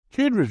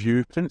Q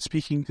Review Print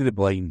Speaking to the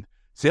Blind,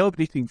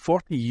 celebrating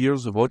 40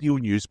 years of audio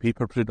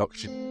newspaper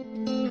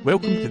production.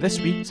 Welcome to this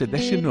week's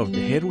edition of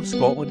the Herald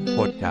Scotland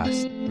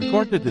Podcast,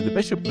 recorded at the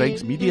Bishop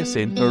Briggs Media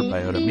Centre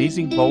by our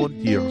amazing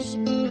volunteers.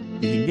 You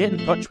can get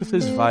in touch with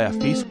us via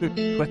Facebook,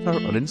 Twitter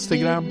or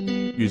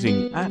Instagram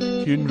using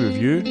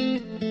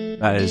 @CuneReview,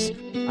 that is @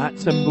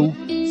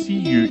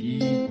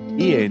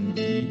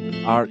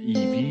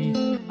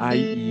 CUEANDREVIEW.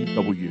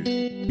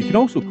 You can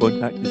also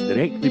contact us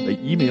directly by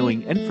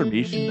emailing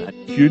information at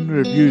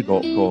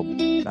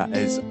cunereview.com, that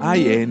is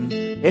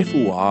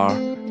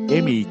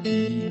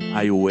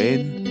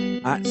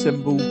INFORMATION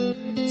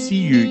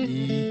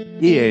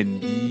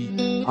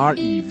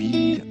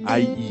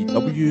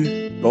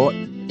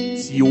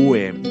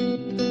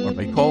 @CUEANDREVIEW.com, or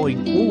by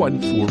calling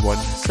 0141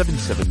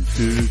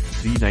 772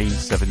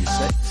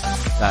 3976,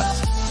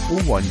 that's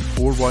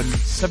 0141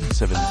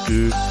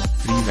 772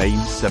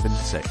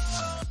 3976.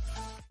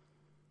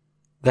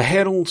 The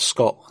Herald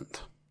Scotland,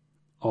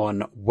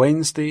 on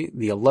Wednesday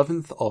the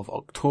 11th of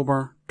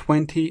October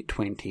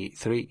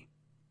 2023.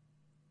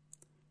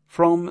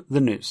 From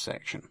the news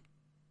section.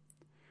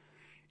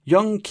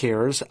 Young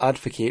carers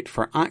advocate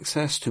for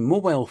access to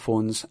mobile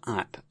phones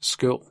at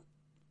school.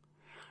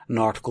 An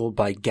article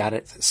by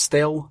Gareth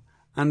Stell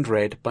and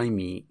read by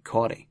me,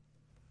 Corey.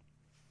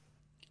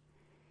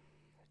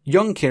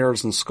 Young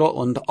carers in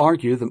Scotland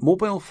argue that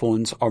mobile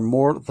phones are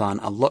more than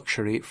a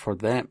luxury for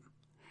them,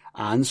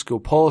 and school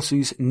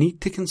policies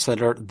need to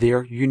consider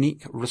their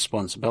unique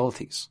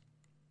responsibilities.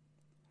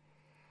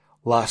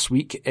 Last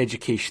week,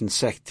 Education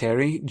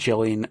Secretary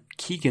Gillian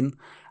Keegan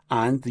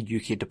and the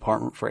UK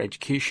Department for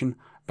Education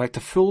backed a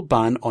full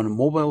ban on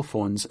mobile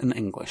phones in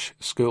English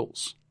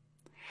schools.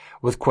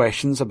 With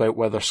questions about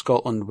whether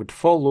Scotland would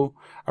follow,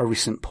 a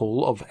recent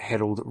poll of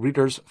Herald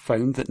readers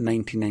found that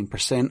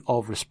 99%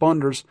 of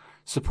responders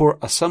support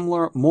a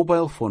similar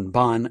mobile phone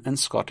ban in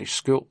Scottish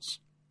schools.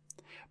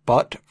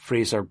 But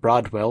Fraser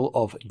Bradwell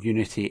of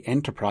Unity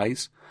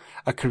Enterprise,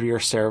 a career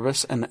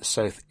service in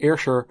South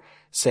Ayrshire,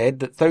 said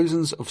that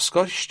thousands of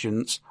Scottish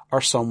students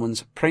are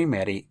someone's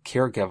primary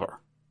caregiver.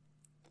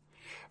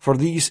 For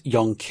these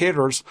young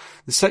carers,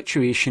 the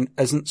situation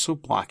isn't so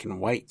black and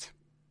white.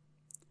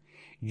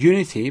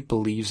 Unity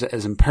believes it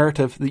is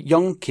imperative that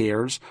young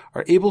carers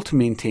are able to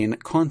maintain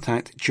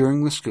contact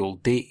during the school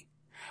day,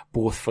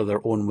 both for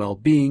their own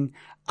well-being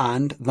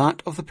and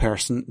that of the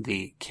person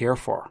they care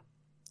for.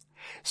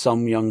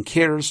 Some young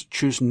carers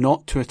choose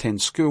not to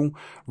attend school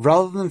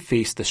rather than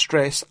face the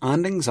stress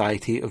and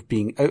anxiety of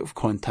being out of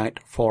contact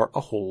for a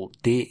whole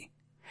day,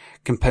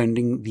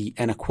 compounding the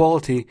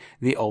inequality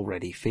they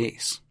already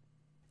face.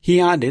 He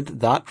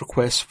added that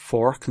requests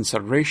for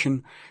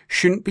consideration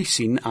shouldn't be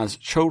seen as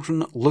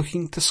children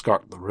looking to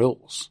skirt the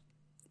rules.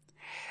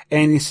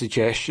 Any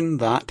suggestion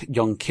that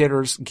young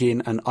carers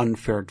gain an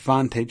unfair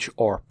advantage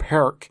or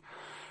perk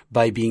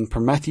by being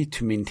permitted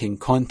to maintain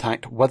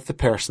contact with the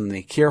person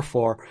they care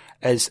for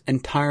is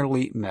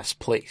entirely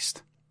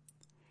misplaced.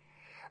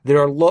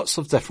 There are lots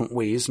of different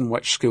ways in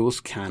which schools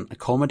can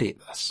accommodate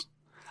this,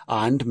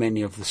 and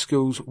many of the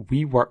schools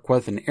we work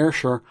with in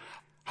Ayrshire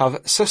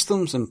have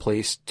systems in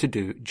place to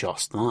do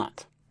just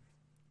that.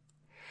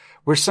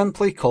 We're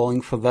simply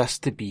calling for this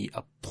to be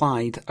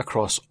applied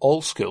across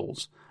all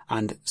schools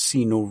and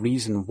see no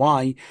reason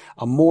why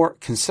a more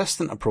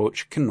consistent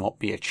approach cannot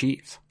be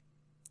achieved.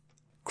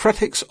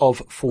 Critics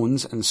of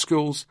phones in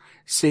schools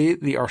say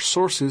they are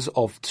sources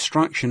of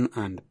distraction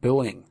and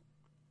bullying.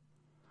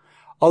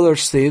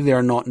 Others say they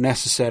are not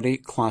necessary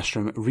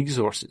classroom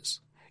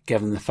resources,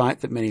 given the fact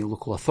that many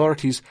local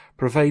authorities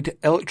provide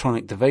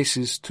electronic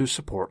devices to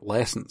support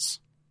lessons.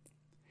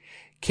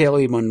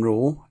 Kelly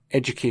Munro,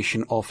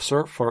 Education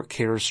Officer for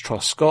Carers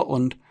Trust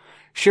Scotland,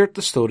 shared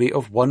the story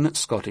of one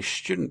Scottish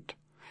student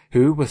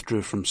who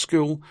withdrew from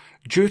school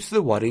due to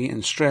the worry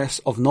and stress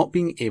of not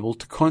being able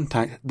to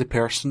contact the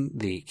person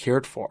they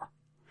cared for,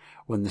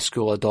 when the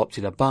school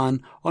adopted a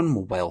ban on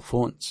mobile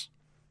phones.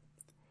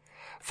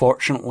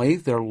 Fortunately,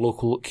 their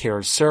local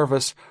carers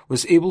service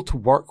was able to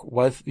work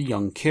with the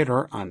young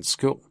carer and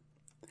school.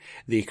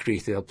 They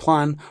created a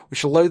plan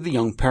which allowed the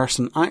young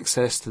person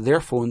access to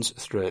their phones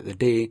throughout the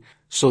day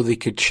so they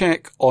could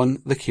check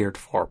on the cared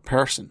for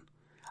person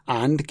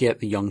and get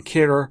the young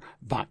carer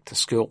back to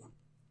school.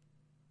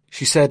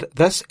 She said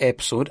this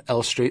episode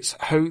illustrates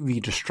how the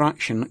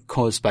distraction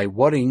caused by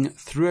worrying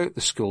throughout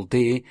the school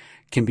day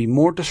can be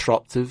more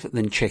disruptive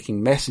than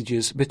checking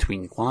messages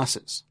between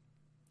classes.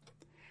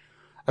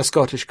 A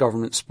Scottish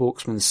Government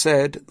spokesman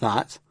said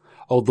that,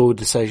 although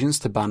decisions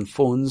to ban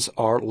phones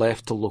are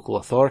left to local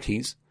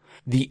authorities,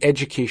 the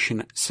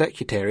Education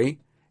Secretary,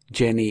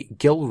 Jenny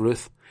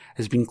Gilruth,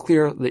 has been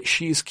clear that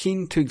she is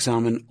keen to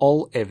examine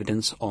all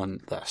evidence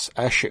on this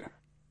issue.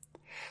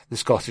 The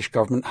Scottish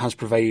Government has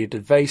provided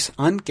advice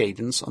and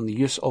guidance on the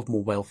use of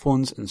mobile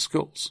phones in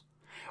schools,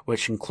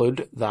 which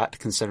include that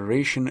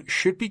consideration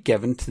should be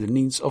given to the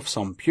needs of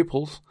some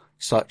pupils,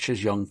 such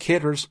as young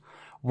carers,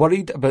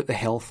 worried about the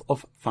health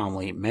of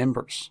family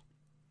members.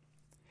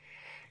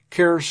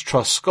 Carers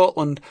Trust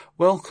Scotland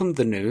welcomed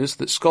the news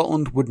that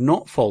Scotland would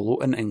not follow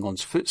in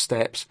England's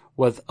footsteps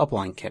with a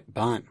blanket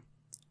ban.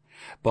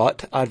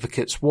 But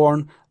advocates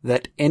warn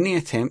that any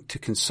attempt to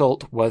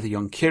consult with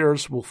young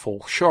carers will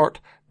fall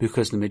short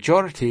because the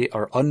majority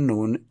are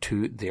unknown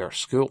to their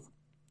school.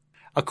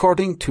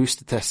 According to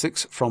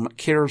statistics from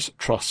Carers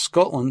Trust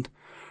Scotland,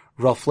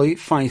 roughly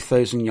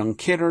 5,000 young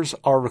carers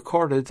are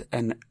recorded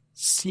in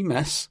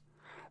CMIS,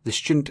 the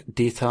Student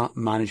Data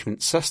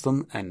Management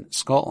System in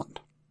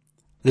Scotland.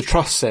 The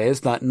Trust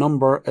says that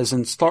number is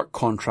in stark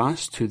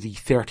contrast to the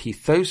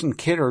 30,000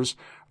 carers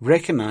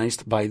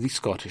recognised by the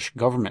Scottish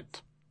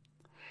Government.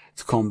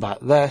 To combat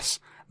this,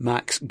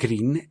 Max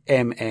Green,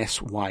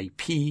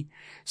 MSYP,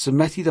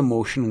 submitted a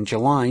motion in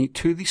July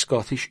to the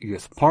Scottish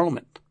Youth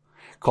Parliament,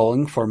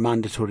 calling for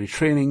mandatory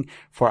training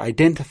for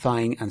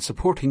identifying and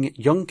supporting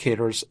young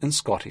carers in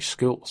Scottish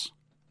schools.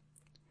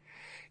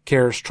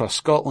 Carers Trust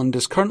Scotland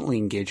is currently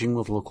engaging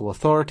with local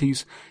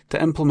authorities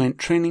to implement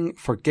training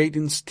for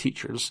guidance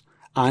teachers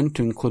and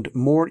to include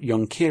more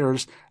young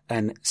carers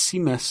in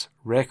CMIS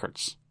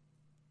records.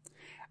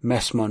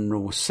 Miss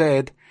Munro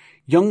said,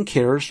 young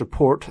carers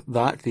report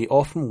that they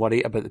often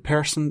worry about the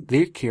person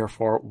they care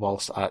for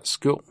whilst at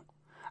school,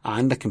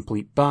 and a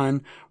complete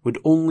ban would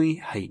only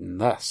heighten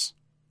this.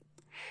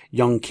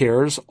 Young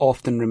carers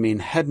often remain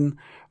hidden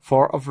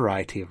for a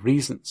variety of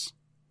reasons.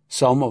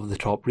 Some of the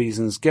top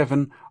reasons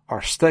given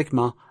are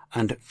stigma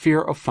and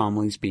fear of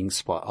families being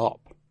split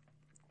up.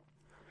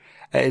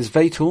 It is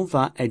vital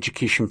that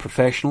education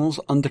professionals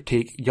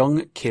undertake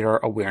young carer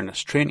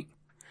awareness training,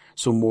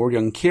 so more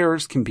young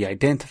carers can be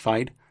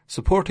identified,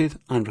 supported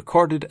and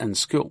recorded in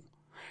school,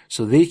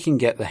 so they can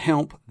get the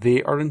help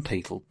they are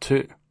entitled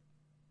to.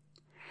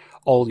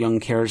 All young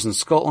carers in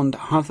Scotland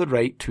have the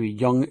right to a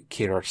young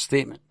carer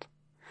statement.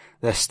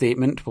 This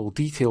statement will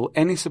detail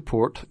any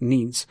support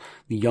needs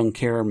the young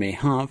carer may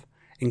have,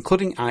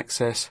 including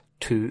access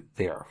to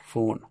their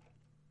phone.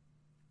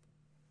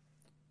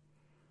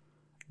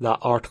 That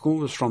article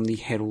was from the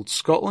Herald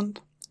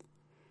Scotland.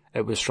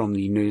 It was from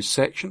the news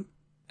section.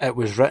 It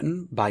was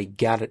written by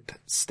Garrett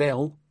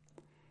Stell,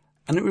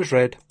 and it was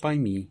read by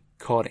me,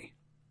 Corey.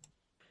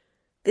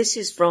 This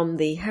is from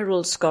the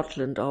Herald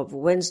Scotland of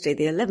Wednesday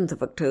the 11th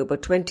of October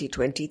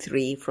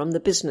 2023 from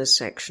the business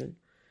section.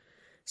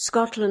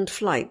 Scotland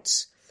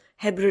flights.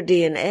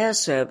 Hebridean Air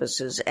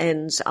Services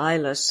ends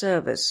Isla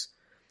service.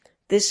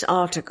 This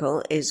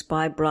article is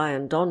by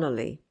Brian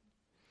Donnelly.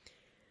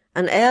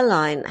 An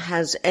airline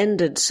has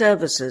ended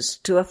services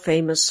to a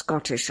famous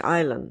Scottish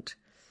island.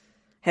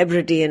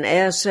 Hebridean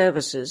Air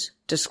Services,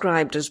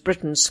 described as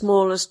Britain's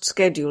smallest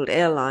scheduled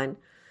airline,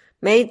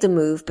 made the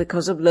move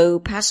because of low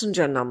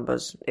passenger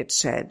numbers, it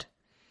said.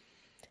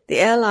 The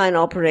airline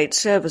operates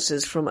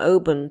services from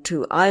Oban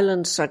to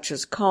islands such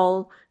as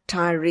Coll,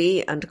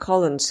 Tiree and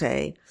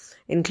Colonsay,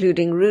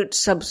 including routes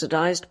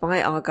subsidised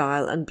by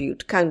Argyll and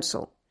Bute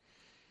Council.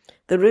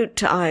 The route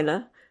to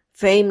Islay,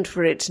 famed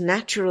for its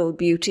natural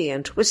beauty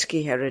and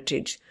whisky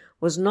heritage,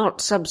 was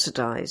not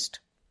subsidised.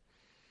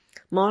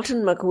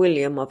 Martin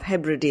McWilliam of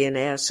Hebridean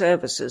Air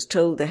Services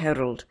told the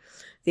Herald,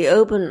 the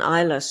Oban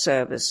Islay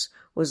service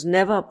was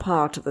never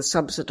part of the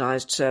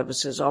subsidised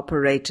services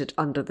operated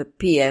under the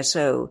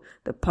PSO,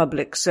 the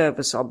Public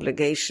Service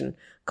Obligation,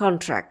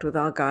 contract with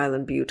Argyll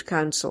and Bute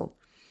Council.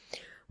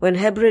 When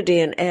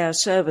Hebridean Air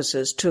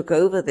Services took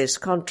over this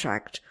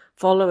contract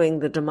following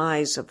the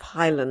demise of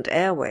Highland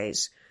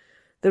Airways,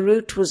 the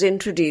route was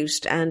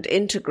introduced and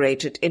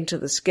integrated into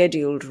the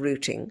scheduled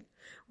routing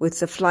with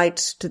the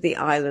flights to the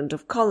island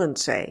of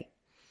Colonsay,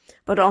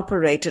 but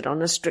operated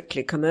on a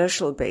strictly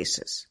commercial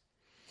basis.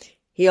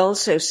 He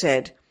also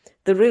said,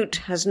 the route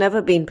has never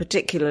been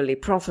particularly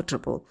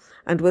profitable,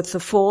 and with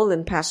the fall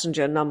in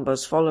passenger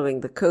numbers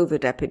following the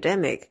COVID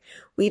epidemic,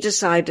 we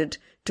decided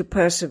to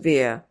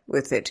persevere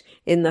with it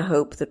in the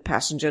hope that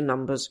passenger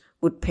numbers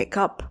would pick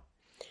up.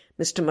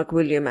 Mr.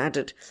 McWilliam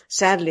added,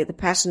 sadly the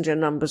passenger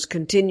numbers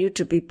continue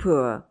to be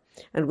poor,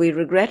 and we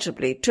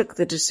regrettably took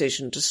the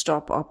decision to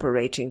stop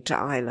operating to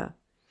Islay.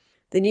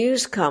 The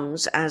news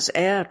comes as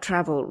air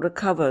travel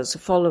recovers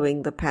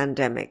following the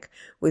pandemic,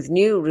 with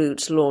new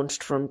routes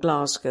launched from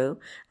Glasgow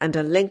and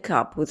a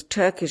link-up with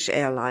Turkish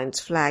Airlines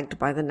flagged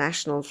by the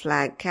national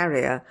flag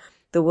carrier,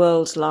 the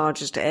world's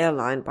largest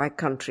airline by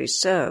countries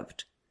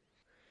served.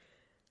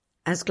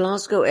 As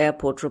Glasgow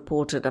Airport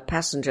reported a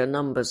passenger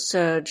numbers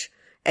surge,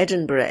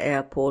 Edinburgh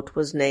Airport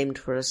was named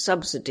for a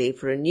subsidy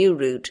for a new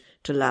route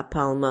to La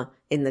Palma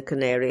in the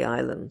Canary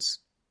Islands.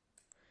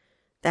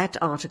 That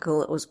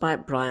article was by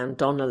Brian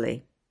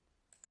Donnelly.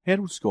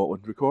 Herald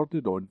Scotland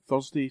recorded on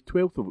Thursday,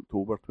 12th of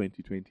October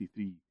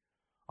 2023.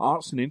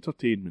 Arts and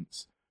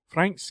Entertainments.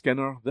 Frank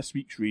Skinner, This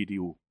Week's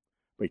Radio.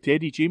 By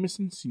Teddy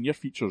Jameson, Senior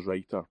Features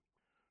Writer.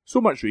 So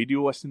much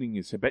radio listening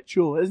is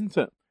habitual, isn't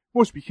it?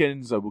 Most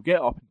weekends I will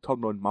get up and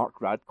turn on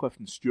Mark Radcliffe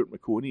and Stuart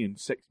McConey and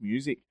Six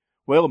Music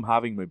while I'm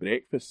having my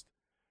breakfast.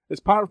 It's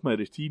part of my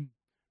routine.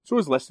 So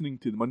is listening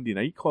to the Monday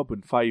Night Club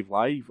on 5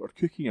 Live or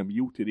cooking a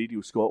meal to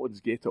Radio Scotland's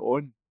Get It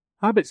On.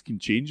 Habits can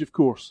change, of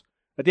course.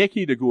 A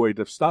decade ago I'd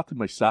have started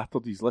my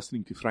Saturdays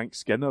listening to Frank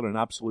Skinner on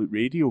Absolute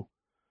Radio.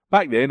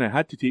 Back then I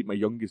had to take my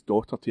youngest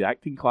daughter to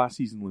acting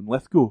classes in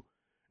Linlithgow,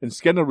 and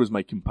Skinner was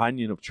my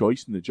companion of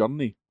choice in the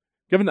journey.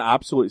 Given that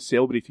Absolute is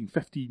celebrating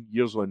 15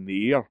 years on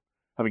the air,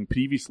 having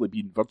previously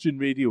been Virgin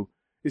Radio,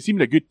 it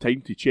seemed a good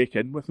time to check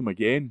in with him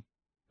again.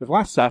 If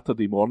last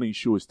Saturday morning's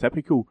show is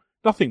typical,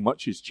 nothing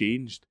much has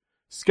changed.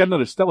 Skinner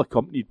is still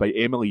accompanied by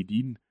Emily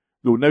Dean,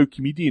 though now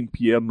comedian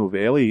Pierre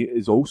Novelli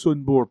is also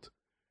on board.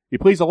 He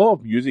plays a lot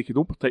of music I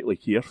don't particularly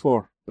care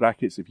for,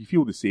 brackets, if you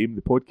feel the same,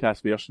 the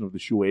podcast version of the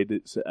show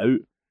edits it out,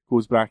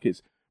 close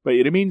brackets, but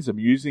he remains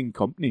amusing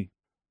company.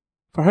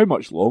 For how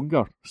much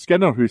longer?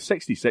 Skinner, who's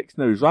 66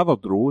 now, is rather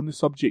droll on the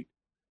subject.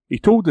 He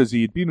told us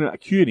he had been at a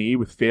Q&A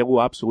with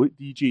fellow Absolute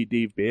DJ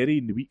Dave Berry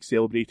in the week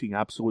celebrating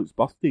Absolute's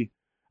birthday.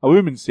 A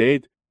woman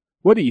said,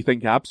 "What do you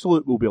think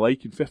Absolute will be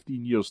like in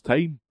 15 years'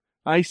 time?"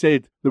 I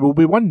said, "There will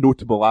be one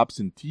notable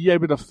absentee, I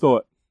would have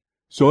thought."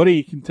 "Sorry,"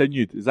 he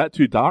continued, "is that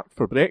too dark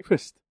for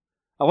breakfast?"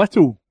 "A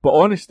little, but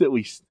honest at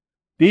least."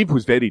 Dave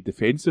was very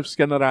defensive,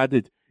 Skinner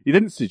added. He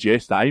didn't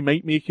suggest I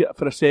might make it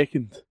for a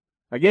second.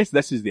 I guess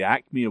this is the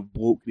acme of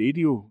bloke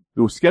radio,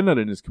 though Skinner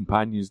and his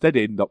companions did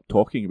end up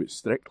talking about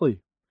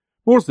Strictly.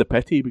 More's the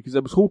pity, because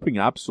I was hoping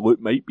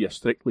Absolute might be a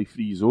Strictly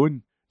free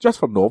zone, just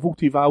for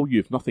novelty value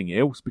if nothing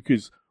else,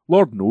 because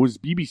Lord knows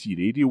BBC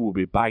Radio will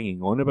be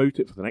banging on about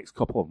it for the next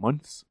couple of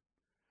months.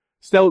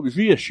 Still, it was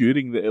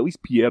reassuring that at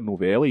least Pierre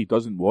Novelli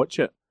doesn't watch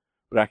it.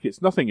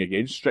 Brackets, nothing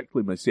against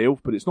Strictly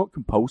myself, but it's not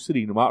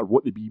compulsory no matter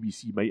what the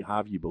BBC might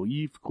have you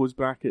believe, close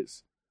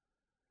brackets.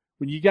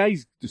 When you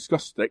guys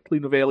discussed Strictly,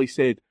 Novelli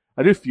said,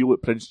 "I do feel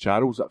at Prince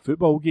Charles at a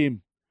football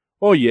game."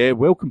 "Oh yeah,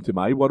 welcome to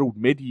my world,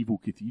 medieval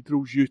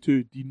cathedrals, you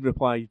two," Dean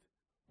replied.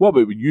 "What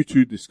about when you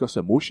two discuss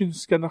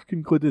emotions?" Skinner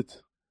concluded.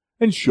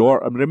 "In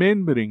short, I'm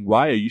remembering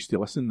why I used to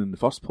listen in the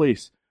first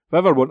place. If I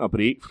ever want a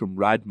break from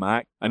Rad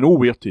Mac, I know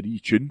where to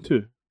retune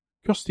to."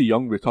 Kirsty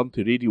Young returned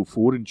to Radio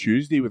 4 on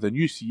Tuesday with a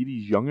new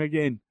series, Young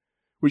Again,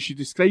 which she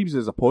describes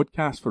as a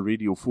podcast for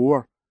Radio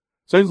 4.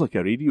 Sounds like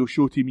a radio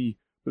show to me,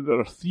 but there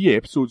are 3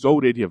 episodes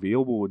already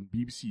available on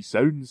BBC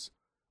Sounds.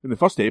 In the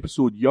first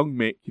episode, Young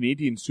met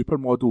Canadian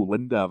supermodel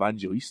Linda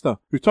Evangelista,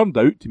 who turned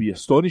out to be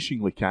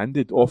astonishingly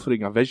candid,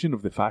 offering a vision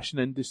of the fashion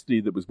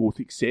industry that was both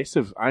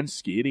excessive and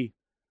scary.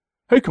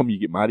 "How come you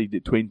get married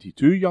at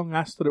 22, Young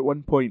asked her at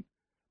one point.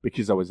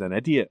 "Because I was an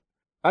idiot."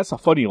 That's a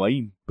funny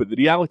line, but the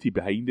reality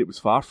behind it was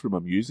far from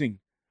amusing.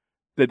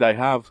 Did I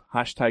have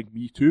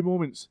 #MeToo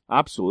moments?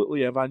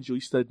 Absolutely,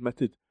 Evangelista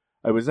admitted.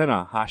 I was in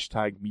a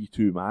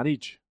 #MeToo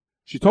marriage.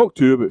 She talked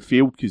too about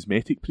failed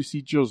cosmetic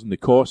procedures and the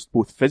cost,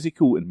 both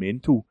physical and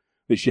mental,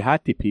 that she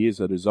had to pay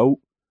as a result.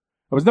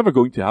 I was never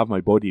going to have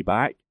my body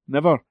back,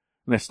 never,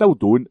 and I still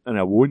don't, and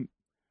I won't.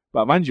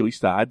 But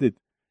Evangelista added,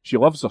 she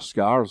loves her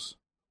scars.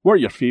 "What are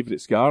your favourite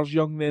scars?"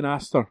 Young then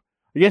asked her.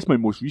 "I guess my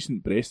most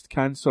recent breast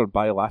cancer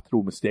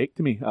bilateral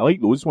mastectomy. I like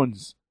those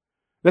ones."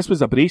 This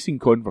was a bracing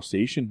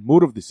conversation.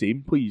 More of the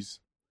same, please.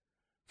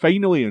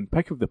 Finally, on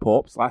Pick of the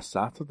Pops last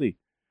Saturday,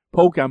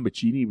 Paul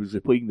Gambaccini was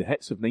replaying the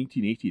hits of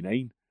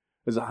 1989.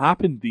 As it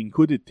happened, they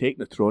included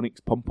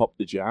Technotronic's Pump Up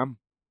the Jam.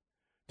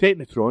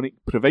 Technotronic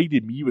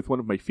provided me with one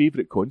of my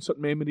favourite concert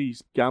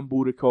memories,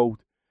 Gambo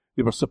recalled.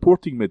 They were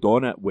supporting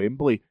Madonna at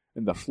Wembley,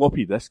 and their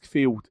floppy disk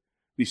failed.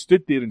 They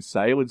stood there in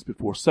silence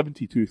before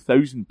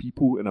 72,000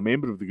 people, and a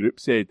member of the group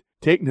said,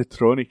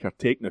 "Technotronic or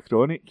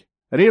Technochronic?"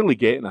 I rarely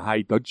get in a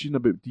high dudgeon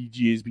about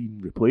DJs being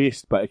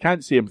replaced, but I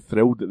can't say I'm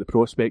thrilled at the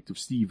prospect of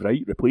Steve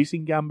Wright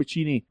replacing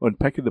Gambaccini on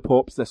Pick of the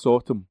Pops this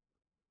autumn.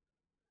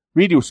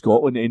 Radio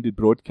Scotland ended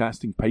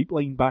broadcasting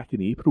Pipeline back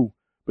in April,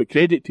 but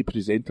credit to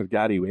presenter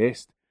Gary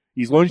West.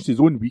 He's launched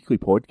his own weekly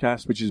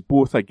podcast, which is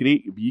both a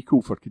great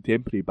vehicle for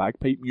contemporary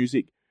bagpipe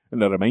music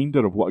and a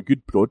reminder of what a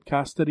good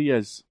broadcaster he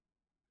is.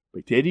 By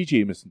Teddy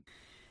Jameson.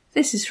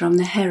 This is from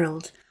the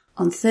Herald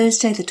on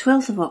Thursday the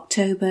 12th of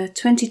October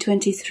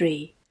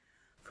 2023,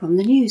 from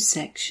the news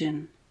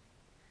section.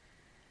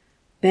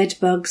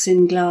 Bedbugs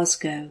in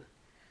Glasgow.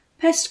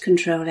 Pest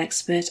control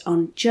expert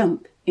on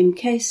jump in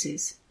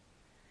cases.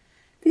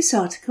 This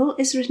article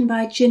is written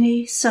by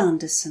Ginny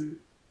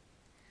Sanderson.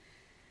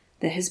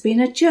 There has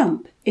been a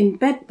jump in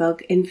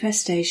bedbug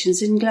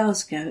infestations in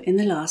Glasgow in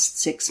the last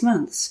 6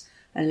 months,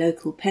 a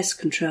local pest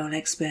control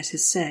expert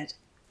has said.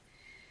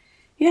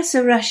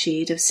 Yasser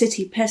Rashid of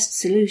City Pest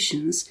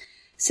Solutions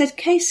said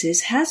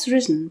cases has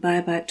risen by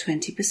about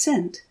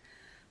 20%,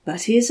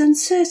 but he is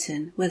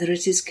uncertain whether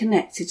it is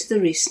connected to the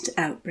recent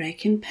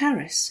outbreak in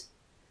Paris.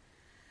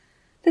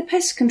 The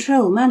pest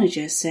control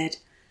manager said,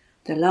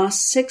 "The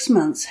last 6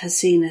 months has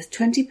seen a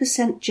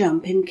 20%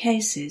 jump in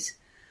cases.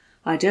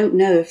 I don't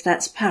know if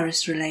that's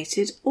Paris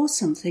related or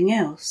something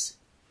else.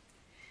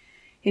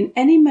 In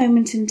any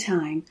moment in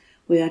time,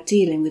 we are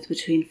dealing with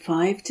between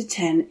 5 to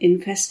 10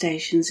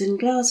 infestations in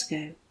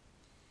Glasgow."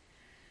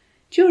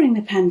 During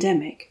the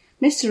pandemic,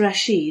 Mr.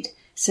 Rashid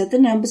said the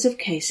numbers of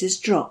cases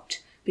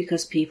dropped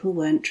because people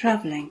weren't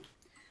travelling,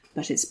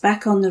 but it's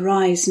back on the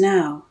rise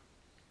now.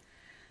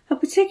 A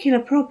particular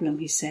problem,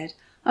 he said,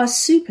 are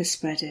super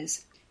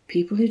spreaders,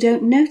 people who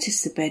don't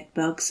notice the bed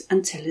bugs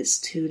until it's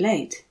too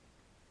late.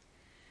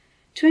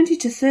 20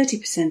 to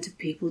 30% of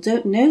people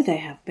don't know they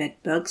have bed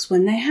bugs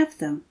when they have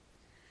them.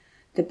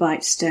 The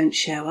bites don't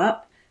show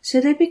up,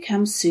 so they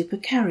become super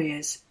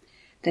carriers.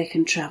 They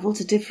can travel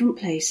to different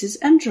places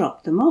and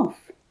drop them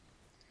off.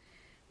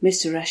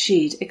 Mr.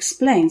 Rashid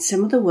explained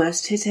some of the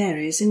worst hit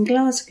areas in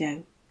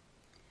Glasgow.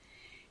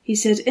 He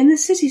said in the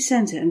city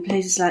centre and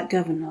places like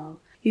Governor,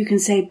 you can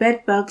say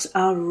bed bugs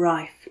are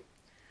rife.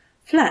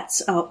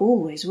 Flats are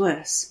always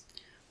worse.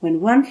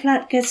 When one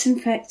flat gets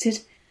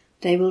infected,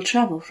 they will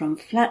travel from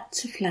flat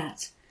to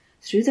flat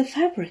through the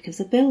fabric of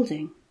the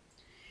building.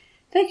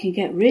 They can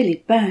get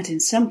really bad in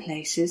some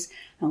places,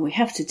 and we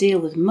have to deal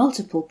with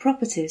multiple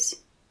properties.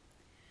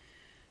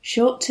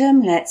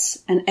 Short-term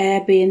lets and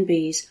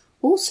Airbnbs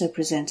also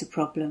present a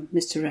problem,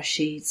 Mr.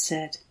 Rashid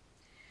said.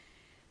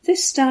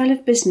 This style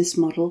of business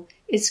model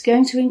is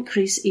going to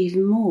increase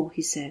even more,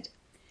 he said.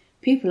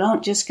 People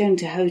aren't just going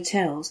to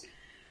hotels,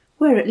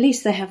 where at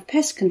least they have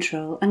pest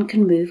control and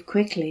can move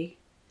quickly.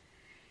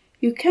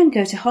 You can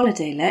go to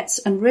holiday lets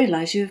and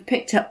realise you have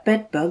picked up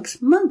bed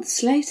bugs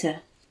months later.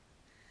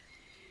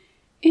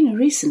 In a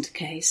recent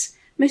case,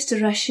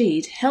 Mr.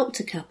 Rashid helped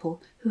a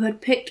couple who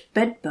had picked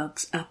bed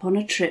bugs up on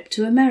a trip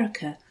to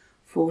America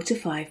 4 to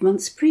 5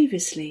 months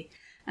previously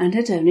and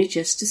had only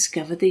just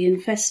discovered the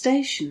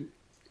infestation.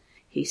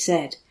 He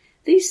said,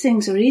 "These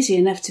things are easy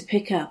enough to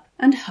pick up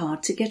and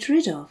hard to get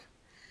rid of.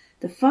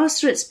 The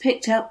faster it's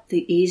picked up,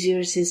 the easier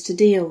it is to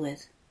deal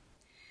with."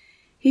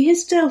 He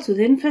has dealt with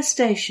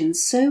infestations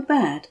so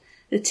bad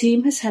the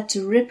team has had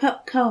to rip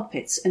up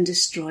carpets and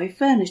destroy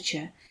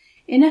furniture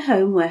in a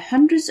home where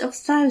hundreds of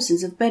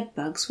thousands of bed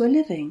bugs were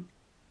living.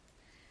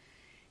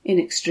 In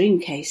extreme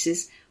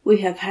cases,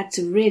 we have had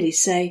to really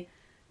say,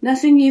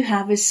 "Nothing you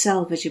have is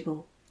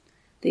salvageable."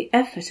 The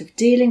effort of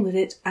dealing with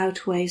it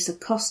outweighs the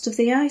cost of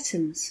the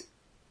items.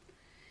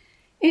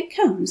 It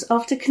comes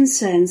after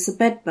concerns the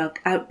bedbug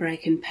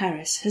outbreak in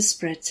Paris has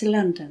spread to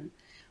London,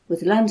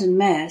 with London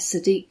Mayor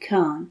Sadiq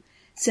Khan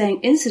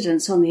saying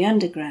incidents on the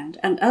Underground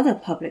and other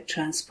public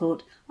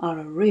transport are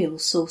a real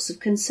source of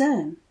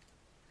concern.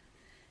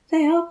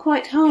 "They are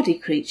quite hardy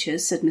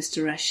creatures," said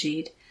Mr.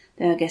 Rashid.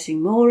 "They are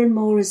getting more and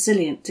more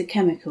resilient to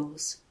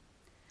chemicals."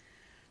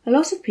 A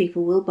lot of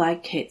people will buy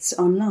kits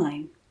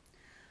online.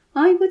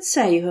 I would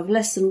say you have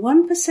less than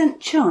 1%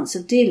 chance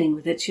of dealing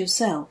with it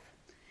yourself.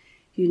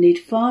 You need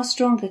far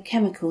stronger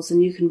chemicals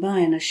than you can buy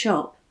in a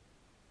shop.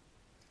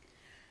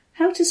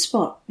 How to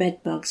spot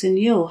bed bugs in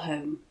your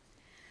home?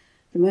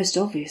 The most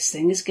obvious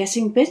thing is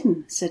getting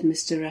bitten, said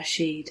Mr.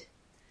 Rashid.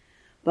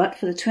 But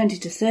for the 20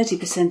 to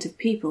 30% of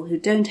people who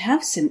don't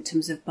have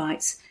symptoms of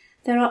bites,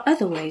 there are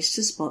other ways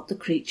to spot the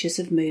creatures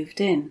have moved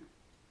in.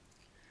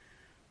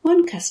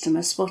 One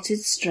customer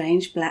spotted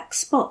strange black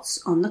spots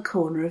on the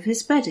corner of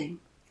his bedding.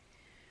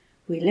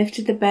 "We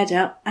lifted the bed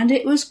up and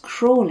it was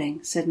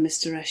crawling," said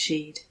Mr.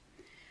 Rashid.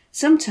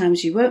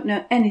 "Sometimes you won't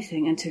know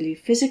anything until you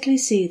physically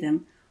see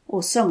them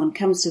or someone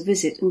comes to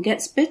visit and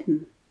gets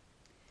bitten."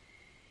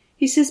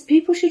 He says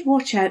people should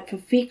watch out for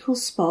fecal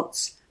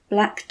spots,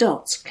 black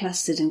dots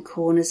clustered in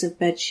corners of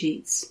bed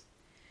sheets.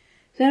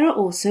 There are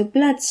also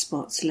blood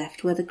spots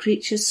left where the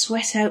creatures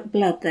sweat out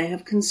blood they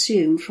have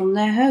consumed from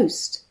their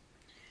host.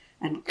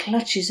 And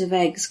clutches of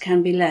eggs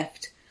can be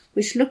left,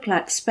 which look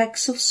like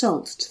specks of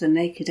salt to the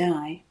naked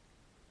eye.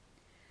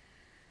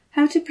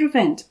 How to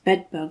prevent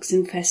bedbugs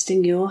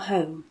infesting your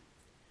home?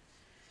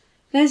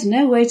 "There's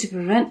no way to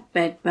prevent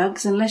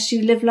bedbugs unless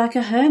you live like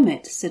a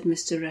hermit," said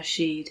Mr.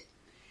 Rashid.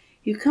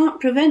 "You can't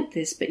prevent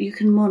this, but you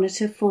can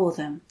monitor for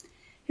them,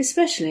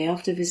 especially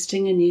after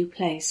visiting a new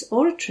place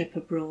or a trip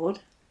abroad.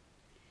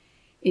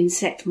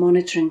 Insect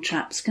monitoring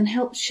traps can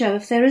help show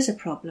if there is a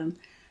problem,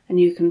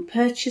 and you can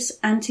purchase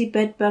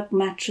anti-bedbug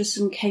mattress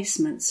and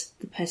casements,"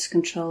 the pest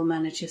control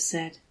manager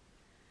said.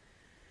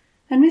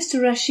 And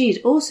Mr.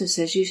 Rashid also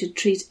says you should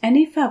treat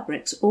any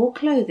fabrics or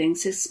clothing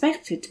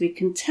suspected to be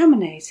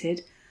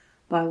contaminated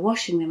by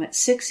washing them at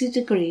 60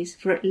 degrees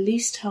for at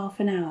least half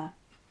an hour.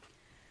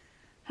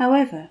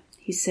 However,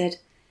 he said,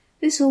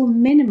 this all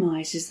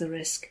minimises the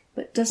risk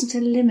but doesn't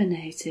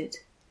eliminate it.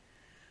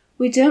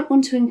 We don't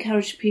want to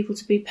encourage people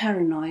to be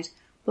paranoid,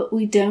 but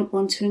we don't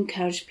want to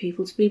encourage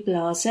people to be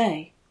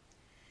blasé.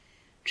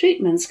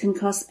 Treatments can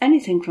cost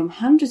anything from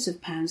hundreds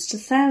of pounds to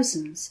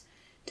thousands,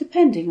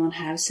 depending on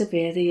how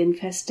severe the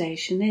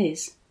infestation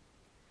is.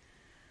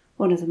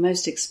 One of the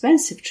most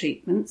expensive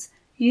treatments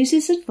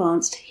uses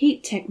advanced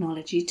heat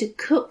technology to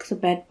cook the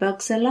bed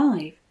bugs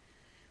alive,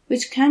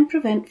 which can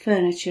prevent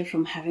furniture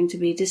from having to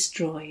be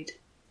destroyed.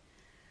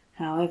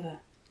 However,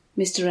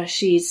 Mr.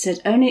 Rashid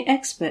said only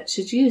experts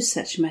should use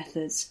such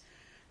methods,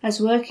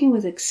 as working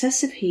with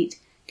excessive heat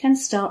can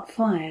start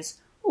fires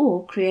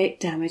or create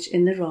damage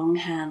in the wrong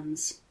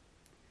hands.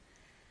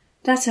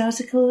 That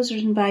article was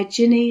written by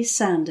Ginny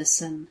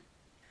Sanderson.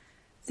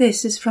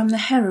 This is from the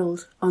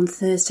Herald on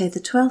Thursday the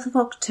 12th of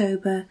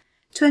October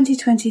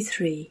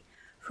 2023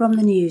 from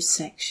the news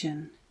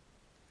section.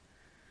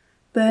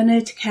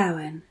 Bernard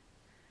Cowan.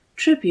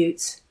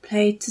 Tributes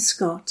played to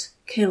Scott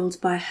killed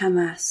by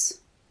Hamas.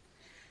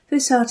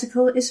 This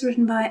article is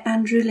written by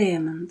Andrew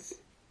Learmonth.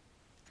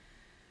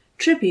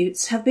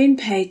 Tributes have been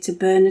paid to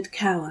Bernard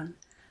Cowan,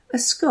 a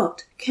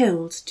Scot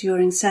killed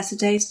during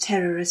Saturday's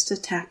terrorist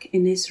attack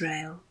in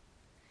Israel.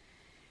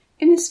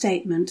 In a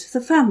statement,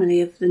 the family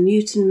of the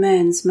Newton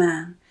Mearns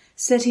man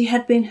said he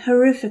had been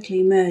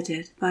horrifically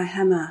murdered by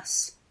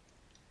Hamas.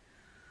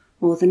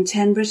 More than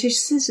 10 British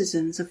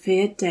citizens are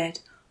feared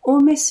dead or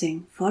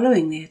missing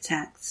following the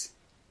attacks.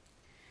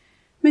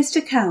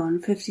 Mr.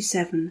 Cowan,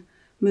 57,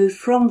 moved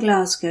from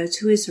Glasgow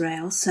to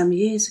Israel some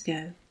years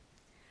ago.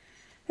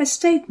 A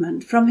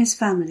statement from his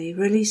family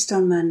released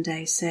on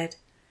Monday said,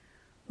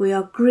 "We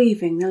are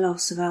grieving the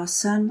loss of our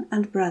son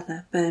and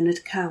brother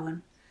Bernard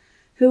Cowan,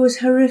 who was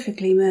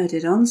horrifically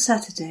murdered on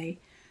Saturday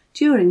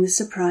during the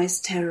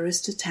surprise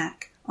terrorist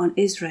attack on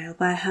Israel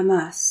by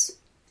Hamas.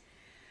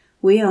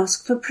 We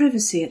ask for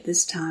privacy at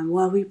this time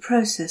while we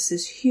process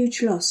this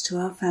huge loss to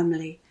our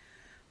family,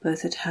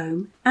 both at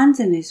home and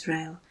in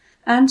Israel,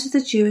 and to the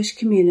Jewish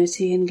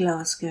community in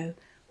Glasgow,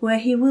 where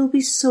he will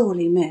be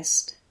sorely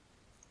missed."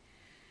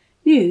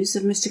 News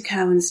of Mr.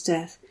 Cowan's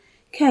death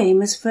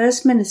came as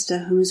First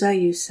Minister Humza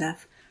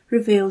Yousaf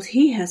revealed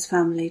he has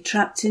family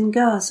trapped in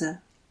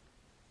Gaza.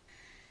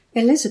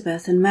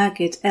 Elizabeth and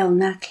Magid El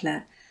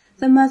Nakla,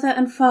 the mother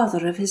and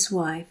father of his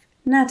wife,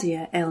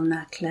 Nadia El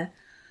Nakla,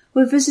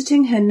 were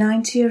visiting her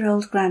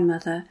 90-year-old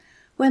grandmother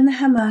when the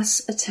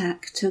Hamas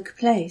attack took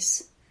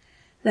place.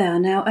 They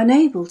are now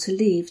unable to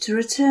leave to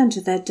return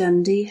to their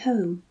Dundee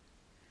home.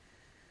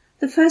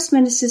 The First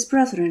Minister's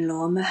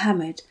brother-in-law,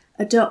 Mohammed,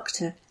 a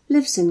doctor,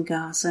 lives in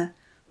Gaza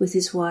with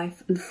his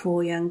wife and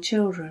 4 young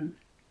children.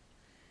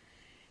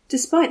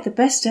 Despite the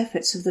best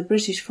efforts of the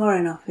British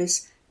Foreign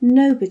Office,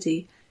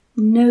 nobody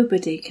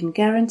can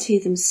guarantee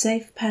them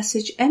safe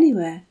passage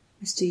anywhere,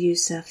 Mr.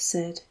 Yousaf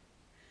said.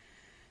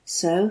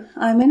 So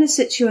I'm in a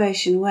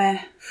situation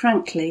where,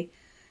 frankly,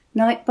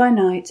 night by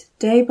night,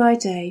 day by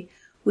day,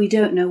 we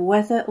don't know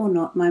whether or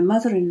not my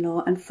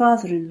mother-in-law and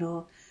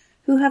father-in-law,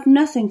 who have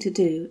nothing to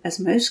do, as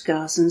most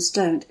Gazans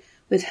don't,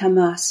 with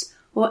Hamas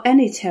or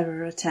any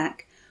terror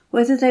attack,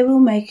 whether they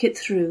will make it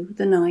through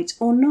the night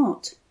or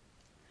not.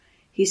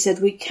 He said,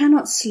 "We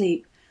cannot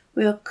sleep.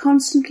 We are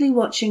constantly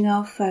watching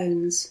our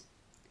phones.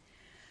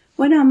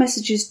 When our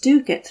messages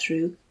do get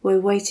through, we're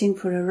waiting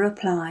for a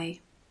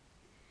reply."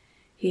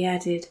 He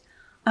added,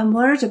 "I'm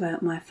worried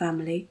about my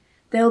family.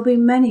 There will be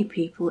many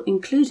people,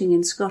 including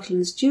in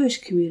Scotland's Jewish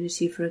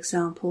community, for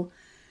example,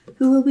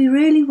 who will be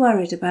really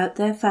worried about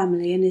their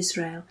family in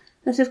Israel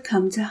that have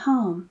come to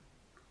harm.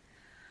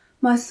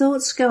 My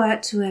thoughts go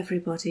out to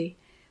everybody,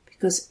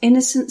 because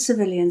innocent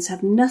civilians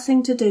have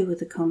nothing to do with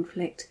the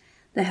conflict.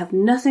 They have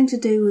nothing to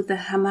do with the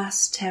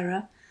Hamas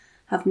terror,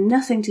 have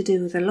nothing to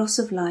do with the loss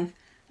of life,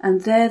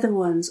 and they're the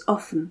ones,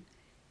 often,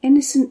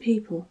 innocent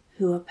people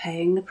who are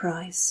paying the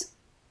price."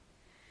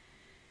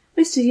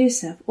 Mr.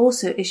 Yousaf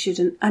also issued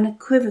an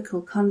unequivocal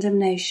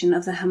condemnation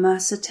of the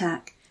Hamas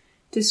attack,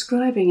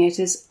 describing it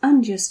as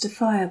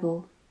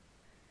unjustifiable.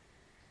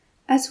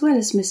 As well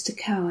as Mr.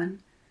 Cowan,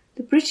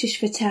 the British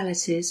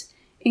fatalities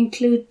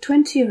include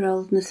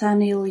 20-year-old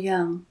Nathaniel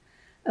Young,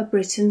 a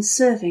Briton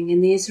serving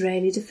in the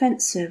Israeli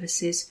Defence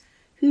Services,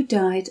 who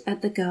died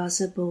at the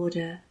Gaza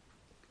border.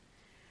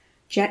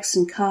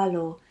 Jackson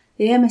Carlaw,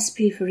 the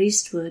MSP for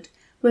Eastwood,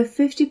 where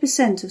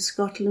 50% of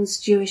Scotland's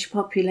Jewish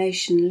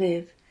population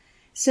live,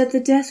 said the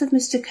death of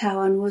Mr.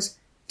 Cowan was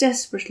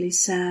desperately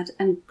sad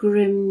and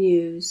grim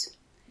news.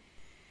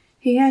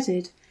 He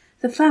added,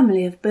 "The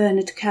family of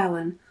Bernard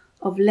Cowan,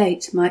 of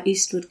late my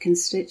Eastwood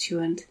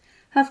constituent,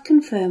 have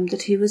confirmed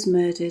that he was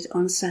murdered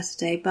on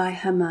Saturday by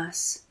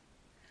Hamas.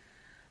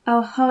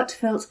 Our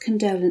heartfelt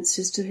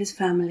condolences to his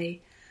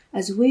family,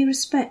 as we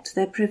respect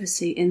their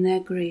privacy in their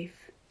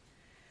grief.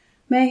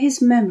 May his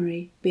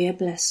memory be a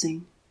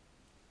blessing."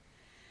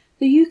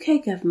 The UK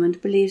government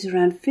believes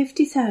around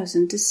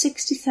 50,000 to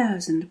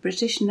 60,000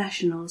 British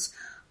nationals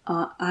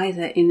are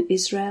either in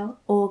Israel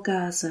or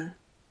Gaza.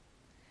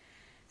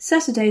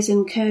 Saturday's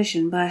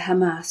incursion by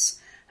Hamas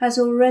has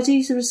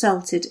already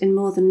resulted in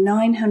more than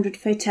 900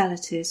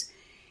 fatalities,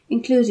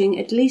 including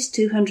at least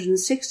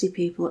 260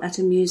 people at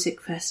a music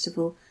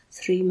festival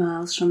 3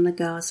 miles from the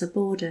Gaza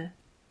border.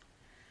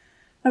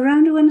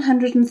 Around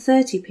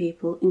 130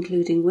 people,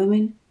 including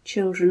women,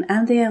 children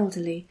and the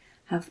elderly,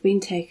 have been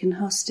taken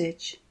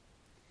hostage.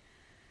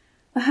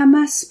 A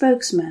Hamas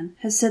spokesman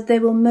has said they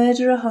will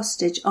murder a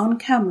hostage on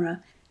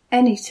camera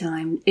any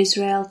time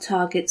Israel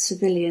targets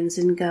civilians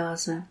in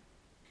Gaza.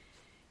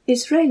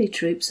 Israeli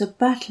troops are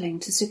battling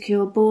to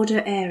secure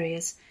border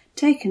areas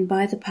taken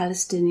by the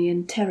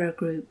Palestinian terror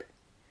group.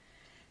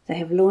 They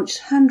have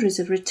launched hundreds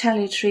of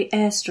retaliatory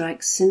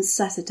airstrikes since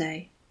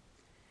Saturday.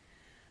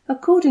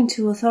 According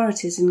to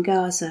authorities in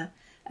Gaza,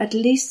 at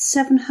least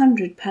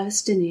 700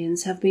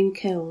 Palestinians have been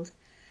killed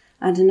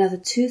and another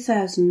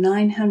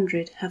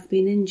 2,900 have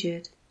been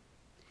injured.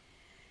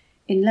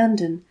 In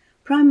London,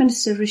 Prime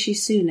Minister Rishi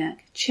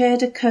Sunak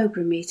chaired a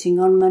Cobra meeting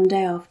on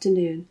Monday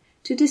afternoon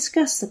to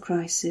discuss the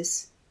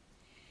crisis.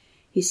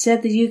 He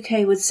said the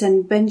UK would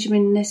send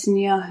Benjamin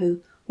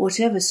Netanyahu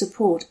whatever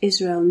support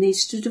Israel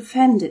needs to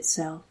defend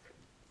itself.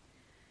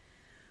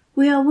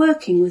 We are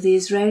working with the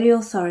Israeli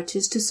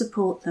authorities to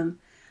support them,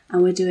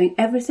 and we're doing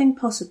everything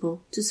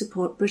possible to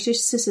support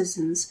British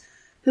citizens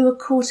who were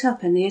caught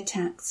up in the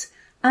attacks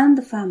and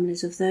the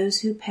families of those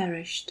who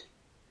perished.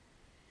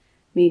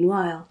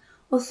 Meanwhile,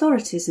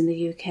 authorities in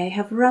the UK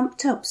have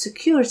ramped up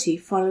security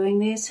following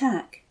the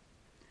attack.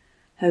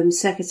 Home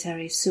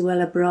Secretary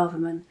Suella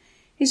Braverman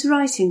is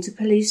writing to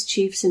police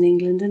chiefs in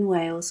England and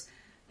Wales,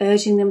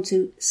 urging them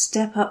to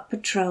step up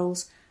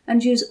patrols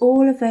and use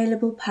all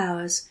available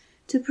powers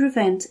to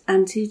prevent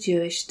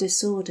anti-Jewish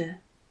disorder.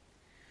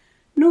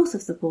 North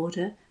of the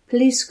border,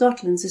 Police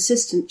Scotland's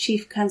Assistant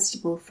Chief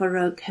Constable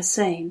Farouk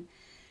Hussain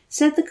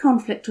said the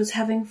conflict was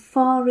having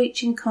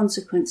far-reaching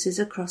consequences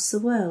across the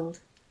world.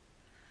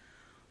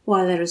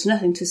 While there is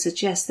nothing to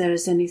suggest there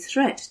is any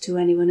threat to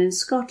anyone in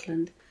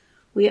Scotland,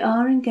 we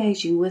are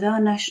engaging with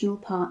our national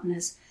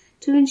partners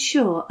to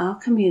ensure our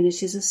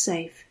communities are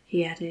safe,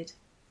 he added.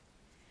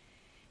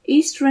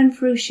 East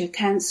Renfrewshire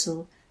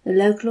Council, the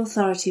local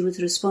authority with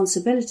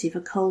responsibility for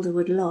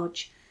Calderwood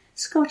Lodge,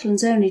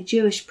 Scotland's only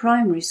Jewish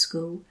primary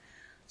school,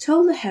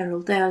 told the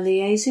Herald they are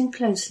liaising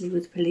closely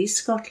with Police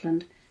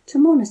Scotland to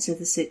monitor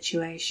the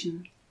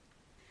situation.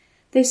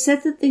 They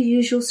said that the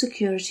usual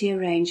security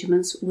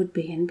arrangements would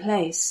be in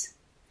place.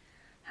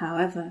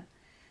 However,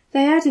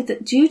 they added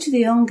that due to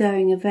the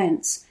ongoing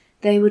events,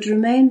 they would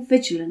remain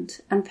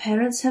vigilant, and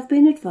parents have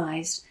been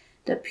advised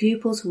that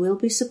pupils will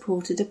be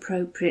supported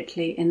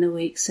appropriately in the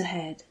weeks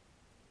ahead.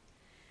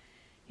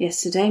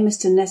 Yesterday,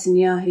 Mr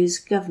Netanyahu's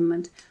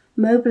government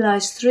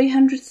mobilised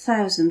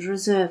 300,000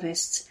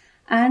 reservists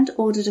and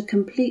ordered a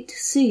complete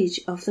siege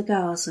of the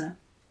Gaza.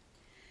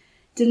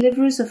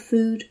 Deliveries of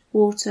food,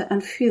 water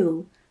and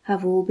fuel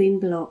have all been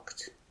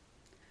blocked.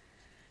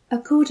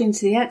 According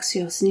to the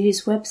Axios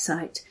News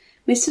website,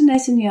 Mr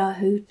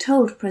Netanyahu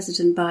told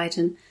President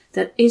Biden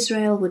that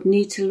Israel would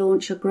need to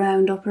launch a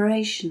ground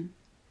operation.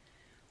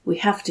 "We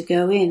have to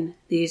go in,"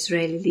 the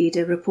Israeli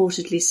leader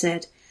reportedly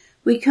said.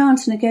 "We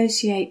can't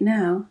negotiate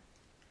now."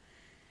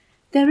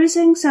 There is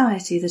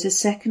anxiety that a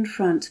second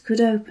front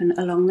could open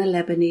along the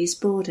Lebanese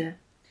border.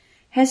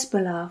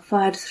 Hezbollah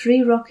fired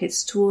 3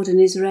 rockets toward an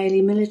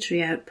Israeli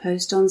military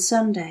outpost on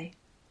Sunday.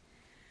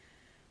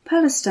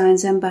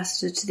 Palestine's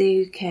ambassador to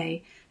the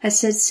UK has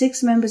said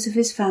 6 members of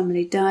his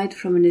family died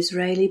from an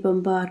Israeli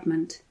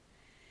bombardment.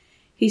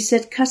 He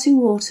said cutting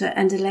water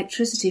and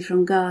electricity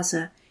from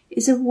Gaza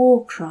is a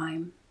war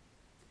crime.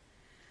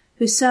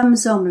 Hussam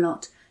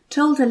Zomlot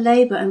told a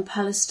Labour and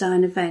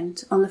Palestine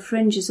event on the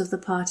fringes of the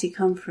party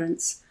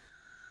conference,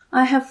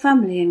 "I have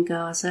family in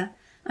Gaza,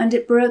 and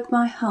it broke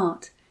my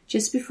heart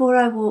just before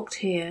I walked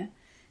here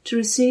to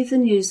receive the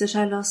news that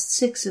I lost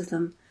 6 of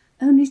them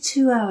only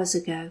 2 hours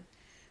ago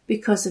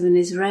because of an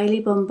Israeli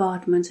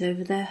bombardment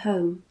over their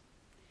home."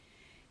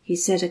 He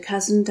said a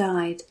cousin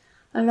died,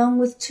 along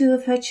with 2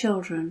 of her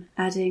children,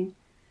 adding,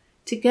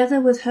 "Together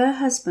with her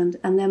husband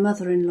and their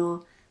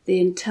mother-in-law, the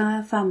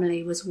entire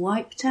family was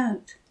wiped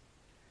out."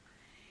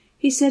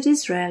 He said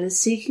Israel is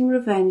seeking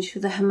revenge for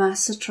the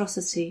Hamas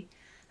atrocity,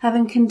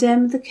 having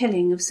condemned the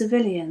killing of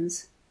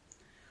civilians.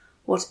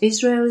 What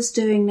Israel is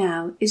doing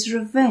now is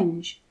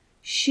revenge,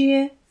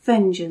 sheer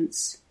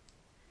vengeance.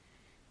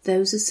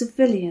 Those are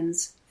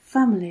civilians,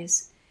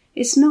 families.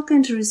 It's not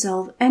going to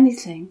resolve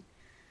anything.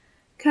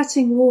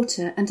 Cutting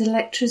water and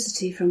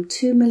electricity from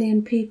 2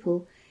 million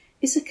people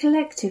is a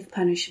collective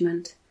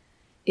punishment.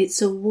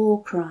 It's a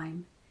war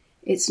crime.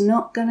 It's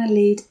not going to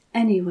lead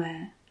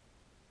anywhere.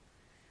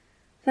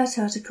 That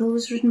article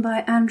was written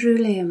by Andrew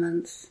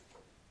Learmonth.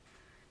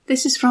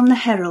 This is from the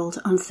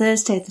Herald on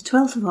Thursday the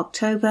 12th of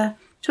October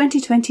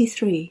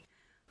 2023,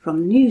 from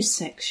the News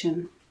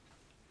section.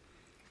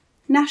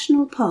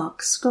 National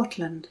Park,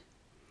 Scotland.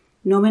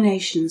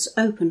 Nominations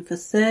open for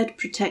 3rd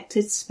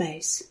protected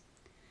space.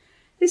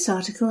 This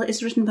article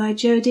is written by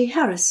Jodie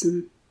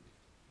Harrison.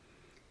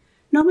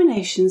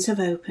 Nominations have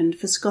opened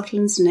for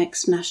Scotland's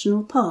next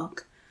national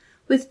park,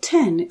 with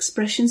 10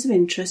 expressions of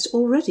interest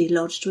already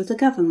lodged with the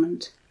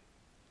government.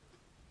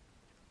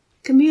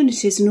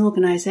 Communities and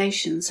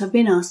organisations have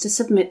been asked to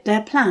submit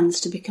their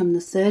plans to become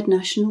the 3rd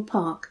national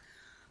park,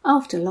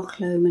 after Loch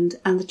Lomond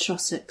and the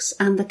Trossachs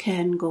and the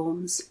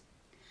Cairngorms.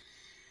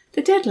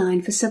 The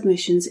deadline for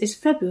submissions is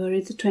February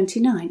the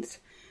 29th,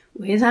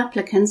 with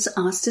applicants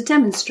asked to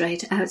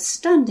demonstrate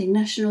outstanding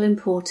national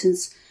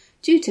importance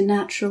due to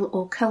natural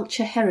or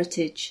culture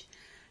heritage,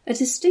 a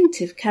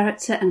distinctive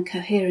character and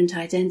coherent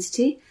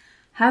identity,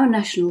 how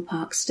national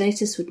park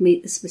status would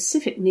meet the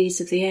specific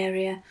needs of the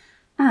area,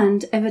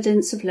 and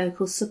evidence of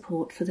local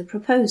support for the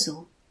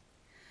proposal.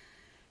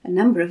 A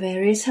number of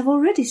areas have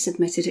already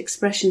submitted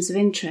expressions of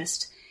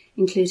interest,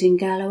 including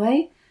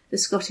Galloway, the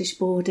Scottish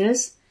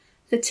Borders,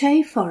 the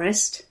Tay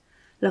Forest,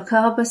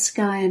 Lochaber,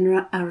 Skye and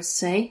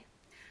Arsay,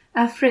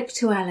 Afric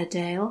to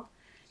Allerdale,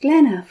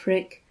 Glen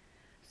Affric,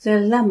 the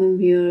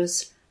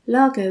Lammermuirs,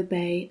 Largo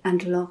Bay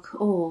and Loch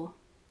Orr.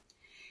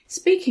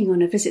 Speaking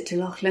on a visit to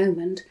Loch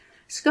Lomond,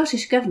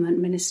 Scottish Government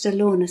Minister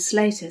Lorna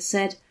Slater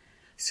said,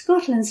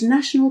 "Scotland's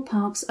national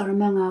parks are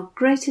among our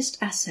greatest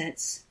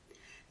assets.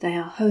 They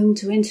are home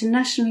to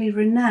internationally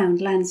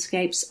renowned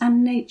landscapes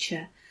and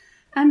nature,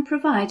 and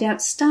provide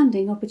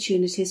outstanding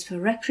opportunities for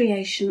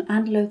recreation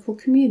and local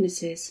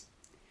communities.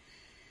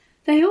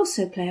 They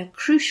also play a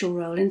crucial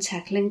role in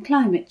tackling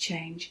climate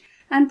change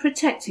and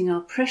protecting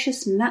our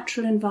precious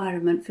natural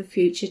environment for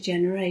future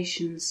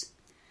generations.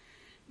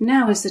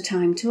 Now is the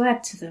time to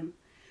add to them.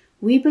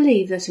 We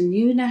believe that a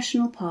new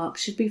national park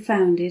should be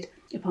founded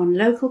upon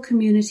local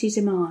community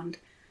demand,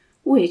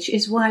 which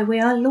is why we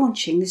are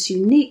launching this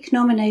unique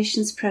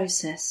nominations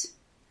process.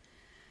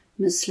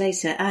 Ms.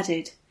 Slater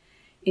added,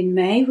 "In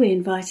May we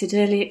invited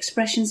early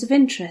expressions of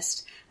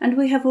interest, and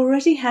we have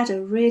already had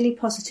a really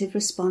positive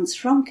response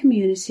from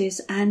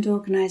communities and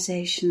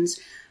organisations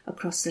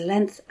across the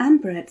length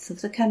and breadth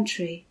of the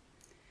country.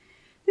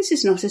 This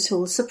is not at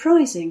all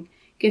surprising,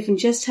 given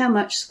just how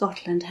much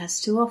Scotland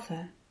has to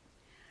offer.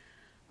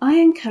 I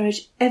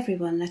encourage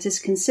everyone that is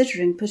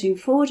considering putting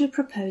forward a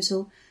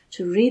proposal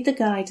to read the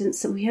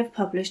guidance that we have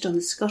published on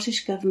the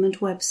Scottish Government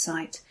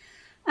website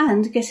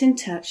and get in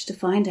touch to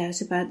find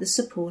out about the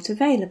support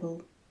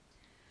available.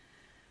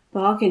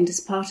 Bargained as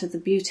part of the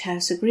Bute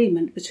House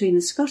Agreement between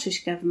the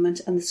Scottish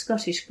Government and the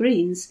Scottish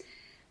Greens,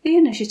 the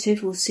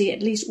initiative will see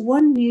at least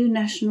one new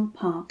national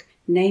park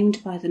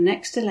named by the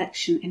next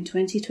election in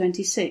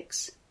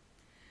 2026.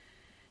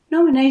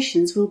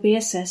 Nominations will be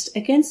assessed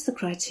against the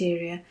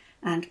criteria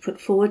and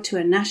put forward to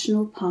a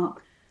national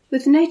park,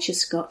 with Nature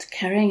Scot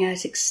carrying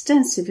out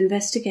extensive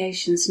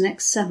investigations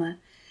next summer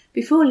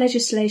before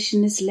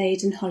legislation is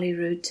laid in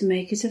Holyrood to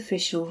make it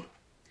official."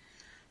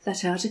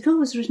 That article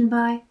was written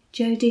by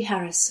Jodie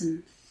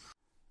Harrison.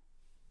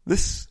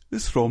 This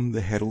is from the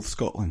Herald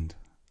Scotland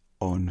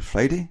on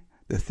Friday,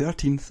 the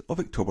 13th of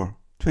October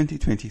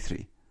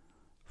 2023.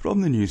 From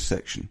the news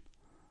section.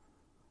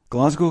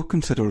 Glasgow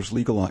considers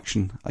legal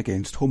action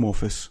against Home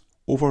Office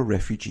over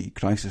refugee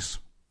crisis.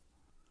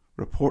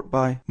 Report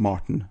by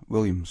Martin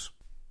Williams.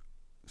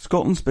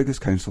 Scotland's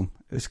biggest council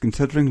is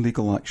considering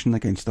legal action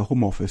against the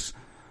Home Office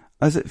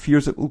as it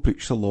fears it will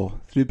breach the law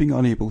through being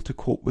unable to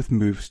cope with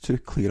moves to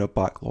clear a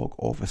backlog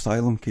of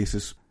asylum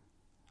cases.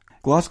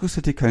 Glasgow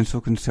City Council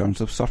concerns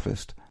have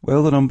surfaced,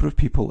 while the number of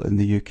people in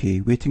the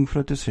UK waiting for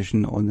a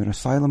decision on their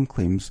asylum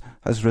claims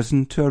has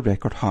risen to a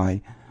record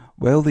high,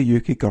 while the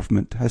UK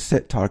Government has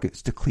set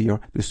targets to clear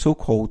the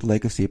so-called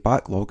legacy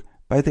backlog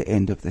by the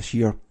end of this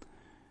year.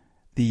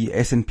 The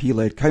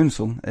SNP-led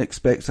council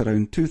expects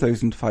around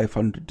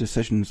 2,500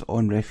 decisions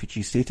on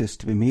refugee status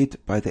to be made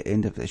by the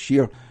end of this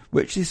year,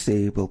 which they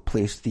say will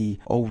place the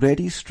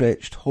already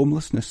stretched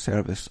homelessness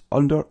service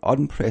under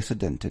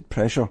unprecedented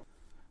pressure.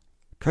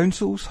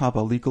 Councils have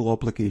a legal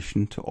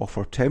obligation to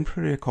offer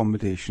temporary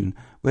accommodation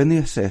when they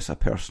assess a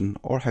person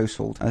or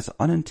household as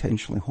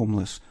unintentionally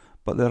homeless,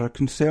 but there are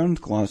concerns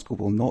Glasgow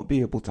will not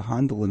be able to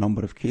handle the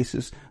number of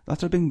cases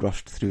that are being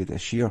rushed through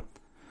this year.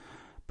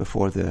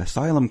 Before the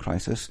asylum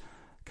crisis,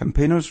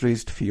 campaigners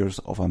raised fears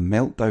of a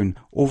meltdown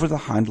over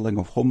the handling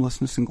of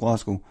homelessness in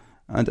Glasgow,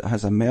 and it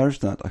has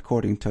emerged that,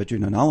 according to a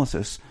June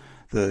analysis,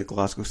 the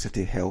Glasgow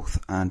City Health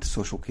and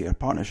Social Care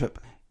Partnership,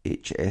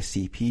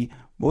 HSCP,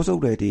 was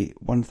already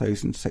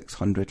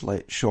 1,600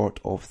 let short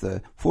of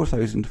the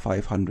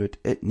 4,500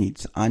 it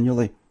needs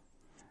annually.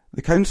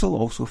 The council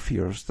also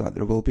fears that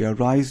there will be a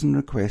rise in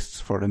requests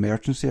for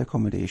emergency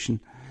accommodation,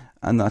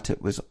 and that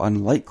it was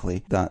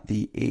unlikely that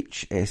the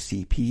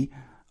HSCP,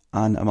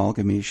 an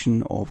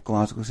amalgamation of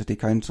Glasgow City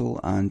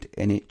Council and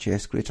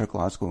NHS Greater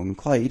Glasgow and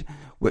Clyde,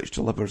 which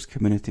delivers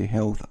community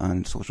health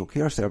and social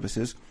care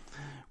services,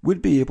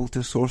 would be able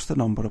to source the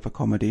number of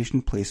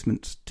accommodation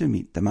placements to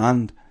meet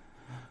demand.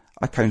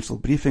 A council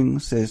briefing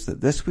says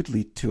that this would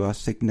lead to a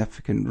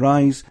significant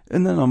rise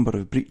in the number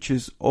of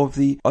breaches of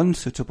the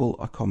unsuitable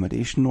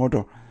accommodation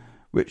order,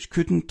 which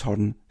could in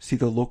turn see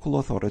the local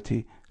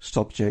authority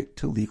subject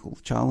to legal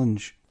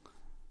challenge.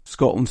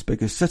 Scotland's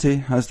biggest city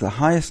has the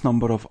highest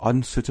number of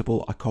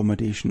unsuitable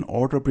accommodation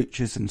order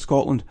breaches in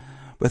Scotland,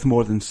 with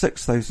more than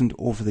 6,000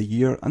 over the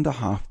year and a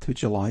half to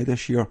July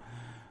this year.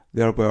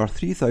 There were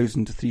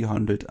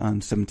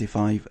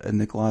 3,375 in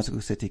the Glasgow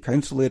City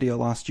Council area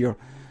last year,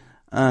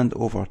 and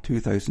over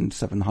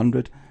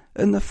 2,700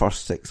 in the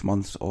first 6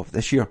 months of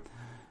this year.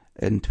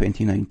 In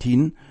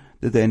 2019,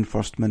 the then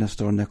First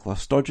Minister Nicola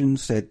Sturgeon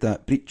said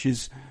that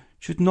breaches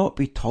should not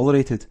be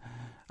tolerated,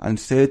 and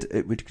said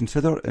it would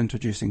consider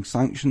introducing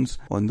sanctions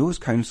on those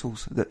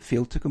councils that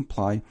failed to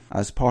comply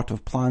as part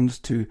of plans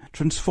to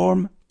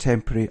transform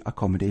temporary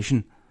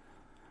accommodation.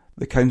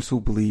 The council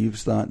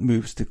believes that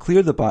moves to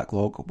clear the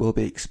backlog will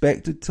be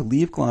expected to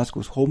leave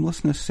Glasgow's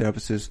homelessness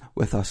services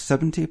with a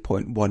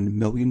 £70.1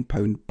 million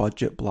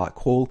budget black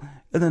hole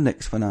in the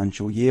next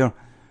financial year.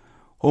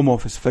 Home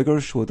Office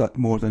figures show that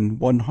more than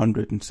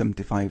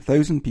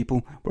 175,000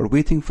 people were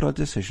waiting for a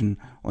decision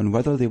on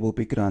whether they will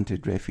be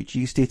granted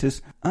refugee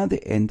status at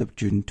the end of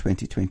June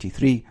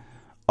 2023,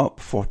 up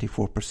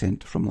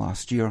 44% from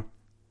last year.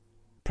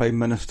 Prime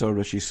Minister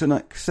Rishi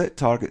Sunak set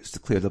targets to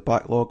clear the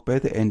backlog by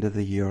the end of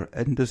the year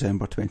in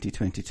December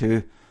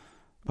 2022.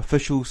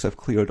 Officials have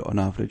cleared on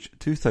average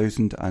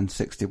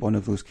 2,061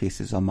 of those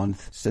cases a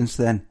month since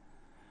then.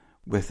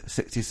 with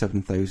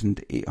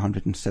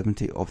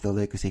 67,870 of the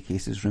legacy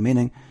cases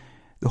remaining,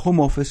 the Home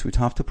Office would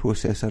have to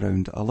process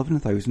around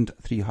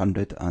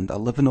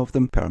 11,311 of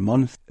them per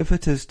month if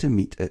it is to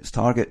meet its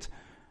target.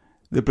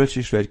 The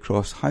British Red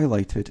Cross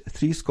highlighted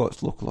 3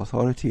 Scots local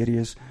authority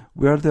areas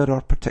where there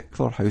are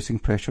particular housing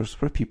pressures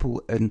for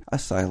people in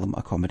asylum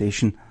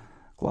accommodation: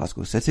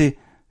 Glasgow City,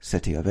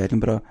 City of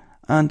Edinburgh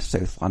and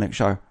South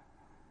Lanarkshire.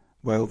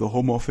 While the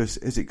Home Office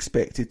is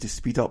expected to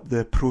speed up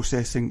the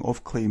processing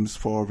of claims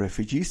for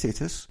refugee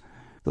status,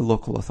 the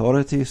local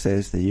authority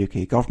says the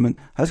UK government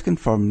has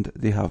confirmed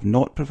they have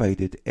not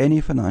provided any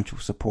financial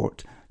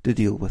support to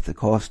deal with the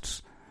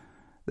costs.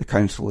 The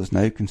council is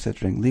now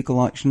considering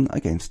legal action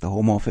against the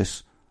Home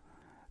Office.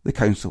 The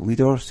council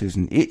leader,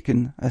 Susan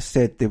Aitken, has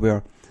said they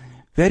were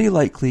very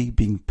likely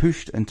being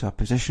pushed into a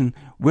position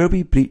where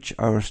we breach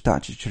our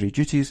statutory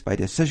duties by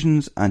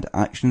decisions and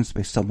actions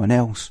by someone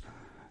else,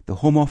 the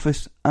Home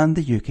Office and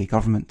the UK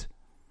government.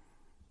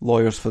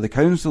 Lawyers for the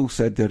council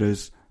said there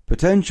is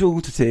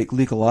potential to take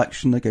legal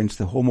action against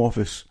the Home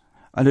Office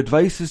and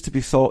advice is to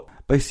be sought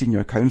by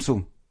senior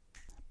counsel.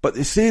 But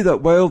they say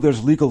that while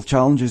there's legal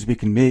challenges we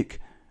can make,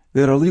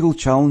 there are legal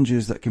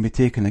challenges that can be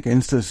taken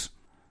against us.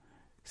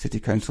 City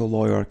Council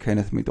lawyer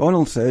Kenneth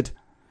MacDonald said,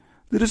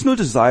 "There is no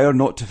desire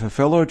not to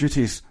fulfil our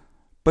duties,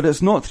 but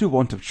it's not through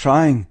want of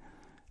trying.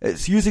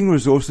 It's using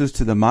resources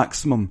to the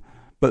maximum,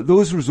 but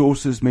those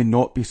resources may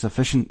not be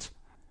sufficient."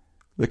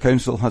 The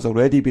Council has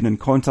already been in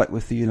contact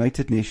with the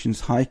United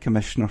Nations High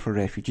Commissioner for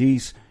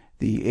Refugees,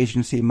 the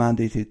agency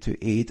mandated to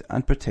aid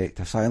and protect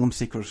asylum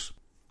seekers.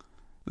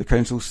 The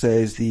Council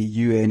says the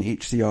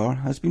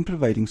UNHCR has been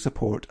providing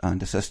support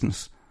and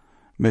assistance.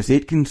 Ms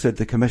Aitken said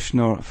the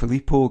Commissioner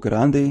Filippo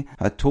Grandi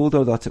had told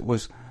her that it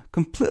was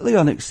completely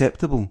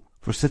unacceptable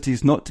for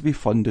cities not to be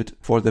funded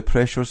for the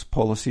pressures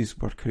policies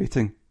were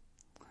creating.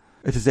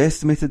 It is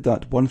estimated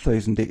that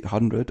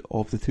 1,800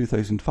 of the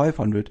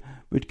 2,500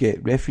 would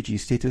get refugee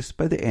status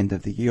by the end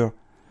of the year.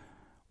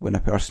 When a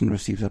person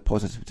receives a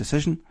positive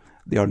decision,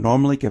 they are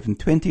normally given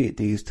 28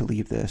 days to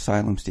leave the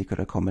asylum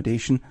seeker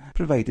accommodation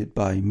provided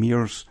by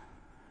MEARS.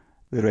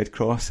 The Red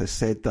Cross has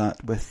said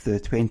that with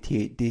the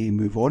 28-day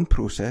move-on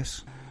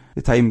process,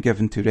 the time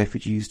given to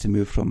refugees to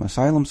move from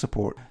asylum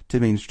support to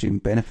mainstream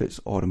benefits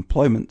or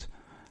employment,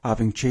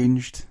 having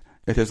changed,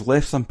 it has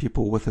left some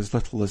people with as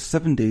little as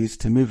 7 days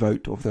to move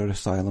out of their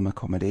asylum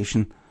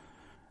accommodation.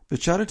 The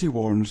charity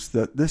warns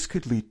that this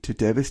could lead to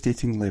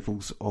devastating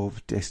levels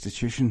of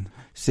destitution,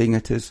 saying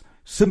it is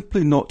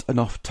simply not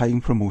enough time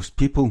for most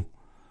people.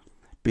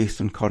 Based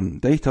on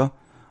current data,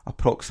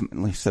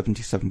 approximately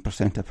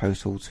 77% of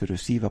households who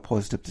receive a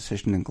positive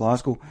decision in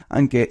Glasgow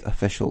and get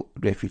official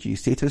refugee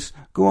status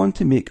go on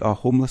to make a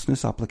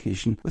homelessness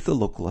application with the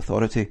local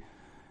authority.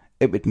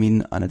 It would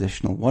mean an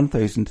additional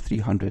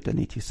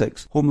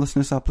 1,386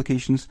 homelessness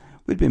applications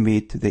would be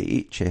made to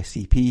the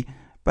HSCP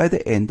by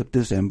the end of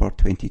December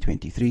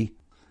 2023.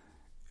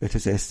 It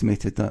is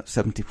estimated that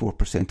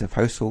 74% of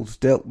households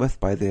dealt with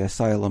by the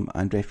Asylum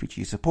and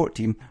Refugee Support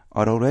Team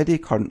are already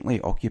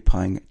currently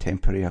occupying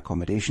temporary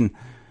accommodation.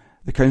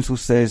 The Council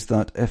says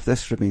that if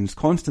this remains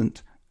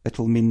constant, it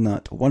will mean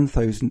that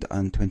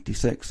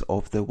 1,026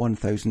 of the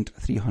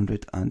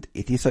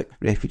 1,386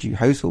 refugee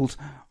households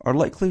are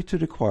likely to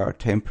require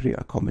temporary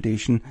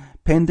accommodation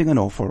pending an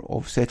offer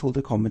of settled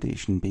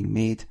accommodation being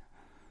made.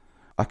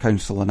 A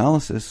council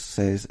analysis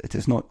says it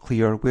is not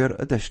clear where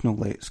additional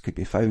lets could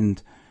be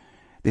found.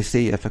 They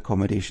say if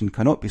accommodation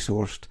cannot be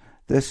sourced,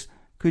 this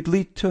could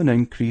lead to an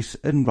increase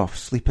in rough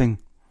sleeping.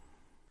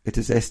 It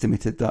is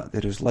estimated that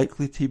there is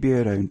likely to be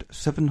around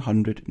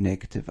 700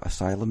 negative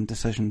asylum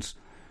decisions.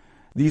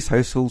 These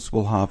households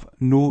will have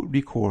no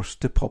recourse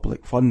to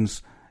public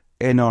funds,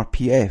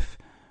 NRPF,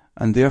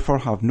 and therefore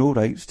have no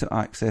rights to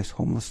access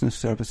homelessness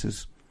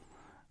services.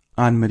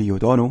 Anne-Marie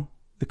O'Donnell,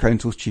 the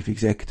Council's Chief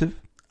Executive,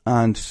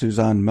 and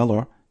Suzanne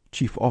Miller,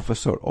 Chief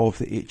Officer of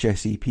the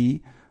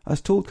HSEP,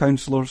 has told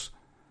councillors,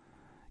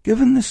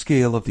 "Given the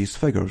scale of these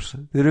figures,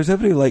 there is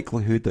every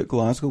likelihood that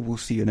Glasgow will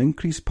see an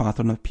increased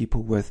pattern of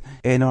people with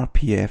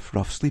NRPF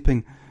rough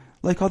sleeping,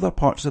 like other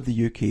parts of the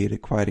UK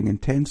requiring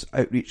intense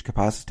outreach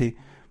capacity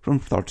from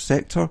third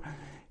sector,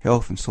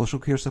 health and social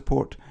care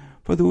support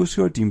for those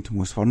who are deemed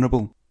most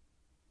vulnerable."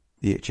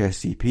 The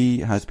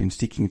HSCP has been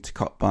seeking to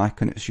cut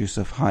back on its use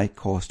of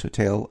high-cost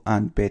hotel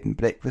and bed and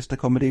breakfast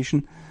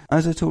accommodation,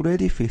 as it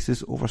already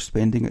faces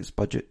overspending its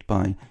budget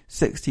by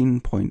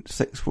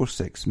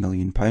 £16.646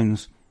 million.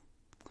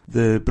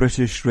 The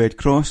British Red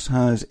Cross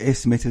has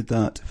estimated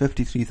that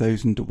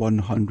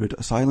 53,100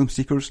 asylum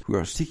seekers who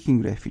are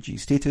seeking refugee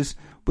status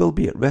will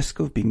be at risk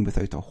of being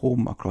without a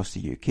home across the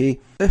UK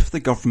if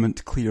the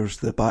government clears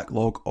the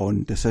backlog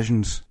on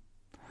decisions.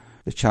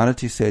 The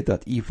charity said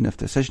that even if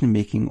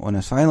decision-making on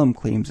asylum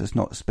claims is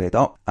not sped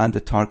up and the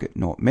target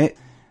not met,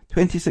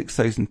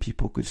 26,000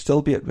 people could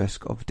still be at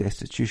risk of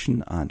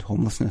destitution and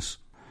homelessness.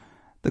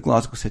 The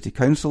Glasgow City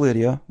Council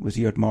area was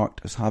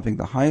earmarked as having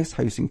the highest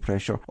housing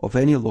pressure of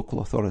any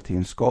local authority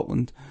in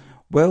Scotland,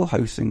 while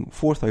housing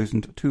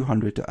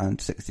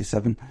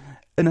 4,267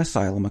 in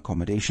asylum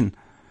accommodation.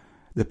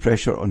 The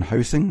pressure on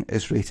housing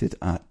is rated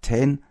at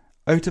 10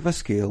 out of a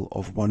scale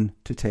of 1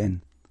 to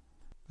 10.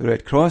 The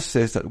Red Cross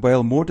says that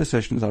while more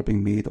decisions are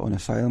being made on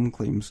asylum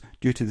claims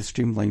due to the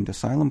streamlined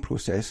asylum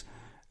process,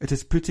 it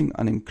is putting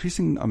an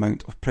increasing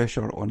amount of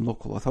pressure on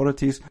local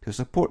authorities to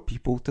support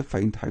people to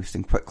find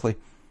housing quickly.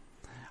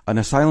 An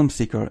asylum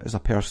seeker is a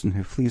person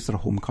who flees their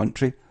home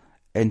country,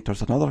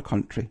 enters another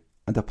country,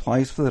 and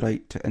applies for the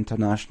right to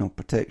international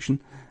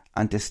protection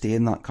and to stay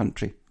in that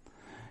country.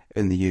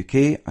 In the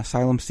UK,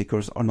 asylum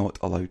seekers are not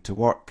allowed to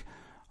work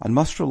and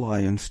must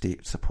rely on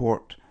state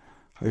support.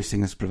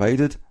 Housing is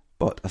provided,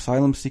 but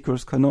asylum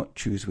seekers cannot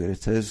choose where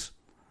it is.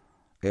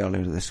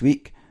 Earlier this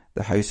week,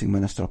 the Housing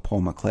Minister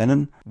Paul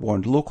McLennan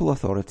warned local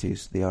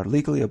authorities they are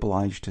legally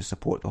obliged to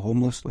support the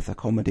homeless with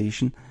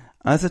accommodation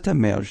as it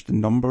emerged the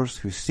numbers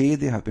who say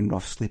they have been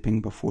rough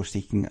sleeping before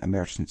seeking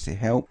emergency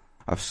help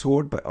have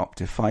soared by up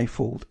to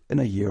 5-fold in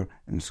a year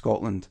in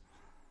Scotland.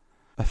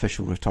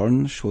 Official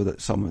returns show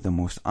that some of the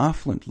most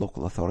affluent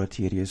local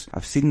authority areas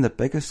have seen the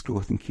biggest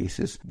growth in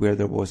cases where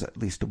there was at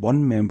least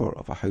one member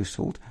of a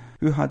household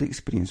who had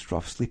experienced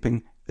rough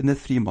sleeping in the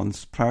 3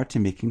 months prior to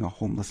making a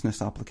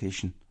homelessness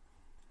application.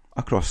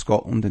 Across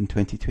Scotland in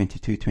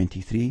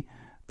 2022-23,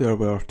 there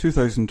were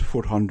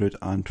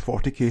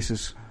 2,440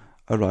 cases,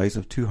 a rise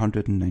of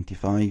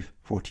 295,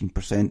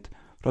 14%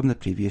 from the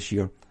previous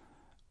year.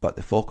 But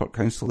the Falkirk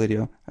Council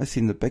area has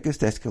seen the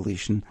biggest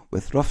escalation,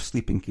 with rough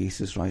sleeping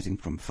cases rising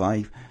from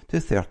 5 to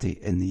 30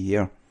 in the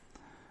year.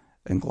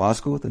 In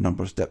Glasgow, the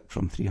numbers dipped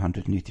from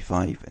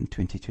 385 in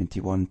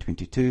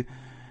 2021-22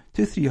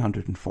 to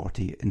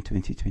 340 in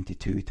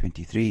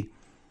 2022-23.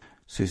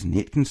 Susan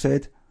Aitken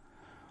said,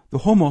 "The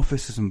Home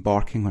Office is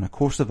embarking on a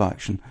course of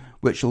action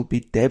which will be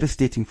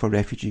devastating for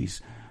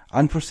refugees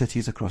and for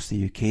cities across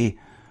the UK.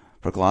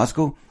 For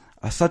Glasgow,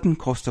 a sudden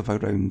cost of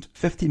around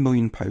 £50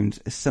 million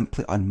is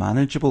simply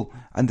unmanageable,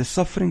 and the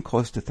suffering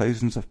caused to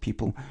thousands of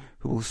people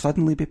who will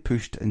suddenly be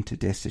pushed into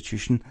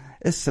destitution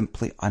is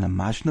simply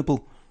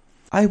unimaginable.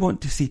 I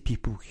want to see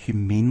people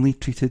humanely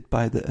treated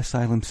by the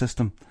asylum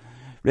system.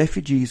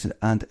 Refugees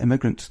and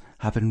immigrants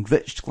have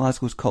enriched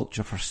Glasgow's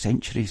culture for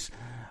centuries,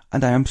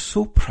 and I am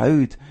so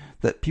proud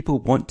that people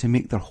want to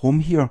make their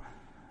home here,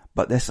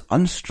 but this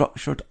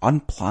unstructured,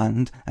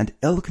 unplanned and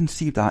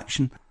ill-conceived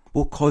action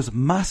will cause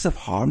massive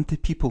harm to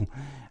people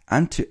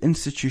and to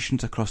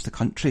institutions across the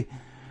country.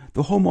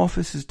 The Home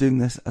Office is doing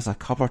this as a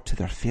cover to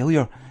their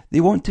failure. They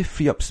want to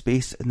free up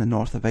space in the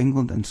north of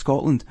England and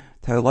Scotland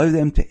to allow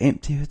them to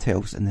empty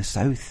hotels in the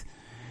south.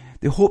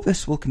 They hope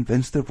this will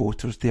convince their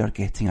voters they are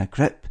getting a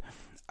grip.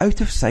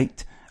 Out of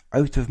sight,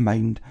 out of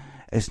mind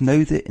is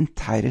now the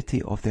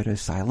entirety of their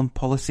asylum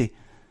policy.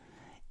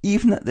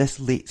 Even at this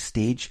late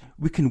stage,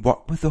 we can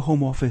work with the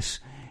Home Office.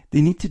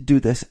 They need to do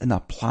this in a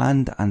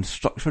planned and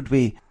structured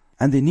way,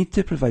 and they need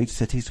to provide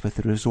cities with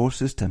the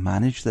resources to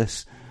manage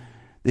this.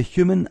 The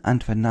human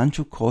and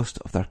financial cost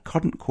of their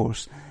current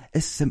course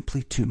is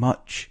simply too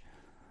much."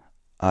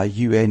 A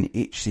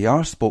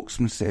UNHCR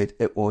spokesman said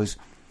it was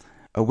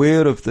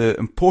aware of the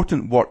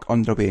important work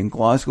underway in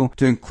Glasgow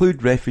to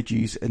include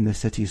refugees in the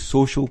city's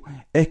social,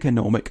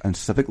 economic and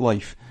civic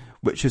life,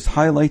 which has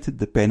highlighted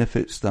the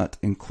benefits that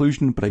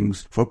inclusion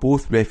brings for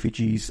both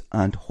refugees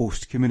and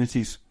host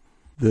communities.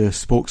 The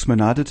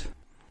spokesman added,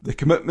 "The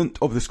commitment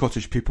of the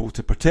Scottish people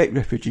to protect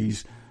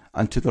refugees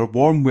and to their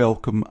warm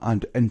welcome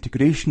and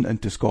integration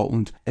into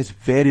Scotland is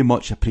very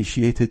much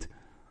appreciated."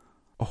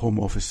 A Home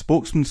Office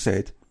spokesman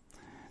said,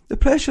 "The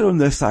pressure on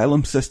the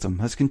asylum system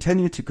has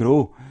continued to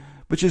grow,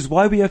 which is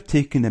why we have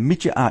taken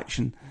immediate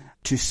action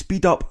to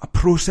speed up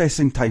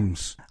processing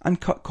times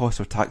and cut costs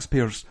for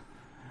taxpayers.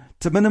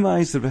 To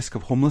minimise the risk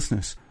of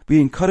homelessness,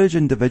 we encourage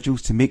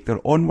individuals to make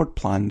their onward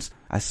plans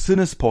as soon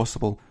as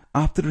possible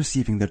after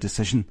receiving their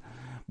decision,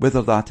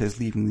 whether that is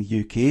leaving the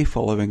UK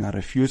following a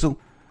refusal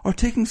or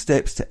taking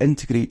steps to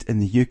integrate in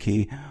the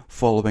UK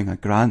following a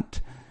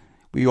grant.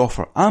 We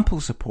offer ample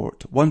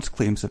support once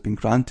claims have been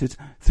granted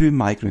through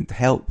migrant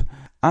help,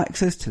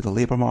 access to the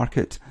labour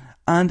market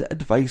and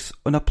advice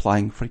on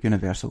applying for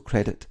universal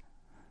credit."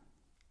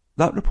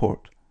 That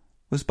report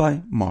was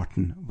by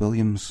Martin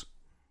Williams.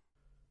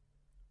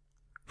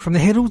 From the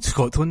Herald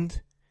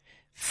Scotland,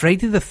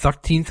 Friday the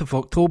 13th of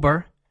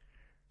October,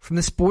 from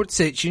the sports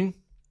section,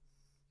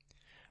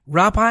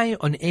 Rabbi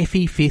on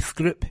FA Faith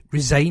Group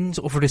resigns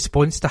over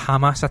response to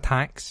Hamas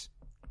attacks.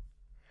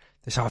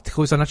 This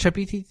article is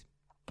unattributed.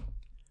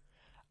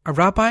 A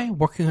rabbi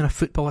working on a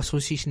Football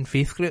Association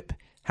faith group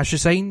has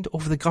resigned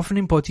over the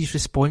governing body's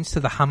response to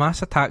the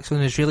Hamas attacks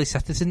on Israeli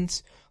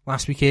citizens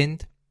last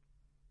weekend.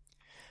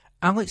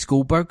 Alex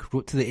Goldberg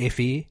wrote to the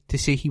FA to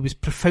say he was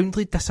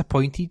profoundly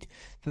disappointed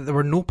that there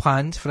were no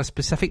plans for a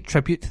specific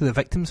tribute to the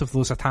victims of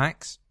those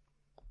attacks.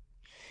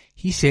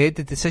 He said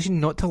the decision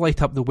not to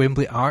light up the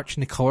Wembley Arch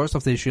in the colours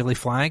of the Israeli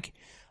flag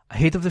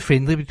ahead of the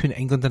friendly between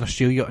England and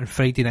Australia on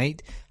Friday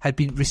night had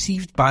been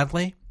received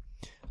badly,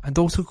 and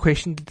also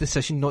questioned the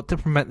decision not to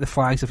permit the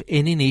flags of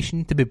any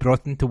nation to be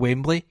brought into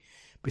Wembley,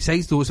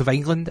 besides those of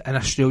England and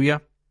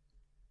Australia.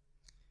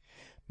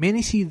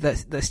 Many see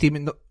that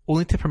statement not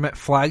only to permit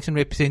flags and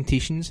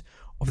representations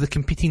of the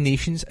competing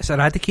nations is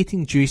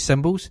eradicating Jewish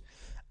symbols,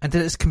 and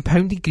it has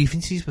compounded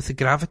grievances with the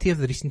gravity of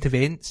the recent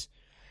events,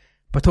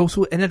 but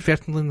also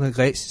inadvertently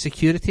neglects the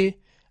security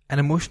and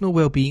emotional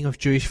well-being of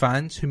Jewish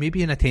fans who may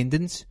be in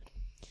attendance,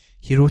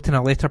 he wrote in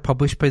a letter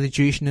published by the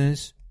Jewish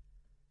News.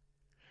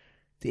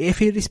 The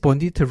FA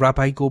responded to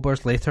Rabbi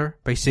Goldberg's letter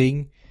by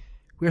saying,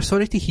 "We are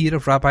sorry to hear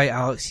of Rabbi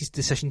Alex's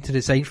decision to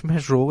resign from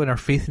his role in our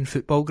Faith in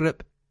Football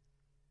group.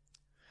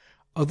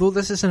 Although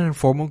this is an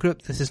informal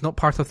group, this is not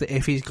part of the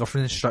FA's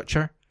governance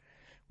structure.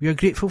 We are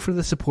grateful for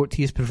the support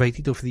he has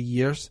provided over the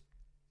years.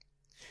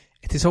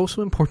 It is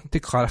also important to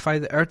clarify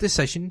that our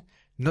decision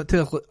not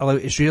to allow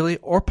Israeli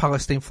or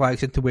Palestine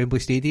flags into Wembley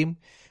Stadium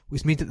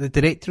was made at the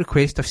direct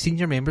request of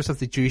senior members of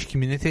the Jewish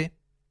community."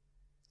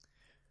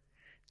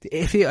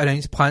 The FA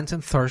announced plans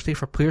on Thursday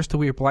for players to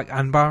wear black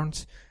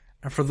armbands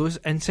and for those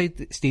inside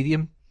the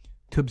stadium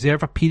to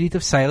observe a period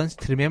of silence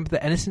to remember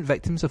the innocent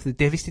victims of the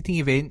devastating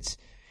events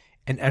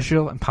in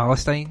Israel and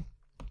Palestine.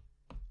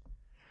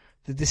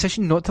 The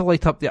decision not to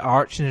light up the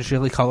arch in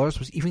Israeli colours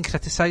was even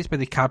criticised by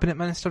the cabinet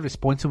minister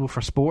responsible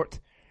for sport,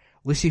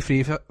 Lucy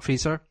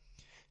Fraser,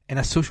 in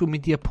a social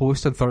media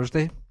post on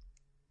Thursday.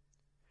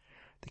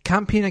 The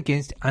campaign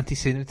against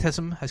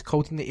anti-Semitism has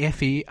called on the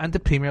FA and the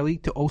Premier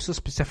League to also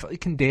specifically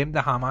condemn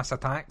the Hamas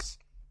attacks.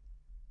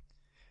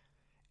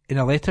 In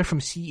a letter from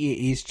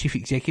CAA's chief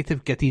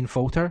executive Gideon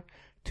Falter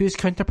to his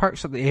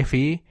counterparts at the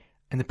FA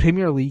and the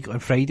Premier League on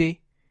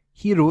Friday,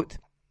 he wrote,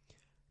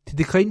 "To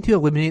decline to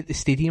eliminate the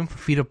stadium for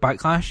fear of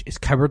backlash is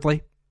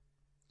cowardly.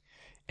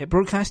 It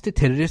broadcast to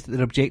terrorists that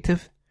their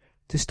objective,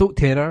 to stoke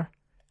terror,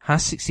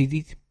 has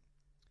succeeded.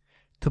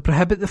 To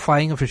prohibit the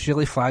flying of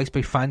Israeli flags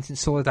by fans in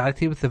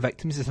solidarity with the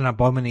victims is an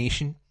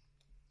abomination.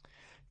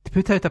 To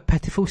put out a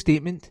pitiful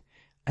statement,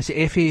 as the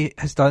FA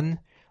has done,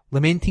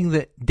 lamenting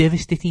the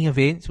devastating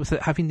events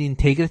without having the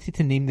integrity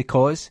to name the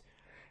cause,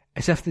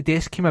 as if the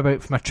deaths came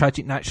about from a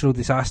tragic natural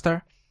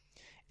disaster,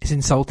 is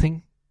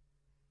insulting.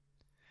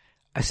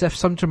 As if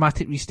some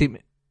dramatic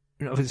restatement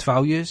of its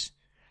values,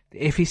 the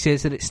FA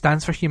says that it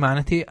stands for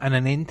humanity and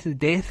an end to the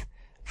death,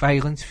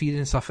 violence, fear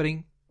and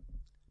suffering.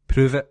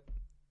 Prove it."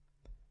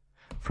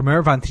 From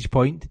our vantage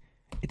point,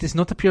 it does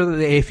not appear that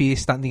the FA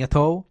is standing at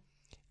all.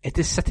 It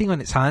is sitting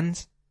on its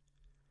hands.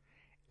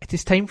 It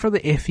is time for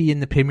the FA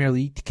and the Premier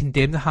League to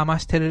condemn the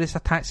Hamas terrorist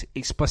attacks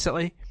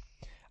explicitly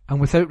and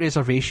without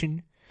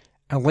reservation,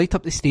 and light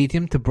up the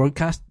stadium to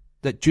broadcast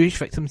that Jewish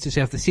victims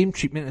deserve the same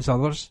treatment as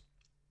others.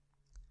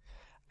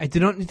 I do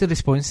not need a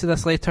response to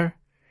this letter.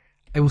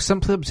 I will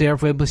simply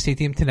observe Wembley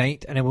Stadium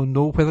tonight and I will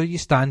know whether you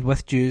stand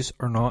with Jews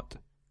or not.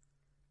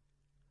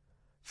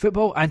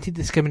 Football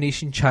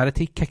anti-discrimination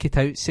charity Kick It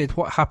Out said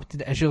what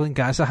happened in Israel and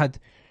Gaza had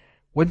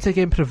once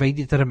again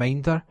provided a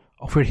reminder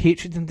of where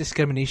hatred and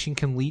discrimination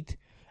can lead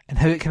and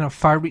how it can have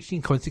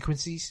far-reaching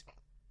consequences.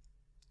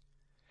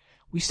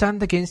 We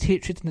stand against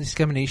hatred and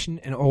discrimination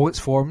in all its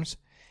forms,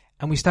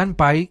 and we stand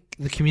by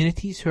the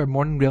communities who are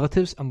mourning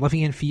relatives and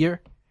living in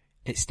fear,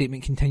 its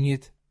statement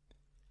continued.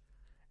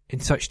 In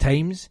such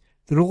times,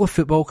 the role of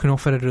football can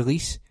offer a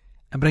release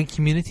and bring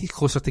communities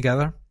closer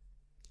together.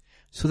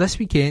 So this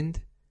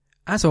weekend,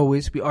 as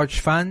always, we urge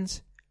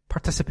fans,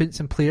 participants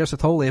and players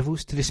at all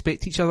levels to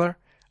respect each other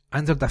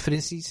and their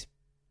differences.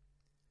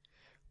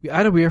 We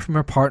are aware from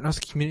our partners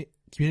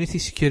Community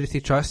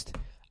Security Trust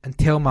and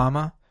Tell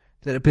Mama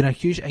that there have been a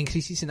huge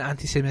increases in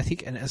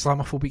anti-Semitic and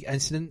Islamophobic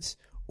incidents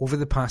over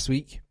the past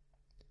week.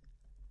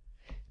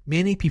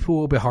 Many people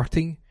will be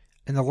hurting,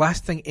 and the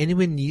last thing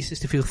anyone needs is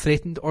to feel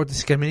threatened or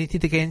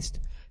discriminated against,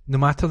 no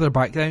matter their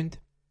background.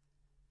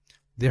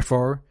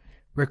 Therefore,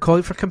 we are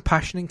calling for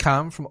compassion and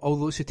calm from all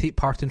those who take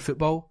part in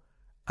football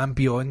and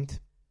beyond.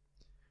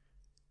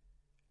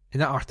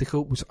 And that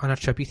article was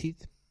unattributed.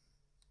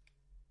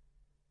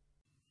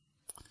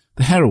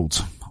 The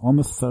Herald on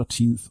the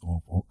 13th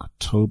of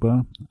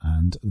October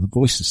and the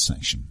Voices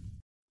section.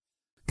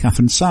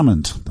 Catherine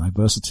Salmond,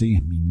 diversity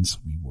means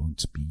we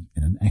won't be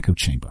in an echo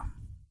chamber.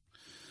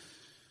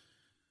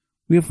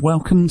 We have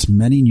welcomed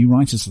many new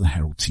writers to the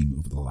Herald team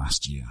over the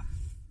last year.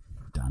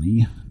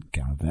 Danny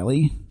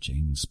Garavelli,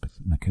 James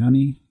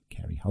McKerney,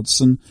 Kerry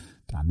Hudson,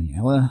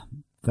 Daniela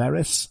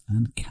Veris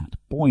and Kat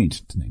Boyd,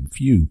 to name a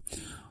few.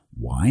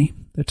 Why?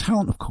 Their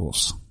talent, of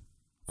course.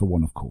 For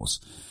one, of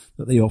course,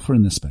 that they offer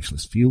in their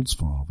specialist fields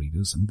for our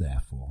readers and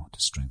therefore to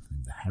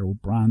strengthening the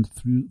Herald brand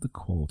through the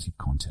quality of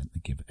content they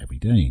give every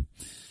day.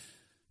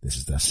 This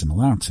is their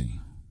similarity,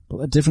 but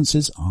their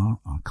differences are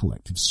our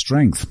collective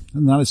strength,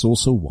 and that is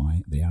also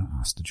why they are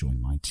asked to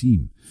join my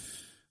team.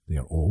 They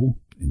are all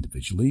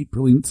individually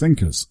brilliant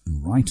thinkers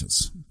and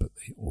writers, but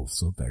they are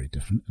also very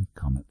different and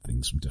come at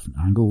things from different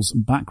angles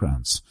and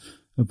backgrounds.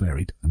 A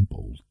varied and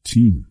bold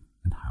team,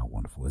 and how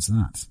wonderful is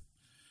that?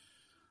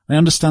 I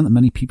understand that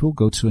many people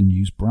go to a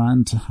news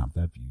brand to have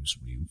their views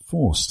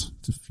reinforced,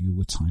 to feel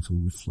the title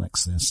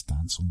reflects their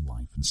stance on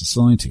life and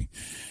society.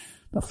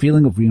 That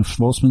feeling of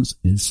reinforcement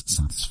is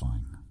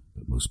satisfying,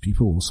 but most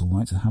people also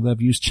like to have their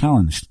views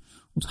challenged,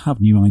 or to have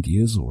new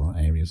ideas or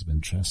areas of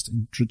interest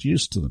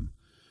introduced to them.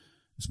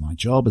 It's my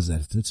job as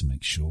editor to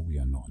make sure we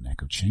are not an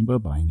echo chamber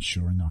by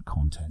ensuring our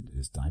content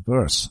is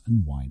diverse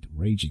and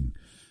wide-ranging,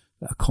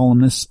 that our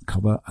columnists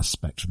cover a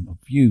spectrum of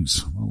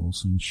views, while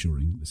also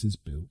ensuring this is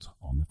built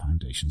on the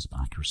foundations of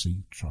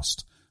accuracy,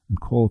 trust and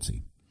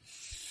quality.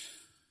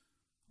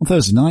 On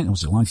Thursday night, I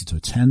was delighted to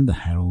attend the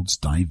Herald's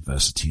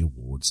Diversity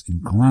Awards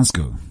in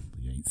Glasgow,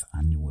 the 8th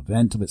annual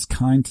event of its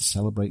kind to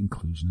celebrate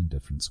inclusion and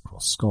difference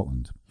across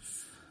Scotland.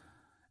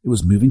 It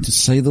was moving to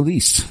say the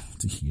least,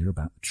 to hear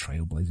about the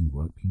trailblazing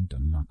work being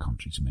done in our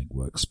country to make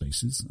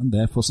workspaces and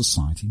therefore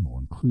society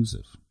more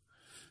inclusive.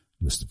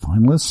 The list of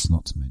finalists,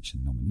 not to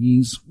mention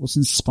nominees, was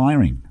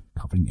inspiring,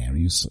 covering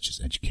areas such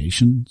as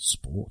education,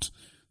 sport,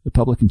 the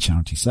public and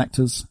charity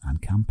sectors, and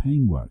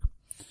campaign work.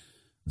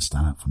 The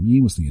standout for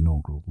me was the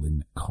inaugural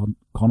Lynn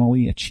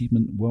Connolly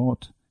Achievement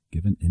Award,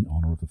 given in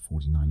honour of the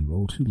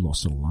 49-year-old who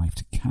lost her life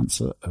to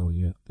cancer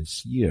earlier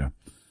this year.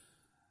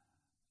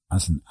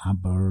 As an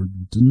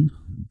Aberdeen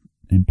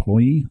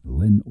employee,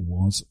 Lynn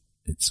was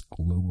its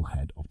global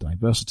head of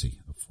diversity,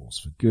 a force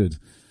for good,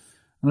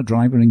 and a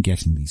driver in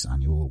getting these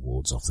annual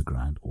awards off the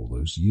ground all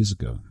those years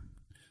ago.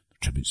 The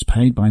tributes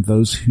paid by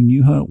those who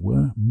knew her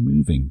were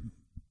moving.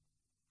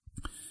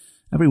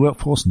 Every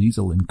workforce needs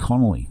a Lynn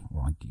Connolly,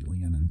 or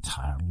ideally an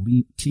entire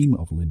team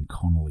of Lynn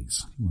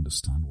Connollys who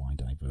understand why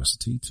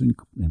diversity to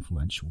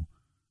influence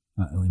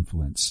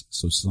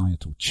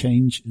societal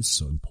change is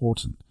so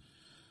important.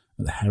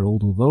 At the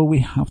Herald, although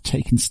we have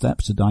taken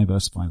steps to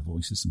diversify the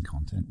voices and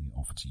content we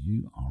offer to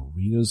you, our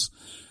readers,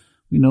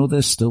 we know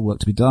there's still work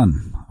to be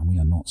done, and we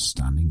are not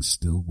standing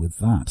still with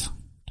that.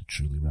 To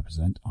truly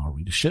represent our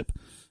readership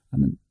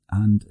and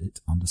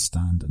it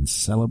understand and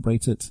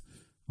celebrate it,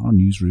 our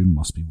newsroom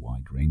must be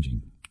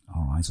wide-ranging.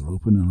 Our eyes are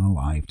open and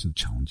alive to the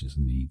challenges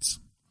and needs.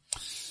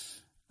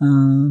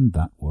 And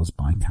that was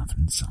by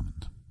Catherine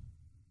Salmond.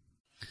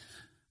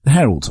 The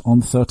Herald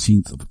on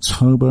 13th of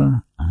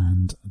October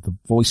and the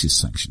Voices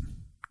section.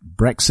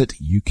 Brexit,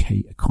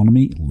 UK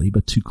economy,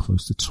 Labour too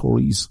close to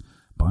Tories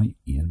by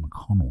Ian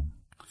McConnell.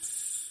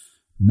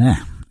 Meh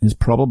is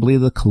probably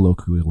the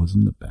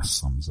colloquialism that best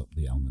sums up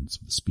the elements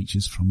of the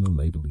speeches from the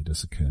Labour leader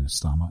Sir Keir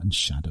Starmer and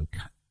Shadow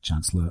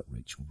Chancellor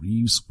Rachel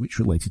Reeves, which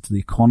related to the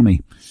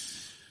economy.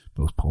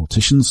 Both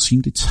politicians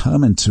seemed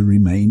determined to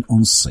remain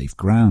on safe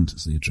ground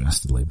as they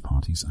addressed the Labour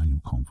Party's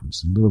annual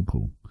conference in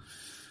Liverpool.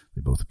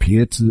 They both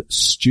appeared to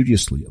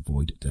studiously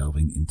avoid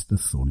delving into the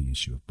thorny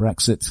issue of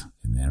Brexit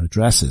in their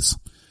addresses.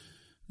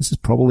 This is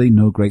probably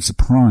no great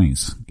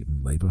surprise,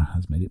 given Labour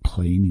has made it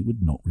plain it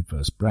would not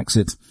reverse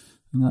Brexit,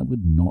 and that it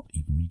would not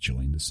even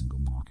rejoin the single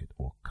market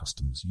or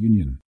customs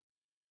union.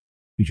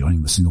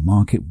 Rejoining the single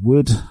market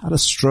would, at a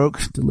stroke,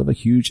 deliver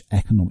huge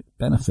economic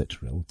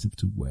benefit relative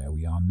to where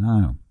we are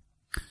now.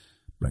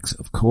 Brexit,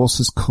 of course,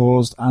 has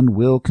caused and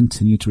will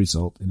continue to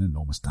result in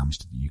enormous damage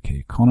to the UK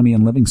economy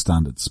and living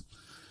standards.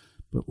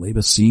 But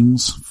Labour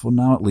seems, for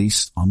now at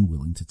least,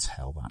 unwilling to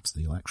tell that to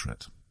the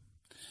electorate.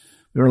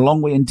 We are a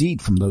long way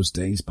indeed from those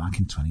days back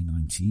in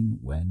 2019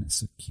 when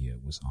Sir Keir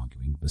was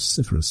arguing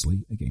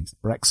vociferously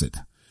against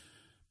Brexit.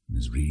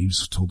 Ms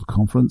Reeves told the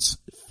conference,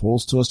 "It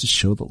falls to us to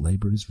show that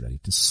Labour is ready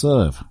to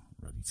serve,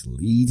 ready to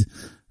lead,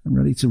 and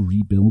ready to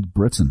rebuild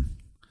Britain.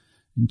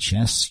 In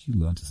chess, you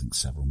learn to think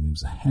several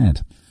moves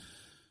ahead.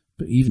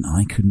 But even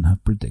I couldn't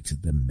have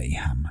predicted the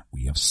mayhem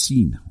we have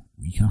seen,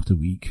 week after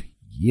week,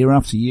 year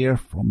after year,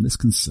 from this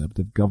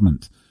Conservative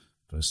government.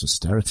 First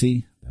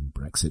austerity, then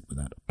Brexit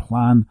without a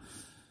plan,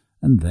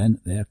 and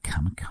then their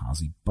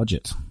kamikaze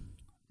budget.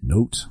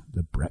 Note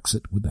the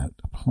Brexit without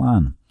a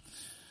plan.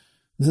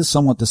 This is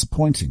somewhat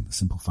disappointing. The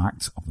simple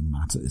fact of the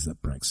matter is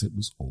that Brexit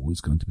was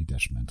always going to be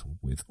detrimental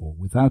with or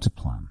without a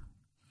plan.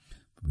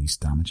 The least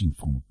damaging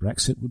form of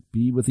Brexit would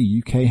be with the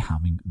UK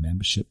having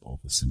membership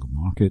of the single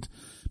market,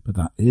 but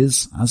that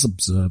is, as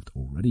observed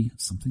already,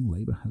 something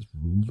Labour has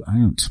ruled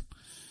out.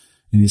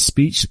 In his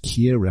speech,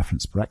 Keir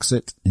referenced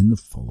Brexit in the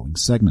following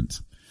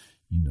segment.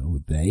 You know,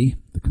 they,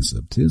 the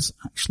Conservatives,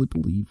 actually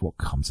believe what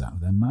comes out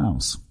of their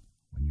mouths.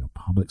 When your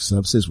public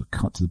services were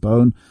cut to the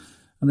bone,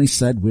 and they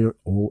said we're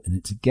all in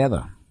it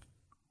together.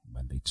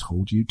 When they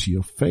told you to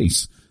your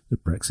face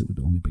that Brexit would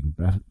only bring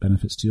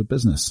benefits to your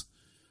business.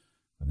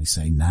 When they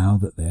say now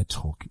that they're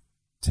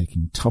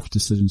taking tough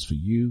decisions for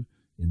you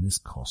in this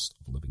cost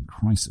of living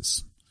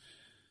crisis.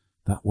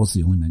 That was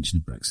the only mention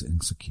of Brexit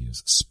in Sir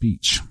Keir's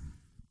speech.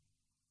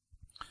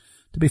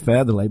 To be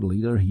fair, the Labour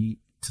leader,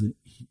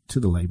 to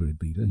the Labour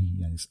leader,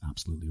 he is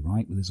absolutely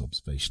right with his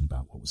observation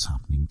about what was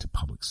happening to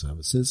public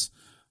services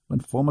when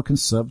former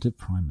Conservative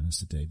Prime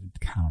Minister David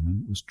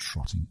Cameron was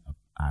trotting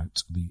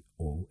out the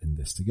all in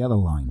this together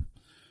line.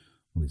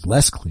 What is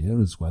less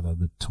clear is whether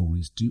the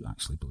Tories do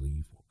actually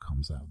believe what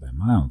comes out of their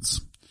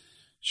mouths.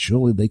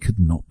 Surely they could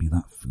not be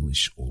that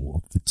foolish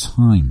all of the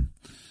time.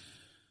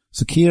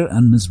 Sir Keir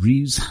and Ms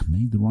Reeves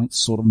made the right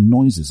sort of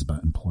noises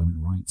about employment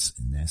rights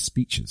in their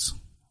speeches,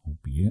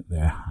 albeit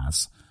there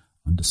has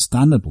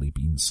understandably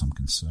been some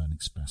concern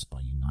expressed by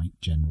Unite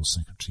General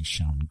Secretary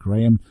Sharon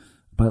Graham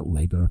about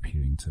Labour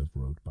appearing to have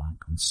rowed back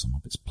on some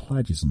of its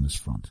pledges on this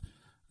front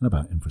and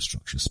about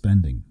infrastructure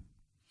spending.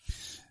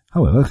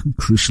 However,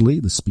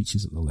 crucially, the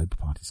speeches at the Labour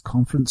Party's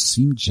conference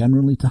seem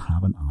generally to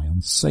have an eye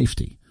on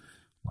safety,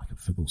 like a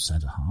fickle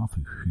centre-half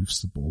who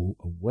hoofs the ball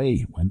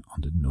away when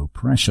under no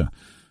pressure,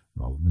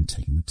 rather than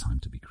taking the time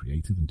to be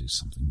creative and do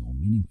something more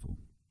meaningful.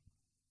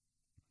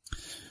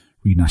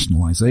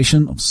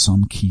 Renationalisation of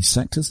some key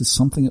sectors is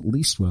something at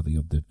least worthy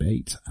of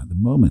debate at the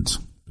moment,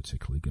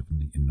 particularly given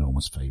the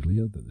enormous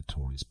failure that the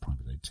Tories'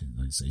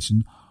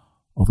 privatisation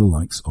of the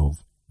likes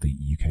of the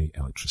UK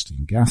electricity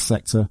and gas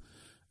sector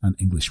and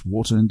English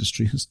water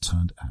industry has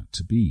turned out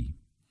to be.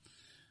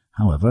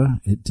 However,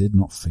 it did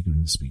not figure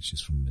in the speeches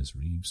from Ms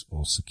Reeves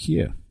or Sir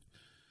Keir.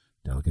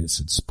 Delegates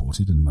had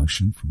supported a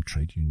motion from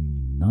Trade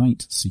Union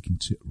Unite seeking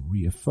to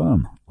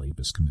reaffirm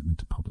Labour's commitment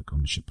to public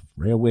ownership of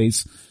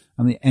railways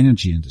and the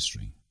energy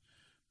industry.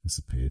 This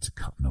appeared to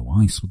cut no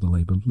ice with the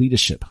Labour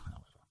leadership, however.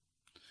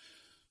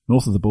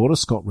 North of the border,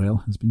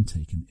 ScotRail has been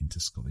taken into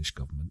Scottish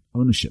Government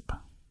ownership.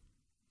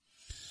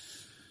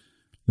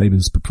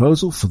 Labour's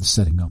proposal for the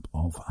setting up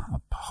of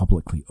a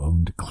publicly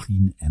owned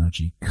clean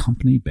energy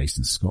company based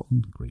in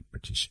Scotland, Great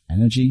British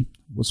Energy,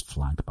 was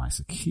flagged by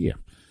Sir Keir.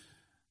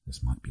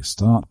 This might be a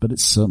start, but it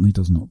certainly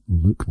does not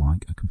look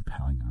like a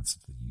compelling answer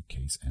to the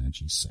UK's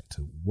energy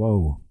sector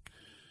woe.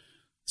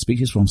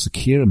 Speeches from Sir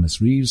Keir and Ms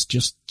Reeves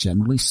just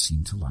generally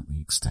seem to lack the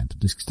extent of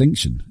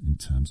distinction in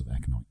terms of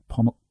economic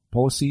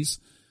policies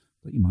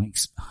that you might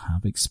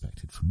have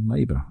expected from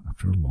Labour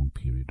after a long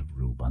period of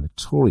rule by the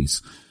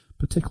Tories,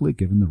 particularly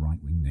given the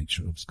right-wing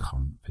nature of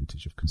current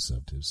vintage of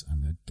Conservatives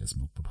and their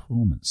dismal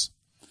performance.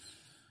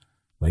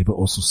 Labour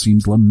also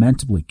seems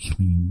lamentably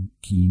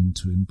keen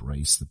to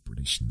embrace the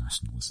British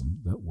nationalism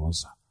that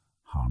was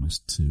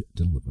harnessed to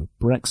deliver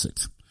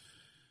Brexit.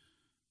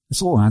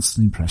 This all adds to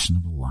the impression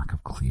of a lack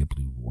of clear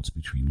blue water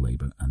between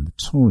Labour and the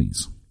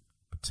Tories.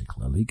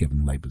 Particularly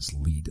given Labour's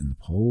lead in the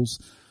polls,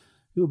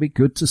 it would be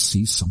good to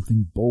see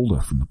something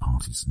bolder from the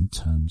parties in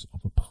terms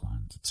of a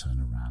plan to turn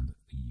around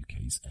the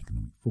UK's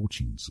economic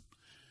fortunes.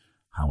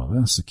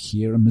 However, Sir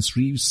Keir and Ms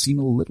Reeves seem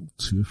a little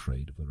too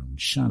afraid of their own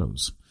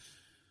shadows.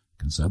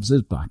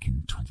 Conservatives back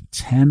in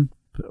 2010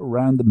 put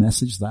around the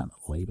message that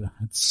Labour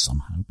had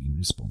somehow been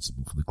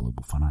responsible for the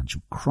global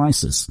financial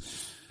crisis.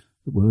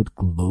 The word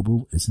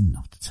global is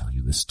enough to tell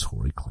you this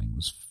Tory claim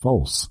was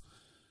false.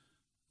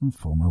 And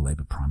former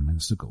Labour Prime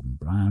Minister Gordon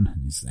Brown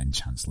and his then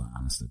Chancellor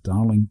Alistair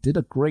Darling did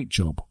a great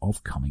job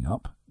of coming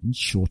up, in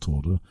short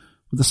order,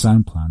 with a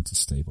sound plan to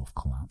stave off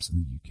collapse in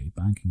the UK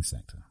banking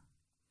sector.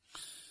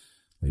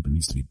 Labour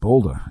needs to be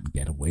bolder and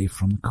get away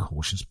from the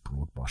cautious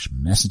broad-brush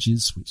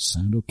messages which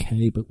sound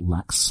okay but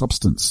lack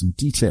substance and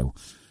detail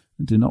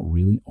and do not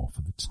really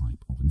offer the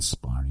type of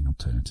inspiring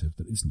alternative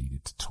that is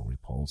needed to Tory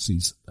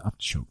policies that have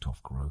choked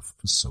off growth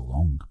for so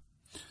long.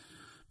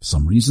 For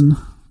some reason,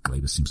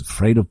 Labour seems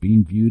afraid of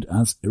being viewed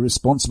as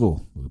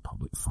irresponsible with the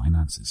public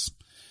finances.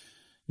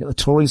 Yet the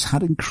Tories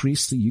had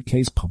increased the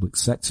UK's public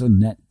sector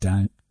net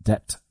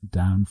debt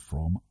down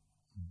from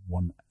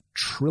 £1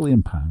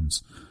 trillion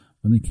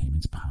when they came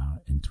into power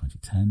in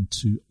 2010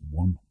 to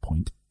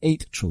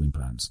 £1.8 trillion,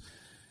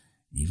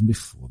 even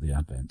before the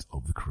advent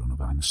of the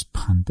coronavirus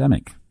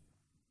pandemic.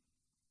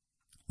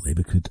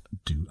 Labour could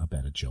do a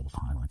better job of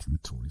highlighting the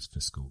Tories'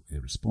 fiscal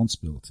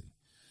irresponsibility.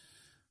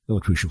 The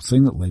other crucial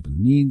thing that Labour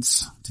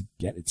needs to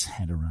get its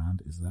head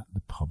around is that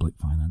the public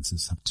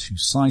finances have two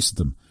sides to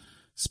them,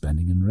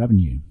 spending and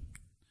revenue.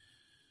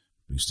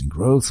 Boosting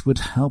growth would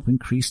help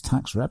increase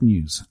tax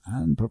revenues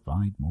and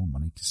provide more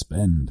money to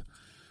spend.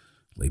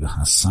 Labour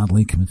has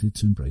sadly committed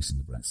to embracing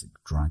the Brexit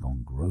drag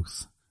on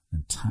growth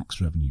and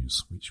tax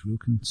revenues, which will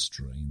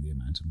constrain the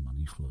amount of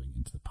money flowing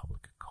into the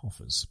public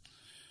coffers.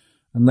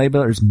 And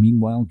Labour is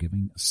meanwhile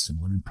giving a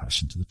similar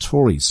impression to the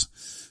Tories,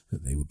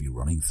 that they would be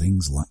running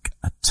things like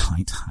a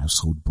tight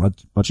household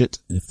budget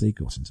if they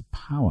got into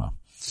power.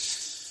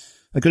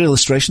 A good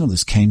illustration of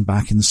this came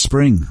back in the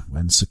spring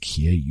when Sir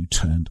Keir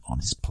U-turned on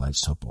his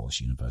pledge to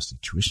abolish university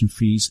tuition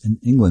fees in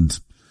England.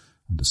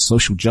 Under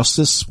social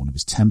justice, one of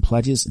his 10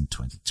 pledges in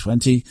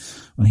 2020,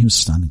 when he was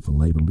standing for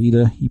Labour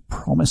leader, he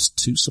promised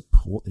to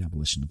support the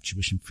abolition of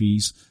tuition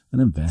fees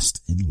and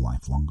invest in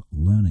lifelong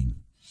learning.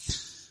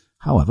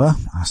 However,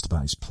 asked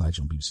about his pledge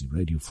on BBC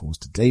Radio 4's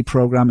Today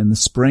programme in the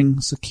spring,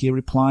 Sir Keir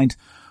replied,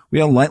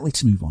 "We are likely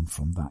to move on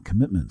from that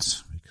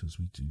commitment because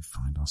we do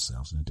find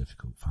ourselves in a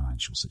difficult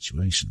financial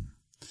situation."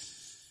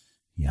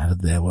 He added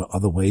there were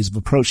other ways of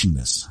approaching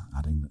this,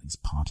 adding that his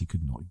party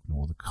could not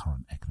ignore the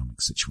current economic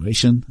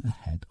situation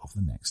ahead of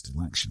the next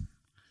election.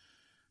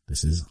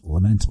 This is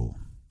lamentable.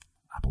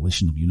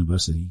 Abolition of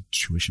university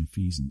tuition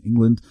fees in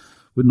England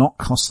would not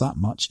cost that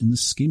much in the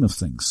scheme of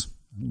things.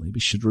 Labour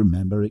should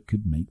remember it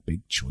could make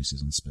big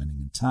choices on spending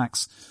and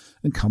tax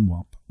and come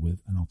up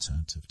with an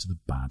alternative to the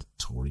bad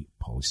Tory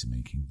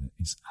policymaking that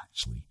is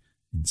actually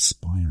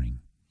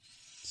inspiring.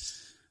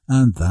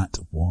 And that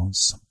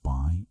was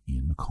by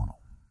Ian McConnell.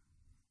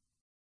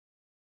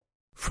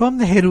 From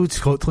the Herald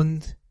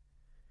Scotland,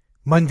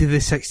 Monday the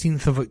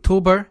 16th of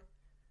October,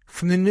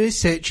 from the news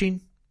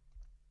section,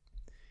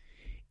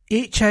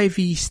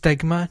 HIV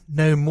stigma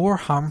now more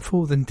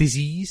harmful than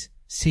disease,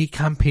 say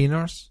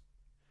campaigners.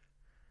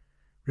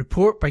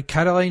 Report by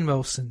Caroline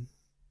Wilson.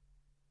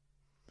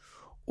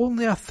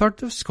 Only a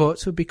third of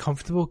Scots would be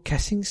comfortable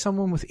kissing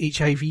someone with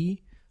HIV,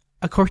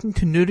 according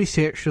to new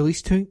research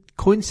released to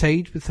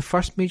coincide with the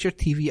first major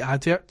TV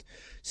advert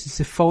since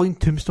the Falling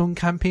Tombstone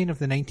campaign of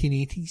the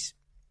 1980s.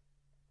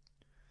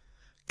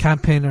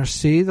 Campaigners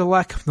say the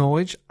lack of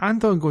knowledge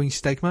and ongoing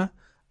stigma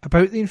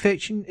about the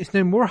infection is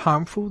now more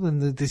harmful than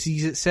the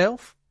disease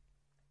itself.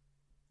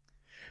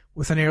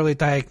 With an early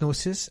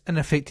diagnosis and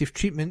effective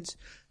treatments,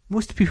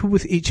 most people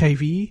with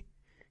HIV,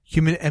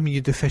 human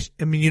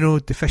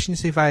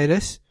immunodeficiency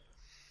virus,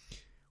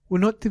 will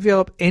not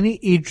develop any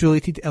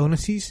age-related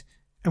illnesses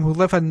and will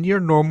live a near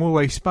normal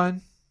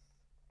lifespan.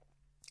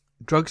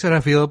 Drugs are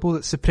available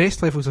that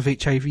suppress levels of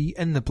HIV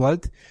in the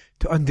blood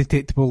to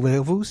undetectable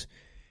levels,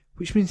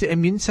 which means the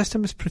immune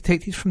system is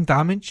protected from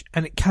damage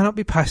and it cannot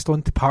be passed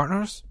on to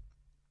partners.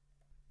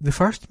 The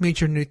first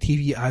major new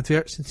TV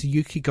advert since the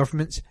UK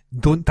government's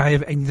Don't Die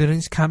of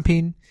Ignorance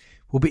campaign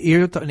will be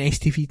aired on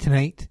STV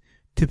tonight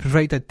to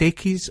provide a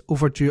decades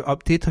overdue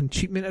update on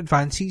treatment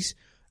advances,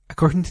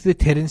 according to the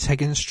Terence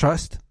Higgins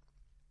Trust.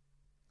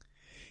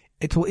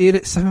 It will air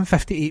at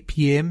 7:58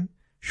 p.m,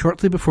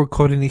 shortly before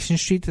Coronation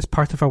Street as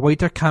part of a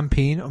wider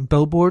campaign on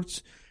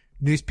billboards,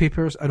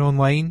 newspapers and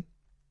online.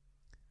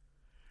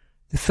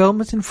 The film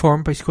is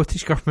informed by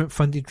Scottish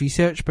Government-funded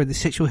research by the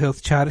sexual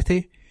health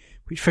charity,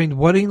 which found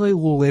worryingly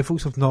low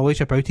levels of knowledge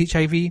about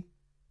HIV.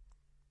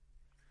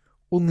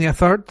 Only a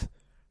third,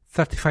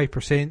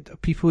 35%,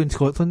 of people in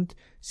Scotland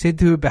said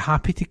they would be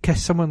happy to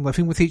kiss someone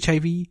living with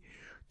HIV,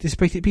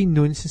 despite it being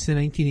known since the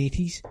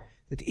 1980s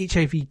that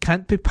HIV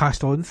can't be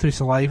passed on through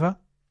saliva.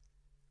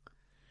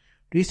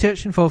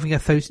 Research involving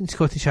 1,000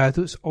 Scottish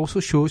adults also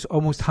shows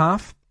almost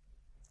half,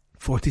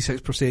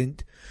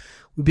 46%,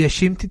 would be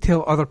ashamed to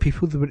tell other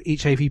people they were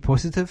HIV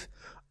positive,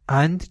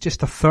 and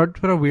just a third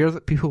were aware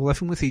that people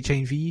living with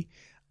HIV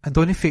and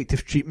on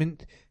effective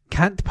treatment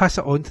can't pass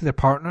it on to their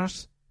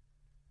partners.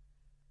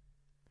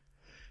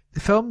 The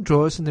film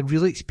draws on the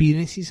real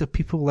experiences of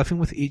people living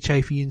with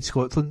HIV in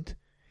Scotland,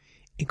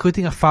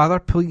 including a father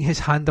pulling his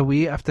hand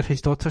away after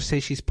his daughter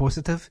says she's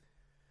positive,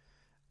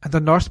 and a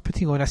nurse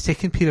putting on a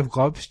second pair of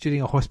gloves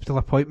during a hospital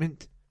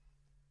appointment.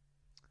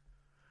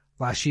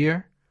 Last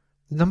year,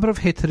 the number of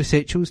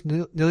heterosexuals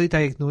newly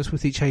diagnosed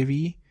with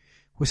HIV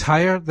was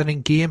higher than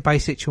in gay and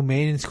bisexual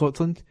men in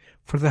Scotland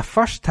for the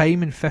first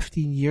time in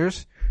 15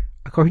 years,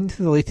 according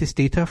to the latest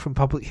data from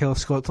Public Health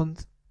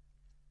Scotland.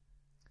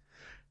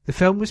 The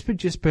film was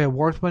produced by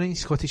award-winning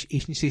Scottish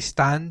agency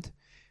Stand,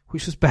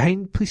 which was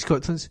behind Police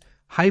Scotland's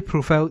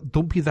high-profile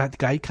Don't Be That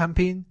Guy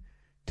campaign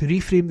to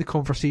reframe the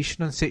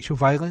conversation on sexual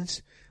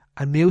violence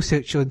and male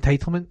sexual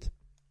entitlement.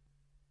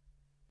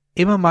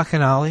 Emma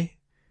McAnally,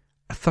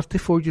 a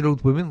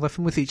 34-year-old woman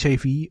living with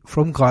HIV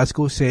from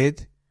Glasgow,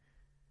 said,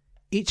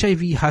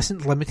 "HIV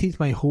hasn't limited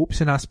my hopes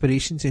and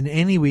aspirations in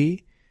any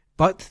way,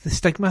 but the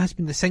stigma has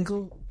been the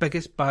single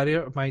biggest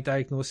barrier of my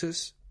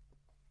diagnosis.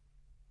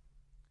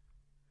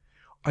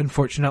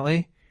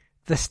 Unfortunately,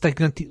 this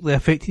stigma deeply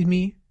affected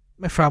me,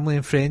 my family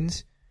and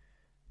friends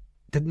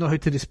didn't know how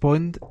to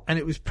respond, and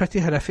it was pretty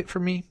horrific for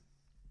me.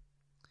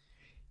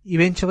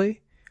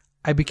 Eventually,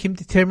 I became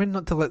determined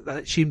not to let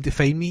that shame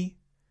define me.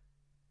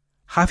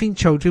 Having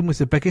children was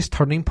the biggest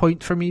turning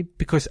point for me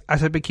because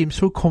as I became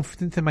so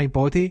confident in my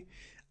body,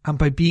 and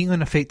by being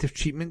on effective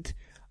treatment,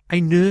 I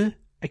knew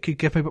I could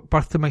give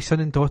birth to my son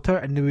and daughter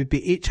and they would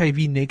be HIV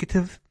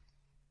negative.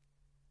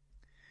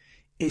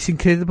 It's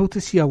incredible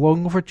to see a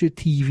long overdue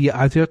TV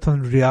advert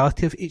on the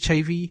reality of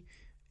HIV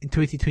in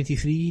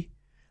 2023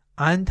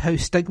 and how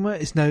stigma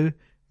is now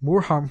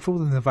more harmful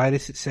than the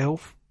virus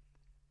itself.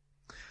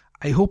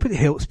 I hope it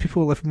helps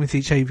people living with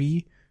HIV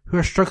who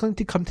are struggling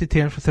to come to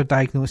terms with their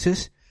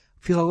diagnosis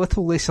feel a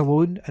little less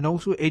alone and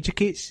also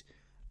educates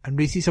and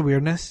raises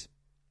awareness."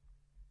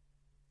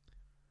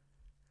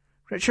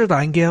 Richard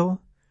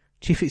Angell,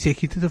 Chief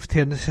Executive of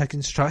Terence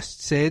Higgins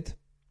Trust, said,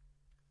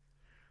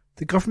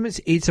 "The government's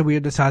AIDS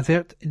awareness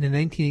advert in the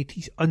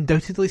 1980s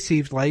undoubtedly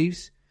saved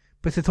lives,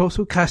 but it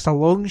also cast a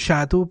long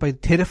shadow by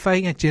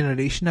terrifying a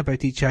generation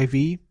about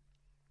HIV.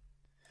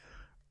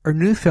 Our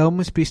new film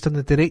was based on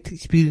the direct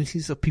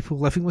experiences of people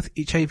living with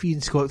HIV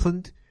in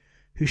Scotland,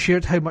 who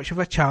shared how much of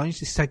a challenge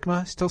the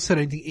stigma still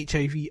surrounding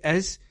HIV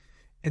is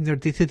in their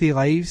day-to-day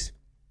lives,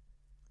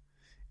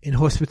 in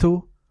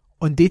hospital,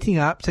 on dating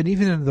apps and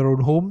even in their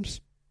own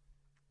homes."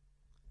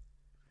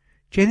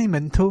 Jenny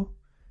Minto,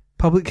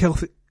 Public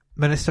Health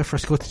Minister for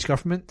Scottish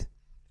Government,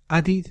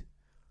 added,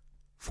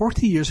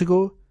 40 years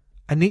ago,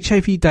 an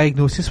HIV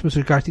diagnosis was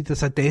regarded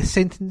as a death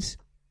sentence.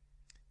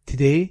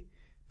 Today,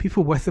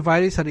 people with the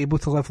virus are able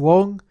to live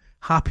long,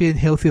 happy and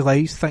healthy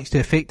lives thanks to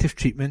effective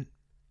treatment."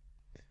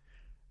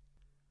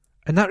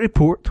 And that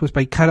report was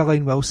by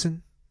Caroline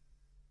Wilson.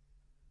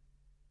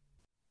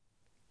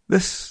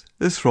 This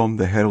is from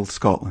the Herald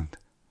Scotland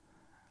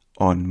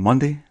on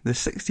Monday the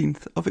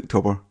 16th of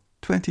October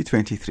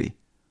 2023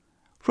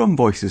 from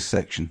Voices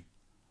section.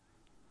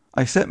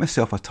 I set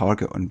myself a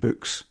target on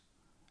books.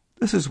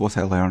 This is what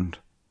I learned.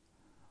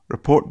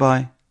 Report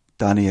by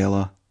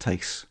Daniela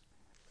Tice.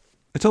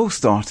 It all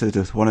started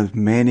with one of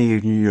many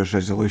New Year's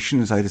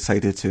resolutions I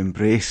decided to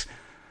embrace.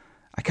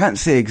 I can't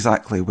say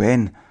exactly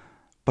when,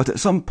 but at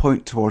some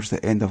point towards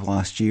the end of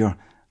last year,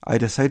 I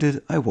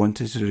decided I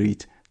wanted to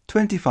read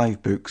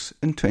 25 books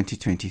in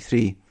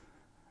 2023.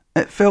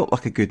 It felt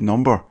like a good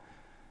number.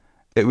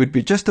 It would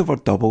be just over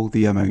double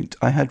the amount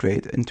I had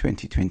read in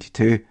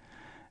 2022,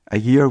 a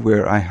year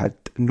where I had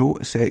no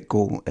set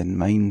goal in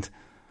mind.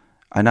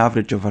 An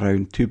average of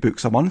around 2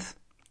 books a month.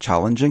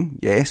 Challenging,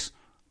 yes,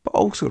 but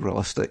also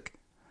realistic.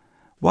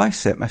 Why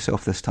set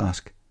myself this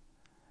task?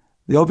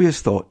 The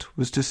obvious thought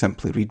was to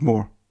simply read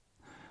more.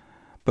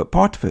 But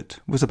part of it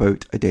was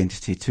about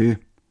identity too.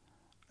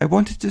 I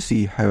wanted to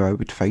see how I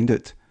would find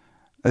it,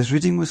 as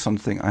reading was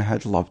something I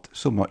had loved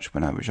so much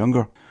when I was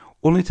younger,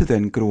 only to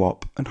then grow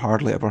up and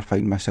hardly ever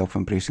find myself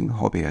embracing the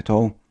hobby at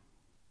all.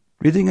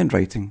 Reading and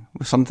writing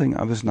was something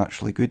I was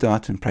naturally good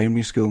at in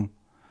primary school.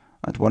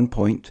 At one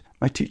point,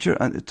 my teacher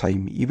at the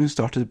time even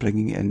started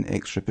bringing in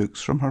extra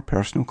books from her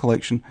personal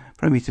collection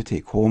for me to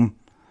take home.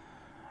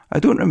 I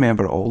don't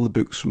remember all the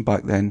books from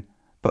back then,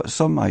 but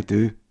some I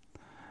do.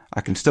 I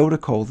can still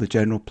recall the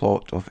general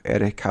plot of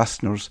Erich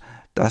Kästner's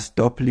Das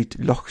Doppelte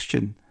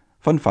Lochchen.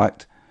 Fun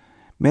fact,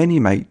 many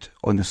might,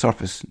 on the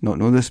surface, not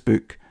know this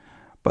book,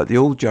 but the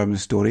old German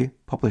story,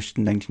 published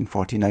in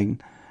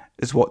 1949,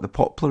 is what the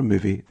popular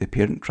movie The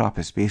Parent Trap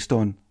is based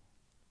on.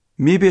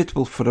 Maybe it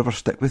will forever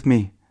stick with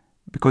me,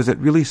 because it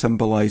really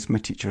symbolised my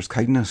teacher's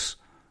kindness.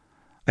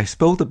 I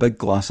spilled a big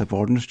glass of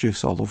orange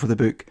juice all over the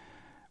book,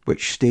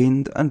 which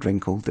stained and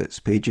wrinkled its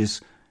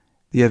pages.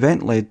 The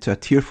event led to a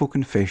tearful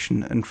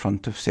confession in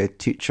front of said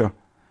teacher,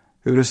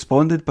 who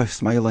responded by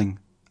smiling,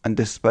 and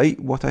despite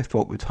what I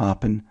thought would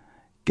happen,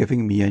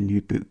 giving me a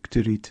new book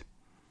to read.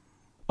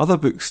 Other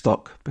books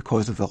stuck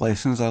because of the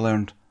lessons I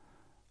learned.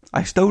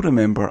 I still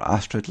remember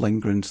Astrid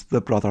Lindgren's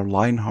The Brother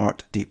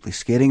Lionheart deeply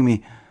scaring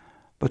me,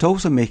 but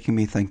also making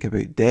me think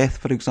about death,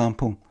 for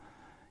example.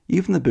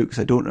 Even the books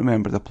I don't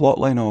remember the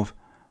plotline of,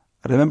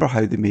 I remember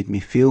how they made me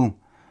feel.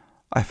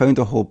 I found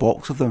a whole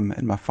box of them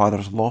in my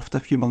father's loft a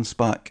few months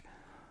back.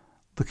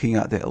 Looking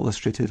at the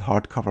illustrated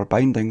hardcover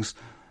bindings,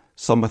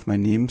 some with my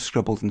name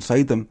scribbled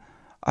inside them,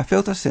 I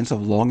felt a sense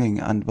of longing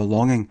and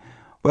belonging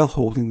while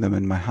holding them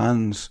in my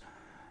hands.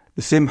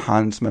 The same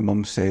hands my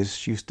mum says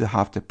she used to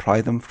have to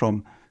pry them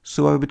from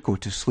so I would go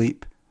to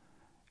sleep.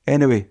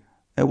 Anyway,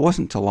 it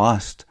wasn't to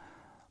last.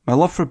 My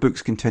love for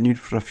books continued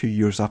for a few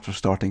years after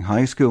starting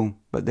high school,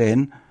 but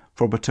then,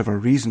 for whatever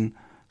reason,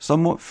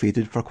 somewhat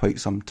faded for quite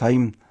some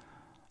time.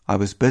 I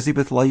was busy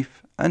with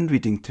life and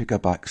reading took a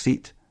back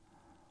seat.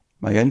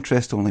 My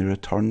interest only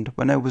returned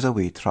when I was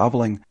away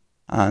travelling,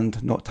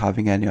 and not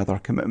having any other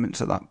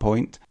commitments at that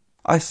point,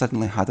 I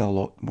suddenly had a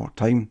lot more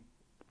time.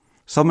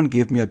 Someone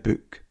gave me a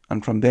book,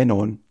 and from then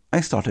on,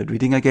 I started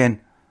reading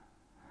again.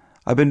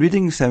 I've been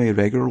reading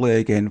semi-regularly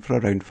again for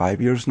around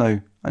 5 years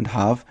now, and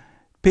have,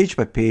 page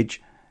by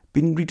page,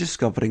 been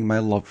rediscovering my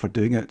love for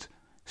doing it.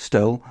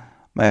 Still,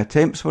 my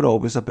attempts were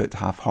always a bit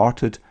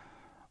half-hearted.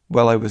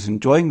 While I was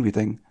enjoying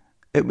reading,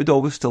 it would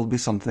always still be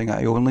something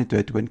I only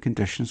did when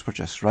conditions were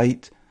just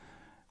right.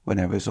 When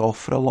I was off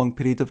for a long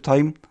period of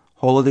time,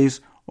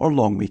 holidays or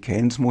long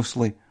weekends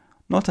mostly,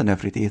 not an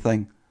everyday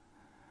thing.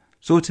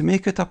 So to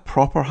make it a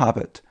proper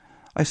habit,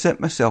 I set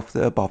myself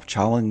the above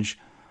challenge.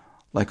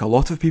 Like a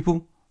lot of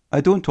people,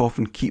 I don't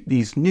often keep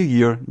these New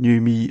Year, New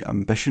Me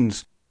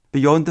ambitions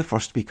beyond the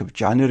first week of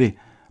January,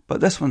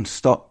 but this one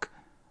stuck.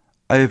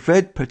 I have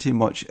read pretty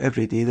much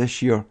every day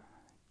this year,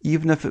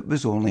 even if it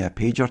was only a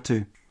page or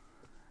two.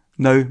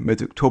 Now,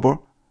 mid-October,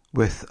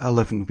 with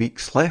 11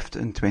 weeks left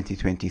in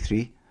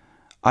 2023,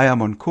 I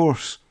am on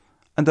course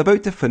and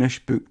about to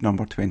finish book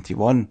number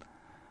 21.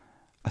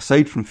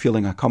 Aside from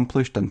feeling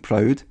accomplished and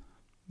proud,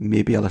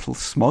 maybe a little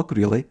smug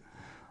really,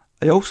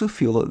 I also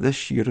feel that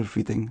this year of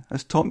reading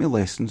has taught me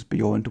lessons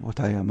beyond what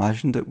I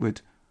imagined it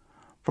would.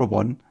 For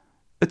one,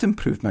 it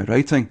improved my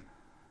writing.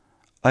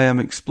 I am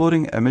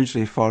exploring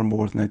imagery far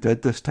more than I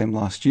did this time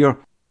last year,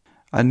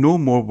 and know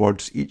more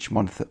words each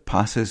month that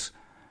passes.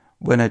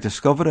 When I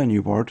discover a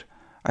new word,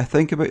 I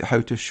think about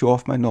how to show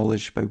off my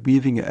knowledge by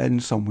weaving it in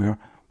somewhere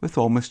with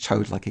almost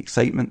childlike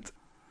excitement.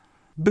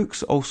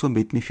 Books also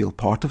made me feel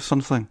part of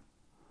something.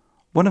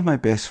 One of my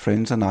best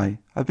friends and I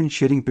have been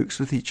sharing books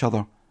with each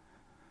other.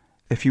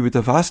 If you would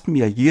have asked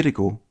me a year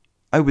ago,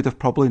 I would have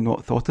probably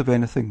not thought of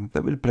anything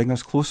that would bring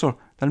us closer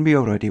than we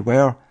already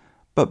were,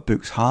 but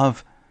books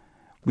have.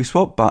 We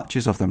swap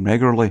batches of them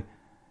regularly,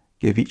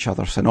 give each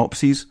other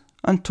synopses,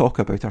 and talk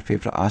about our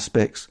favourite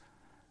aspects.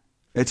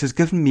 It has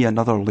given me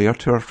another layer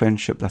to our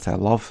friendship that I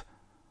love.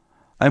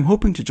 I am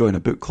hoping to join a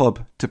book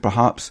club to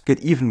perhaps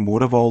get even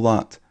more of all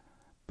that,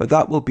 but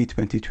that will be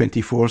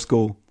 2024's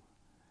goal.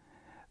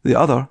 The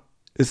other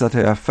is that I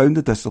have found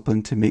the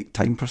discipline to make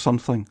time for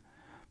something.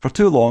 For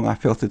too long I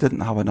felt I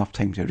didn't have enough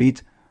time to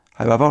read.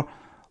 However,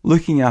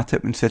 looking at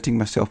it when setting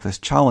myself this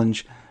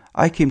challenge,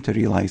 I came to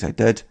realise I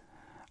did.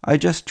 I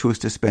just chose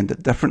to spend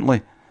it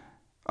differently.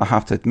 I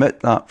have to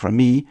admit that, for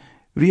me,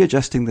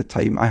 readjusting the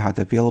time I had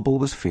available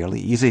was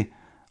fairly easy.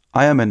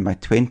 I am in my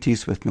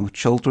 20s with no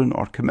children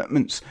or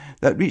commitments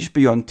that reach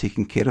beyond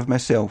taking care of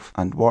myself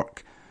and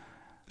work.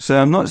 So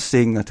I'm not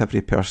saying that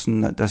every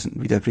person that doesn't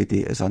read every day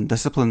is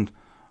undisciplined,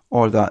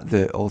 or that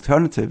the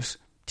alternatives,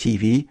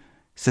 TV,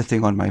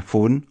 sitting on my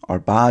phone, are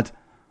bad.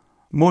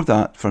 More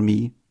that, for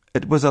me,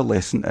 it was a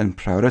lesson in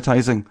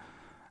prioritising.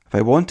 If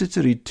I wanted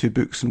to read 2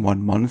 books in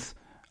 1 month,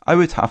 I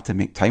would have to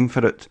make time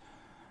for it.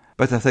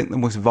 But I think the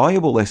most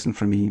valuable lesson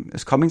for me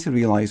is coming to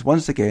realise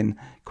once again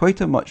quite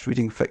how much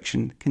reading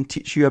fiction can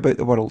teach you about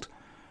the world.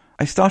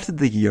 I started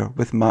the year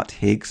with Matt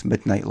Haig's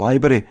Midnight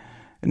Library,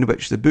 in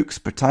which the book's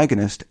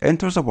protagonist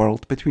enters a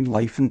world between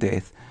life and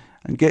death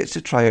and gets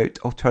to try out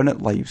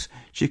alternate lives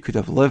she could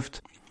have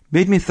lived.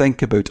 Made me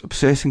think about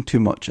obsessing too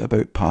much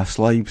about past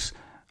lives,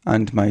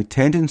 and my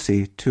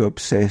tendency to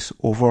obsess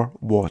over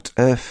what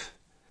if.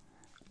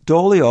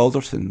 Dolly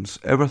Alderton's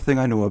Everything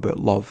I Know About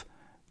Love,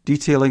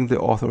 detailing the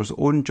author's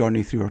own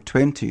journey through her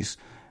 20s,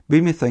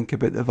 made me think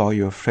about the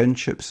value of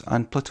friendships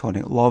and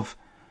platonic love.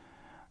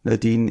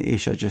 Nadine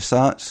Aisha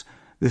Jasat's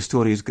The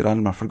Stories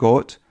Grandma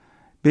Forgot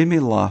made me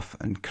laugh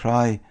and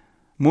cry.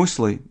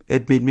 Mostly,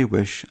 it made me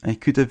wish I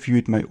could have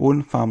viewed my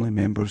own family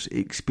member's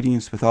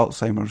experience with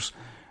Alzheimer's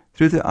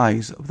through the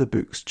eyes of the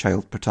book's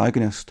child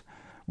protagonist,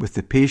 with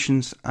the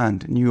patience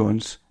and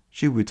nuance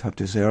she would have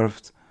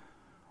deserved.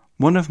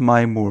 One of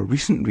my more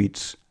recent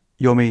reads,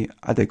 Yomi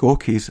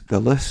Adegoke's The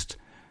List,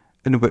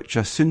 in which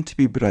a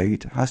soon-to-be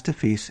bride has to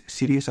face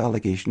serious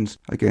allegations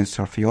against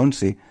her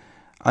fiancé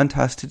and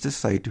has to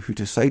decide who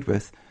to side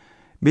with,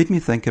 made me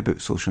think about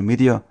social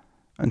media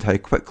and how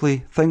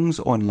quickly things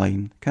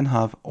online can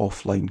have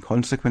offline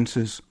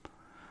consequences.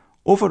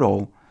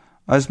 Overall,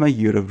 as my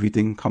year of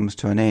reading comes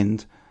to an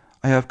end,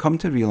 I have come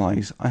to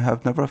realise I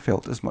have never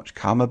felt as much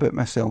calm about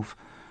myself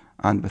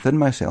and within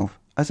myself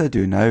as I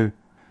do now.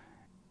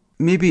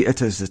 Maybe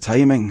it is the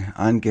timing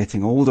and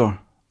getting older,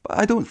 but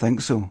I don't think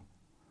so.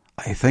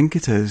 I think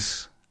it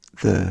is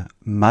the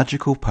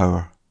magical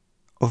power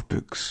of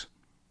books.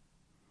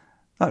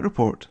 That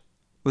report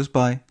was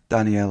by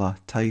Daniela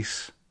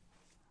Tice.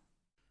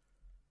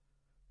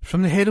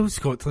 From the Herald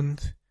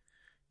Scotland,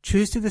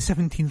 Tuesday the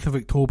 17th of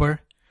October,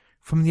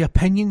 from the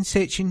opinion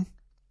section.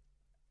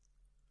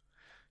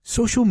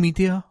 Social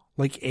media,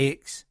 like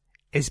X,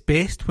 is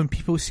best when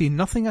people say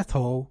nothing at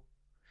all,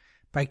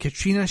 by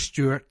Katrina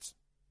Stewart.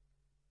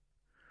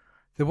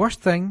 The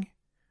worst thing,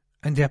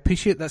 and I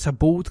appreciate that's a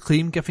bold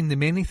claim given the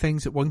many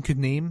things that one could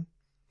name,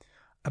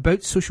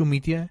 about social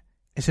media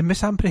is a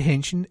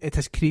misapprehension it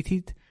has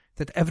created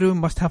that everyone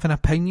must have an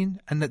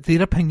opinion and that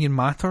their opinion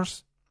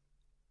matters.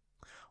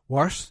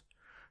 Worse,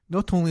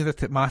 not only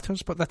that it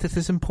matters, but that it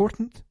is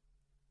important.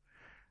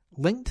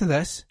 Linked to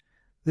this,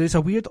 there is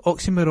a weird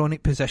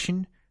oxymoronic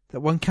position that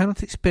one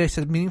cannot express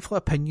a meaningful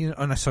opinion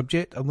on a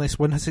subject unless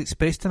one has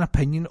expressed an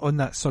opinion on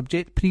that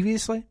subject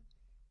previously.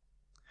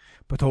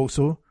 But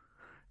also,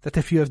 that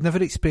if you have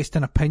never expressed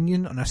an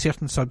opinion on a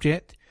certain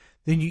subject,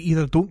 then you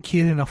either don't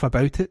care enough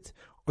about it,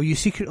 or you're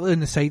secretly on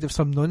the side of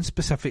some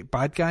non-specific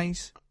bad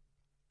guys.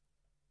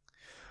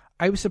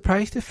 I was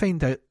surprised to find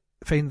that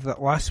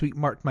last week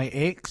marked my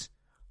X,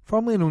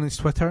 formerly known as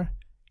Twitter,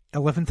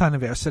 11th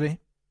anniversary.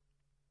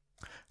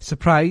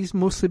 Surprised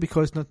mostly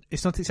because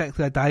it's not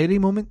exactly a diary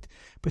moment,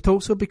 but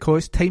also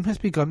because time has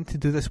begun to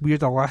do this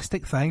weird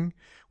elastic thing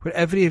where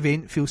every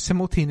event feels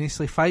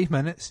simultaneously 5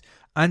 minutes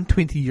and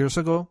 20 years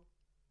ago.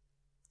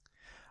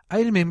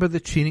 I remember the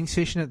training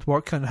session at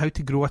work on how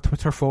to grow a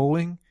Twitter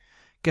following,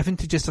 given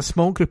to just a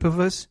small group of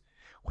us,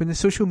 when the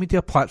social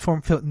media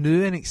platform felt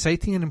new and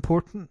exciting and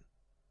important.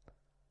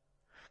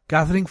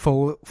 Gathering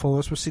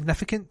followers was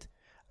significant,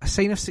 a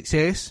sign of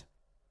success.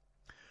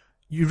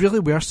 You really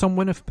were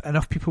someone if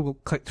enough people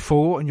clicked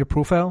follow on your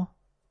profile.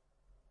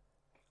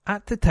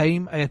 At the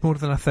time, I had more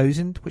than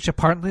 1,000, which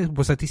apparently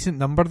was a decent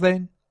number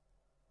then.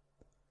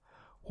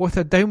 What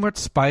a downward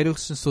spiral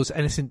since those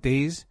innocent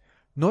days,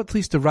 not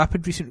least the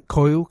rapid recent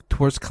coil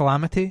towards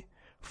calamity,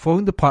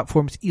 following the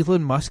platform's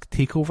Elon Musk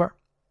takeover.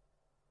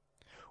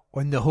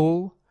 On the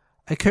whole,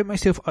 I count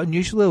myself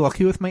unusually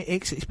lucky with my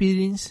X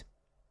experience.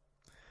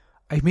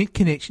 I've made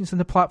connections on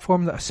the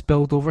platform that have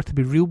spilled over to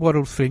be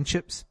real-world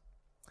friendships.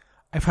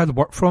 I've had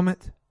work from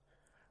it.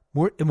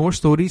 More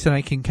stories than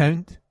I can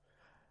count.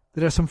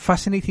 There are some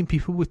fascinating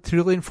people with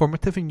truly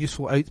informative and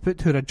useful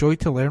output who are a joy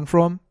to learn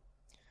from.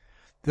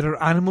 There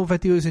are animal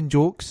videos and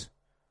jokes.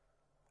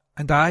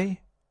 And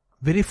I,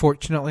 very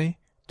fortunately,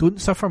 don't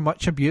suffer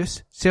much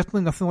abuse,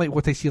 certainly nothing like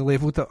what I see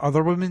levelled at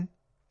other women.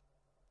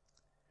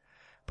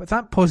 But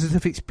that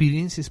positive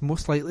experience is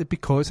most likely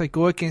because I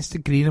go against the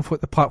grain of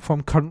what the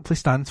platform currently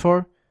stands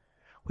for,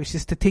 which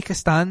is to take a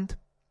stand.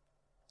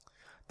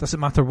 Doesn't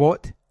matter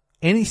what,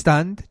 any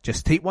stand,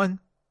 just take one.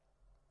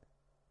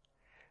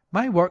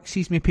 My work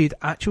sees me paid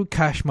actual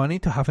cash money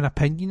to have an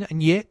opinion,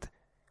 and yet,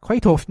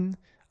 quite often,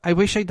 I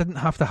wish I didn't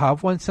have to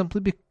have one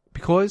simply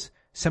because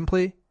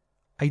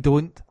I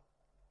don't.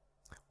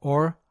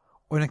 Or,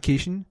 on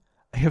occasion,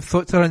 I have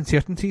thoughts or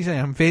uncertainties, and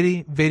I am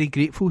very, very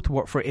grateful to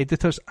work for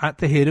editors at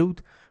the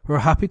Herald who are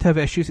happy to have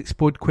issues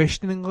exposed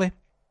questioningly,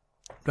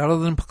 rather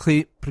than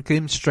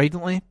proclaimed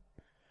stridently.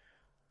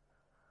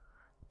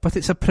 but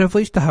it's a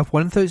privilege to have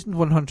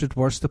 1,100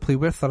 words to play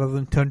with rather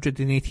than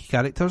 280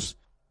 characters.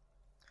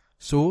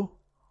 So,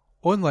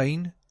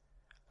 online,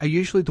 I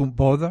usually don't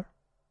bother.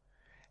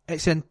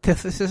 It's the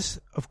antithesis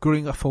of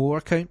growing a follower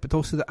count, but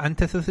also the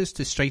antithesis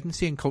to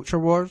stridency and culture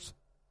wars.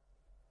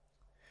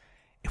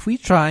 If we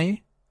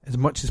try, as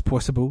much as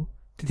possible,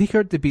 to take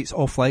our debates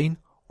offline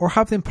or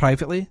have them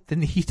privately, then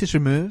the heat is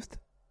removed.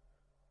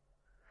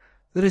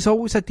 There is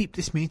always a deep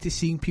dismay to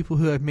seeing people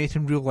who I've met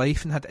in real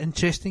life and had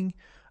interesting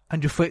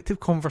and reflective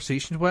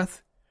conversations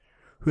with,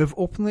 who have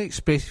openly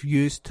expressed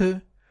views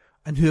to,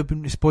 and who have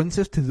been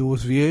responsive to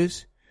those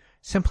views,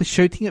 simply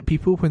shouting at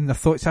people when their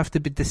thoughts have to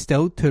be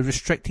distilled to a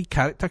restricted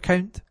character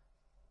count.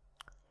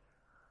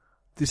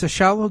 There's a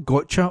shallow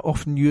gotcha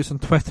often used on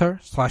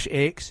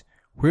Twitter/X,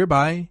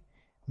 whereby,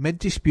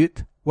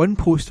 mid-dispute, one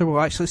poster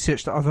will actually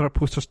search the other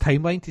poster's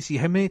timeline to see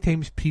how many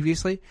times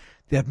previously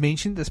they have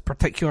mentioned this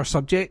particular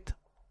subject.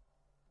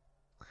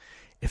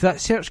 If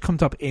that search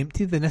comes up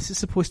empty, then this is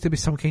supposed to be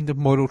some kind of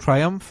moral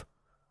triumph.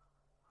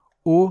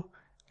 Oh,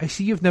 I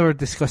see you've never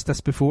discussed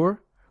this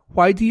before.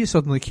 Why do you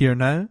suddenly care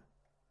now?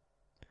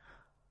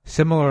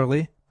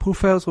 Similarly,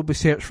 profiles will be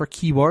searched for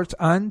keywords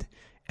and,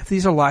 if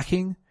these are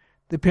lacking,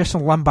 the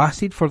person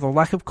lambasted for the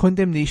lack of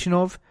condemnation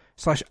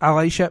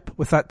of/allyship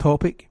with that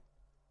topic.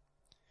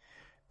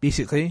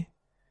 Basically,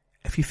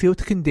 if you fail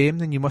to condemn,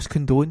 then you must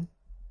condone.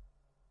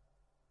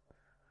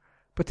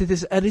 But it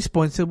is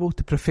irresponsible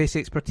to profess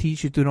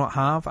expertise you do not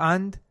have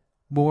and,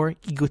 more,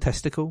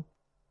 egotistical.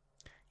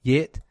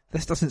 Yet,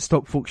 this doesn't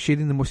stop folks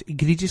sharing the most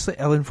egregiously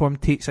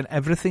ill-informed takes on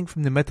everything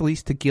from the Middle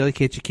East to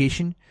Gaelic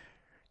education,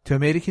 to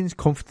Americans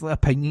confidently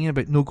opinioning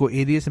about no-go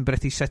areas in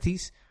British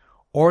cities,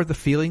 or the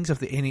failings of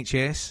the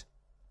NHS.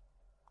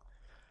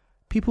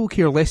 People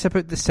care less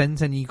about the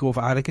sins and ego of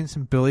arrogance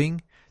and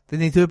bullying than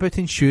they do about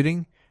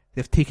ensuring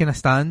they've taken a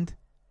stand,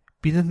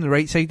 been on the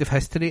right side of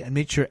history and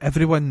made sure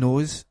everyone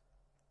knows.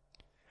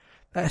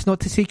 That is not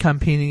to say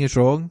campaigning is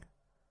wrong.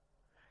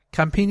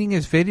 Campaigning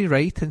is very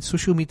right and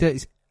social media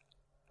is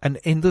an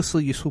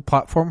endlessly useful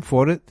platform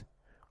for it.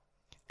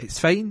 It's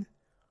fine,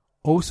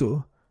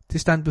 also, to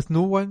stand with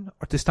no one,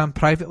 or to stand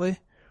privately,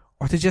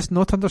 or to just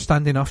not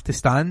understand enough to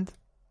stand.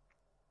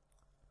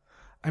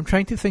 I'm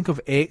trying to think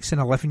of X in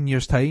 11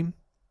 years' time.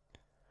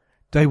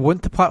 Do I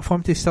want the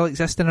platform to still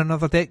exist in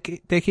another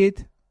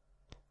decade?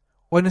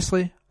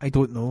 Honestly, I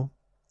don't know.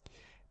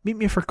 Meet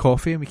me for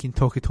coffee and we can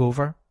talk it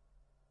over.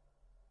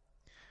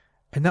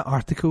 And that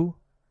article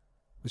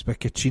was by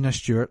Katrina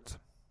Stewart.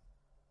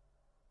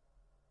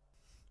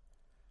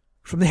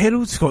 From the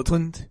Herald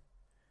Scotland,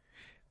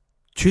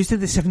 Tuesday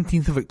the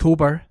 17th of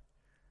October,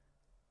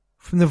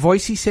 from the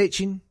Voices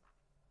section,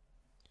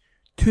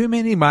 too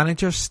many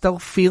managers still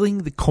failing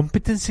the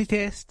competency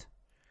test.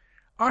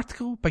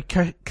 Article by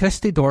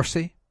Christy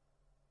Dorsey.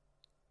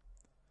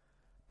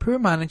 Poor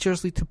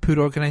managers lead to poor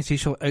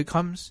organisational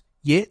outcomes,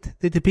 yet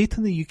the debate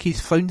on the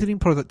UK's floundering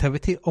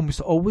productivity almost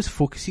always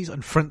focuses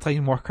on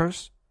frontline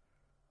workers.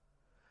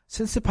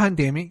 Since the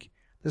pandemic,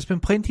 there's been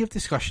plenty of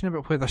discussion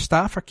about whether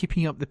staff are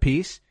keeping up the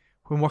pace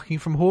when working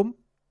from home.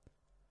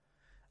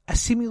 A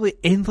seemingly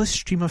endless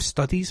stream of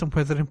studies on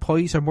whether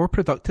employees are more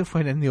productive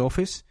when in the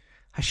office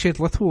has shed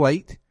little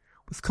light,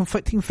 with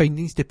conflicting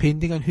findings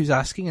depending on who's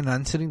asking and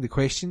answering the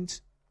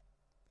questions.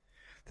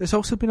 There's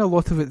also been a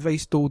lot of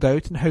advice doled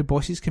out on how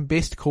bosses can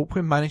best cope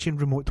when managing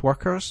remote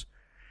workers,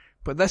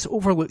 but this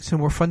overlooks a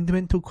more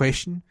fundamental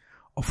question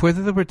of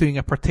whether they were doing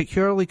a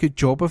particularly good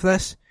job of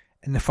this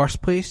in the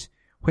first place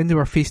when they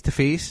were face to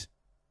face.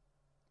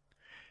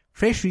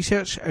 Fresh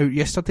research out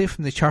yesterday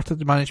from the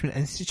Chartered Management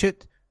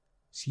Institute,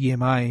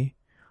 CMI,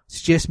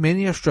 suggests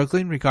many are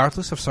struggling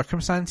regardless of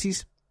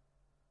circumstances.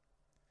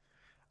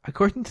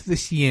 According to the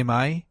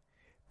CMI,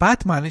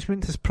 bad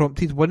management has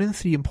prompted 1 in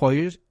 3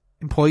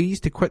 employees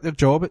to quit their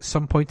job at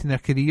some point in their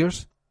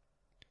careers.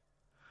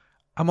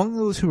 Among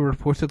those who were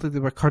reportedly they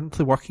were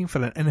currently working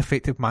for an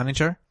ineffective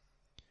manager,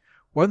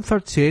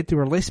 1/3 said they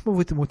were less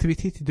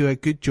motivated to do a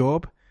good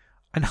job,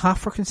 and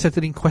half were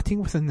considering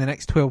quitting within the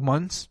next 12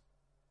 months.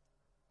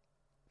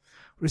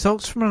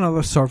 Results from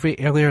another survey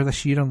earlier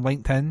this year on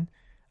LinkedIn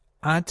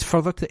adds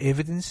further to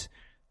evidence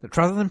that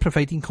rather than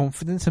providing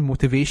confidence and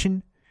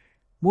motivation,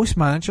 most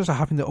managers are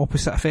having the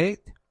opposite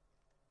effect.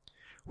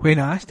 When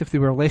asked if they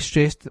were less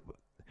stressed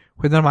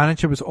when their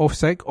manager was off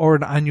sick or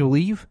on annual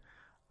leave,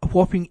 a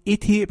whopping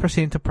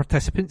 88% of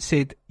participants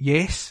said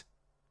yes.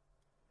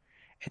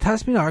 It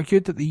has been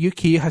argued that the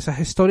UK has a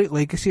historic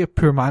legacy of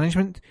poor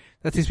management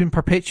that has been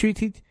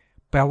perpetuated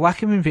by a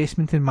lack of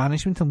investment in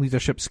management and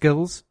leadership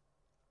skills.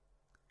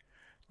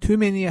 Too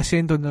many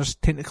ascend on their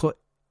technical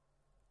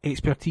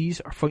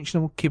expertise or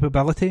functional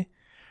capability,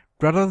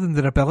 rather than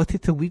their ability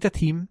to lead a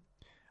team,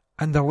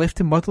 and are left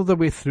to muddle their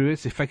way through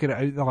as they figure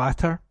out the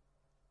latter.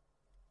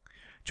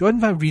 John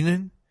Van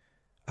Reenen,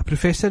 a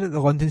professor at the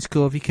London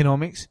School of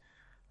Economics,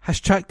 has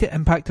tracked the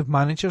impact of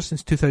managers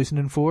since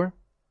 2004.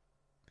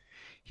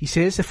 He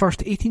says the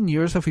first 18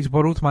 years of his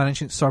World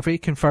Management Survey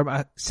confirm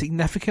a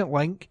significant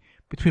link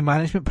between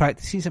management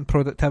practices and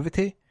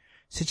productivity,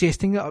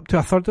 suggesting that up to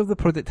 1/3 of the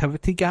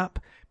productivity gap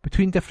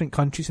between different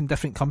countries and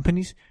different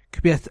companies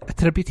could be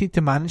attributed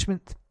to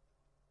management.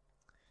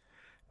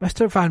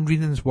 Mr. Van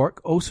Reenen's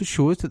work also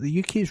shows that the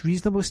UK's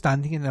reasonable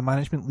standing in the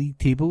management league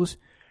tables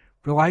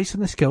relies on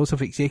the skills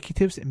of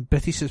executives in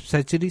British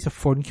subsidiaries of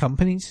foreign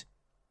companies.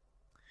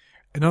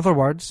 In other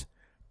words,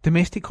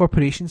 domestic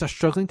corporations are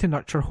struggling to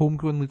nurture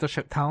homegrown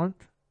leadership talent.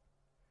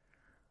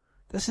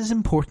 This is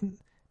important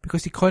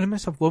because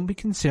economists have long been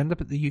concerned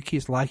about the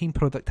UK's lagging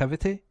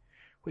productivity,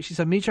 which is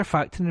a major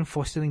factor in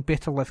fostering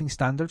better living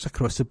standards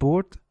across the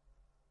board.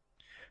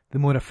 The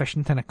more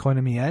efficient an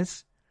economy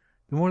is,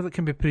 the more that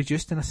can be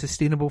produced in a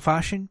sustainable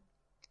fashion,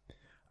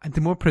 and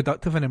the more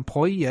productive an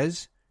employee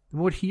is, the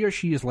more he or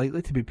she is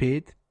likely to be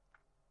paid.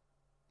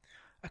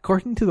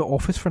 According to the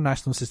Office for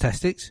National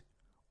Statistics,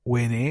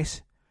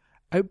 ONS,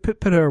 output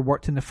per hour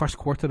worked in the first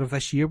quarter of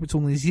this year was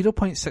only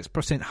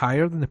 0.6%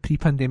 higher than the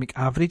pre-pandemic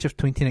average of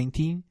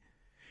 2019,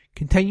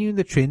 continuing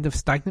the trend of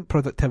stagnant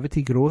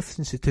productivity growth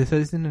since the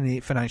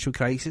 2008 financial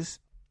crisis.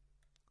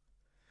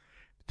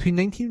 Between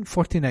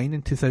 1949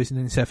 and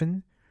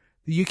 2007,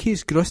 the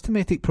UK's gross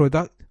domestic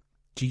product,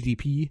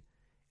 GDP,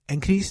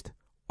 increased,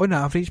 on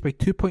average, by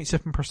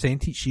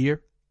 2.7% each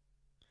year.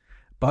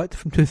 But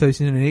from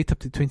 2008 up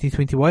to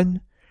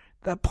 2021,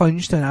 that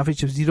plunged to an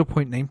average of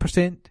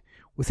 0.9%,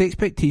 with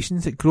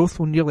expectations that growth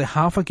will nearly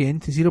halve again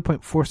to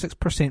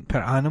 0.46% per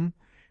annum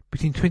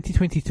between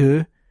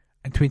 2022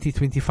 and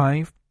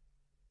 2025.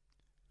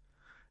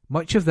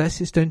 Much of this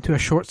is down to a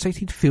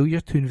short-sighted failure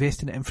to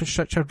invest in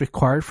infrastructure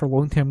required for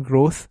long-term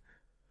growth,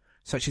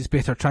 such as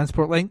better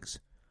transport links,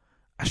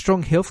 a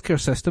strong healthcare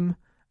system,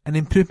 and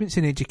improvements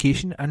in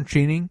education and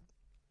training.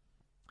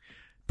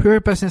 Poor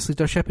business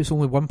leadership is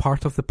only one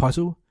part of the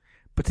puzzle,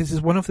 but it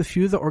is one of the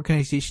few that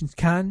organisations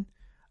can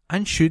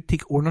and should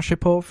take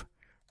ownership of,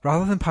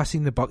 rather than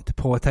passing the buck to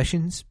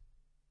politicians.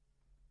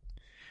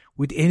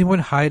 Would anyone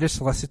hire a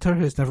solicitor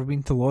who has never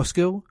been to law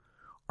school,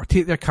 or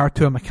take their car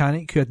to a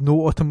mechanic who had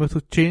no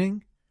automotive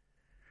training?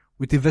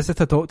 Would they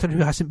visit a doctor who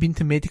hasn't been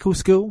to medical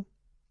school?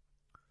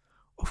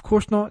 Of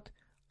course not,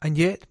 and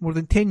yet, more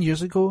than 10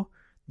 years ago,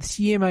 the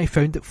CMI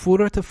found that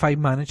 4 out of 5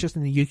 managers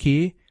in the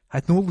UK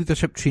had no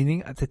leadership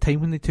training at the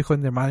time when they took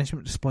on their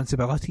management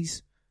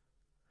responsibilities.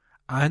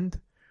 And,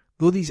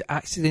 though these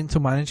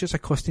accidental managers are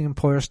costing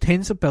employers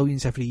tens of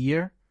billions every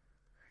year,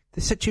 the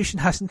situation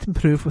hasn't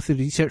improved, with the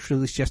research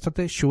released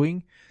yesterday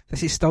showing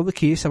this is still the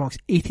case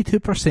amongst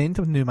 82%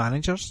 of new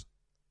managers.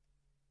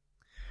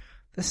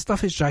 This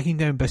stuff is dragging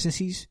down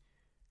businesses,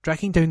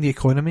 dragging down the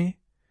economy,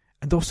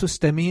 and also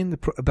stymieing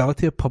the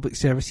ability of public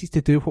services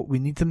to do what we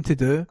need them to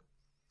do,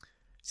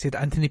 said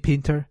Anthony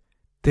Painter,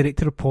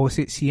 Director of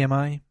Policy at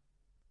CMI.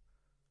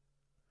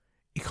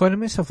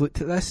 Economists have looked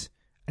at this,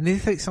 and they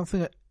think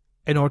something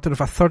in order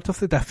of a third of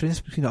the difference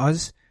between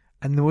us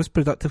and the most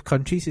productive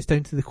countries is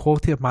down to the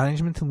quality of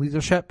management and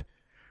leadership.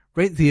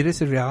 Right there is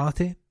the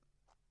reality.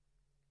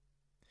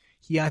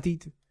 He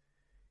added,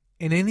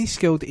 in any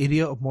skilled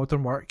area of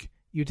modern work,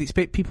 you would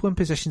expect people in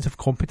positions of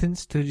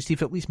competence to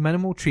receive at least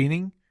minimal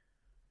training.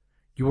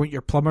 You want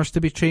your plumbers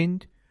to be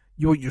trained.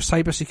 You want your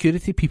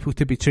cybersecurity people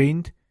to be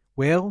trained.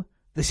 Well,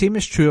 the same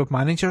is true of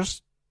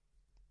managers.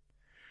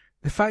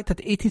 The fact that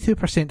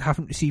 82%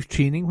 haven't received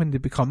training when they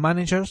become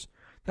managers,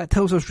 that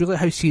tells us really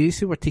how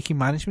seriously we're taking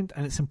management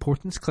and its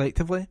importance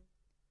collectively.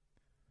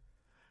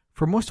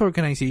 For most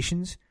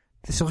organisations,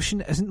 the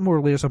solution isn't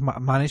more layers of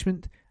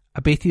management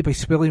abated by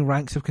swelling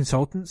ranks of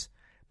consultants,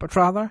 but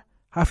rather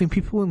having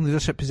people in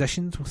leadership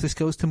positions with the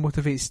skills to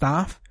motivate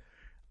staff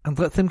and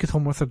let them get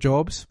on with their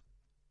jobs.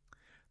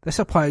 This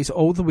applies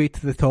all the way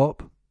to the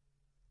top.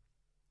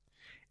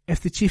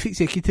 If the chief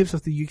executives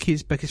of the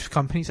UK's biggest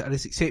companies are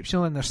as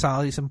exceptional in their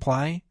salaries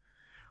imply,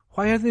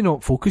 why are they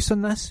not focused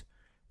on this?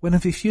 One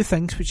of the few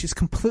things which is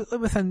completely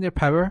within their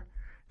power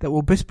that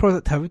will boost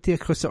productivity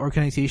across the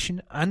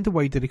organisation and the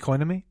wider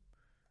economy.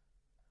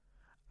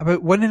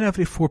 About 1 in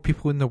every 4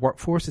 people in the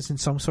workforce is in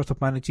some sort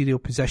of managerial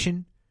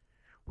position,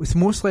 with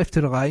most left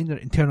to rely on their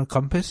internal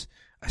compass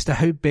as to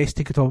how best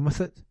to get on with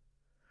it.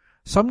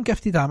 Some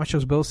gifted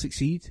amateurs will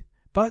succeed,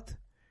 but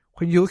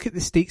when you look at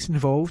the stakes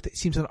involved, it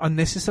seems an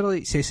unnecessarily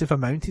excessive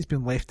amount has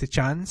been left to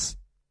chance.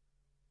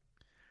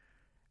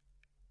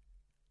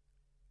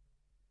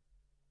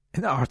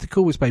 And the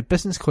article was by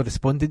business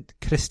correspondent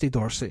Christy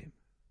Dorsey.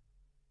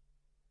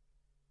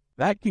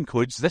 That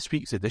concludes this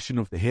week's edition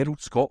of the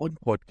Herald Scotland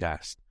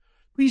Podcast.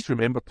 Please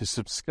remember to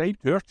subscribe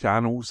to our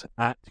channels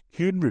at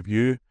Q and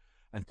Review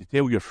and to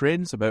tell your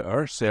friends about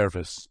our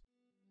service.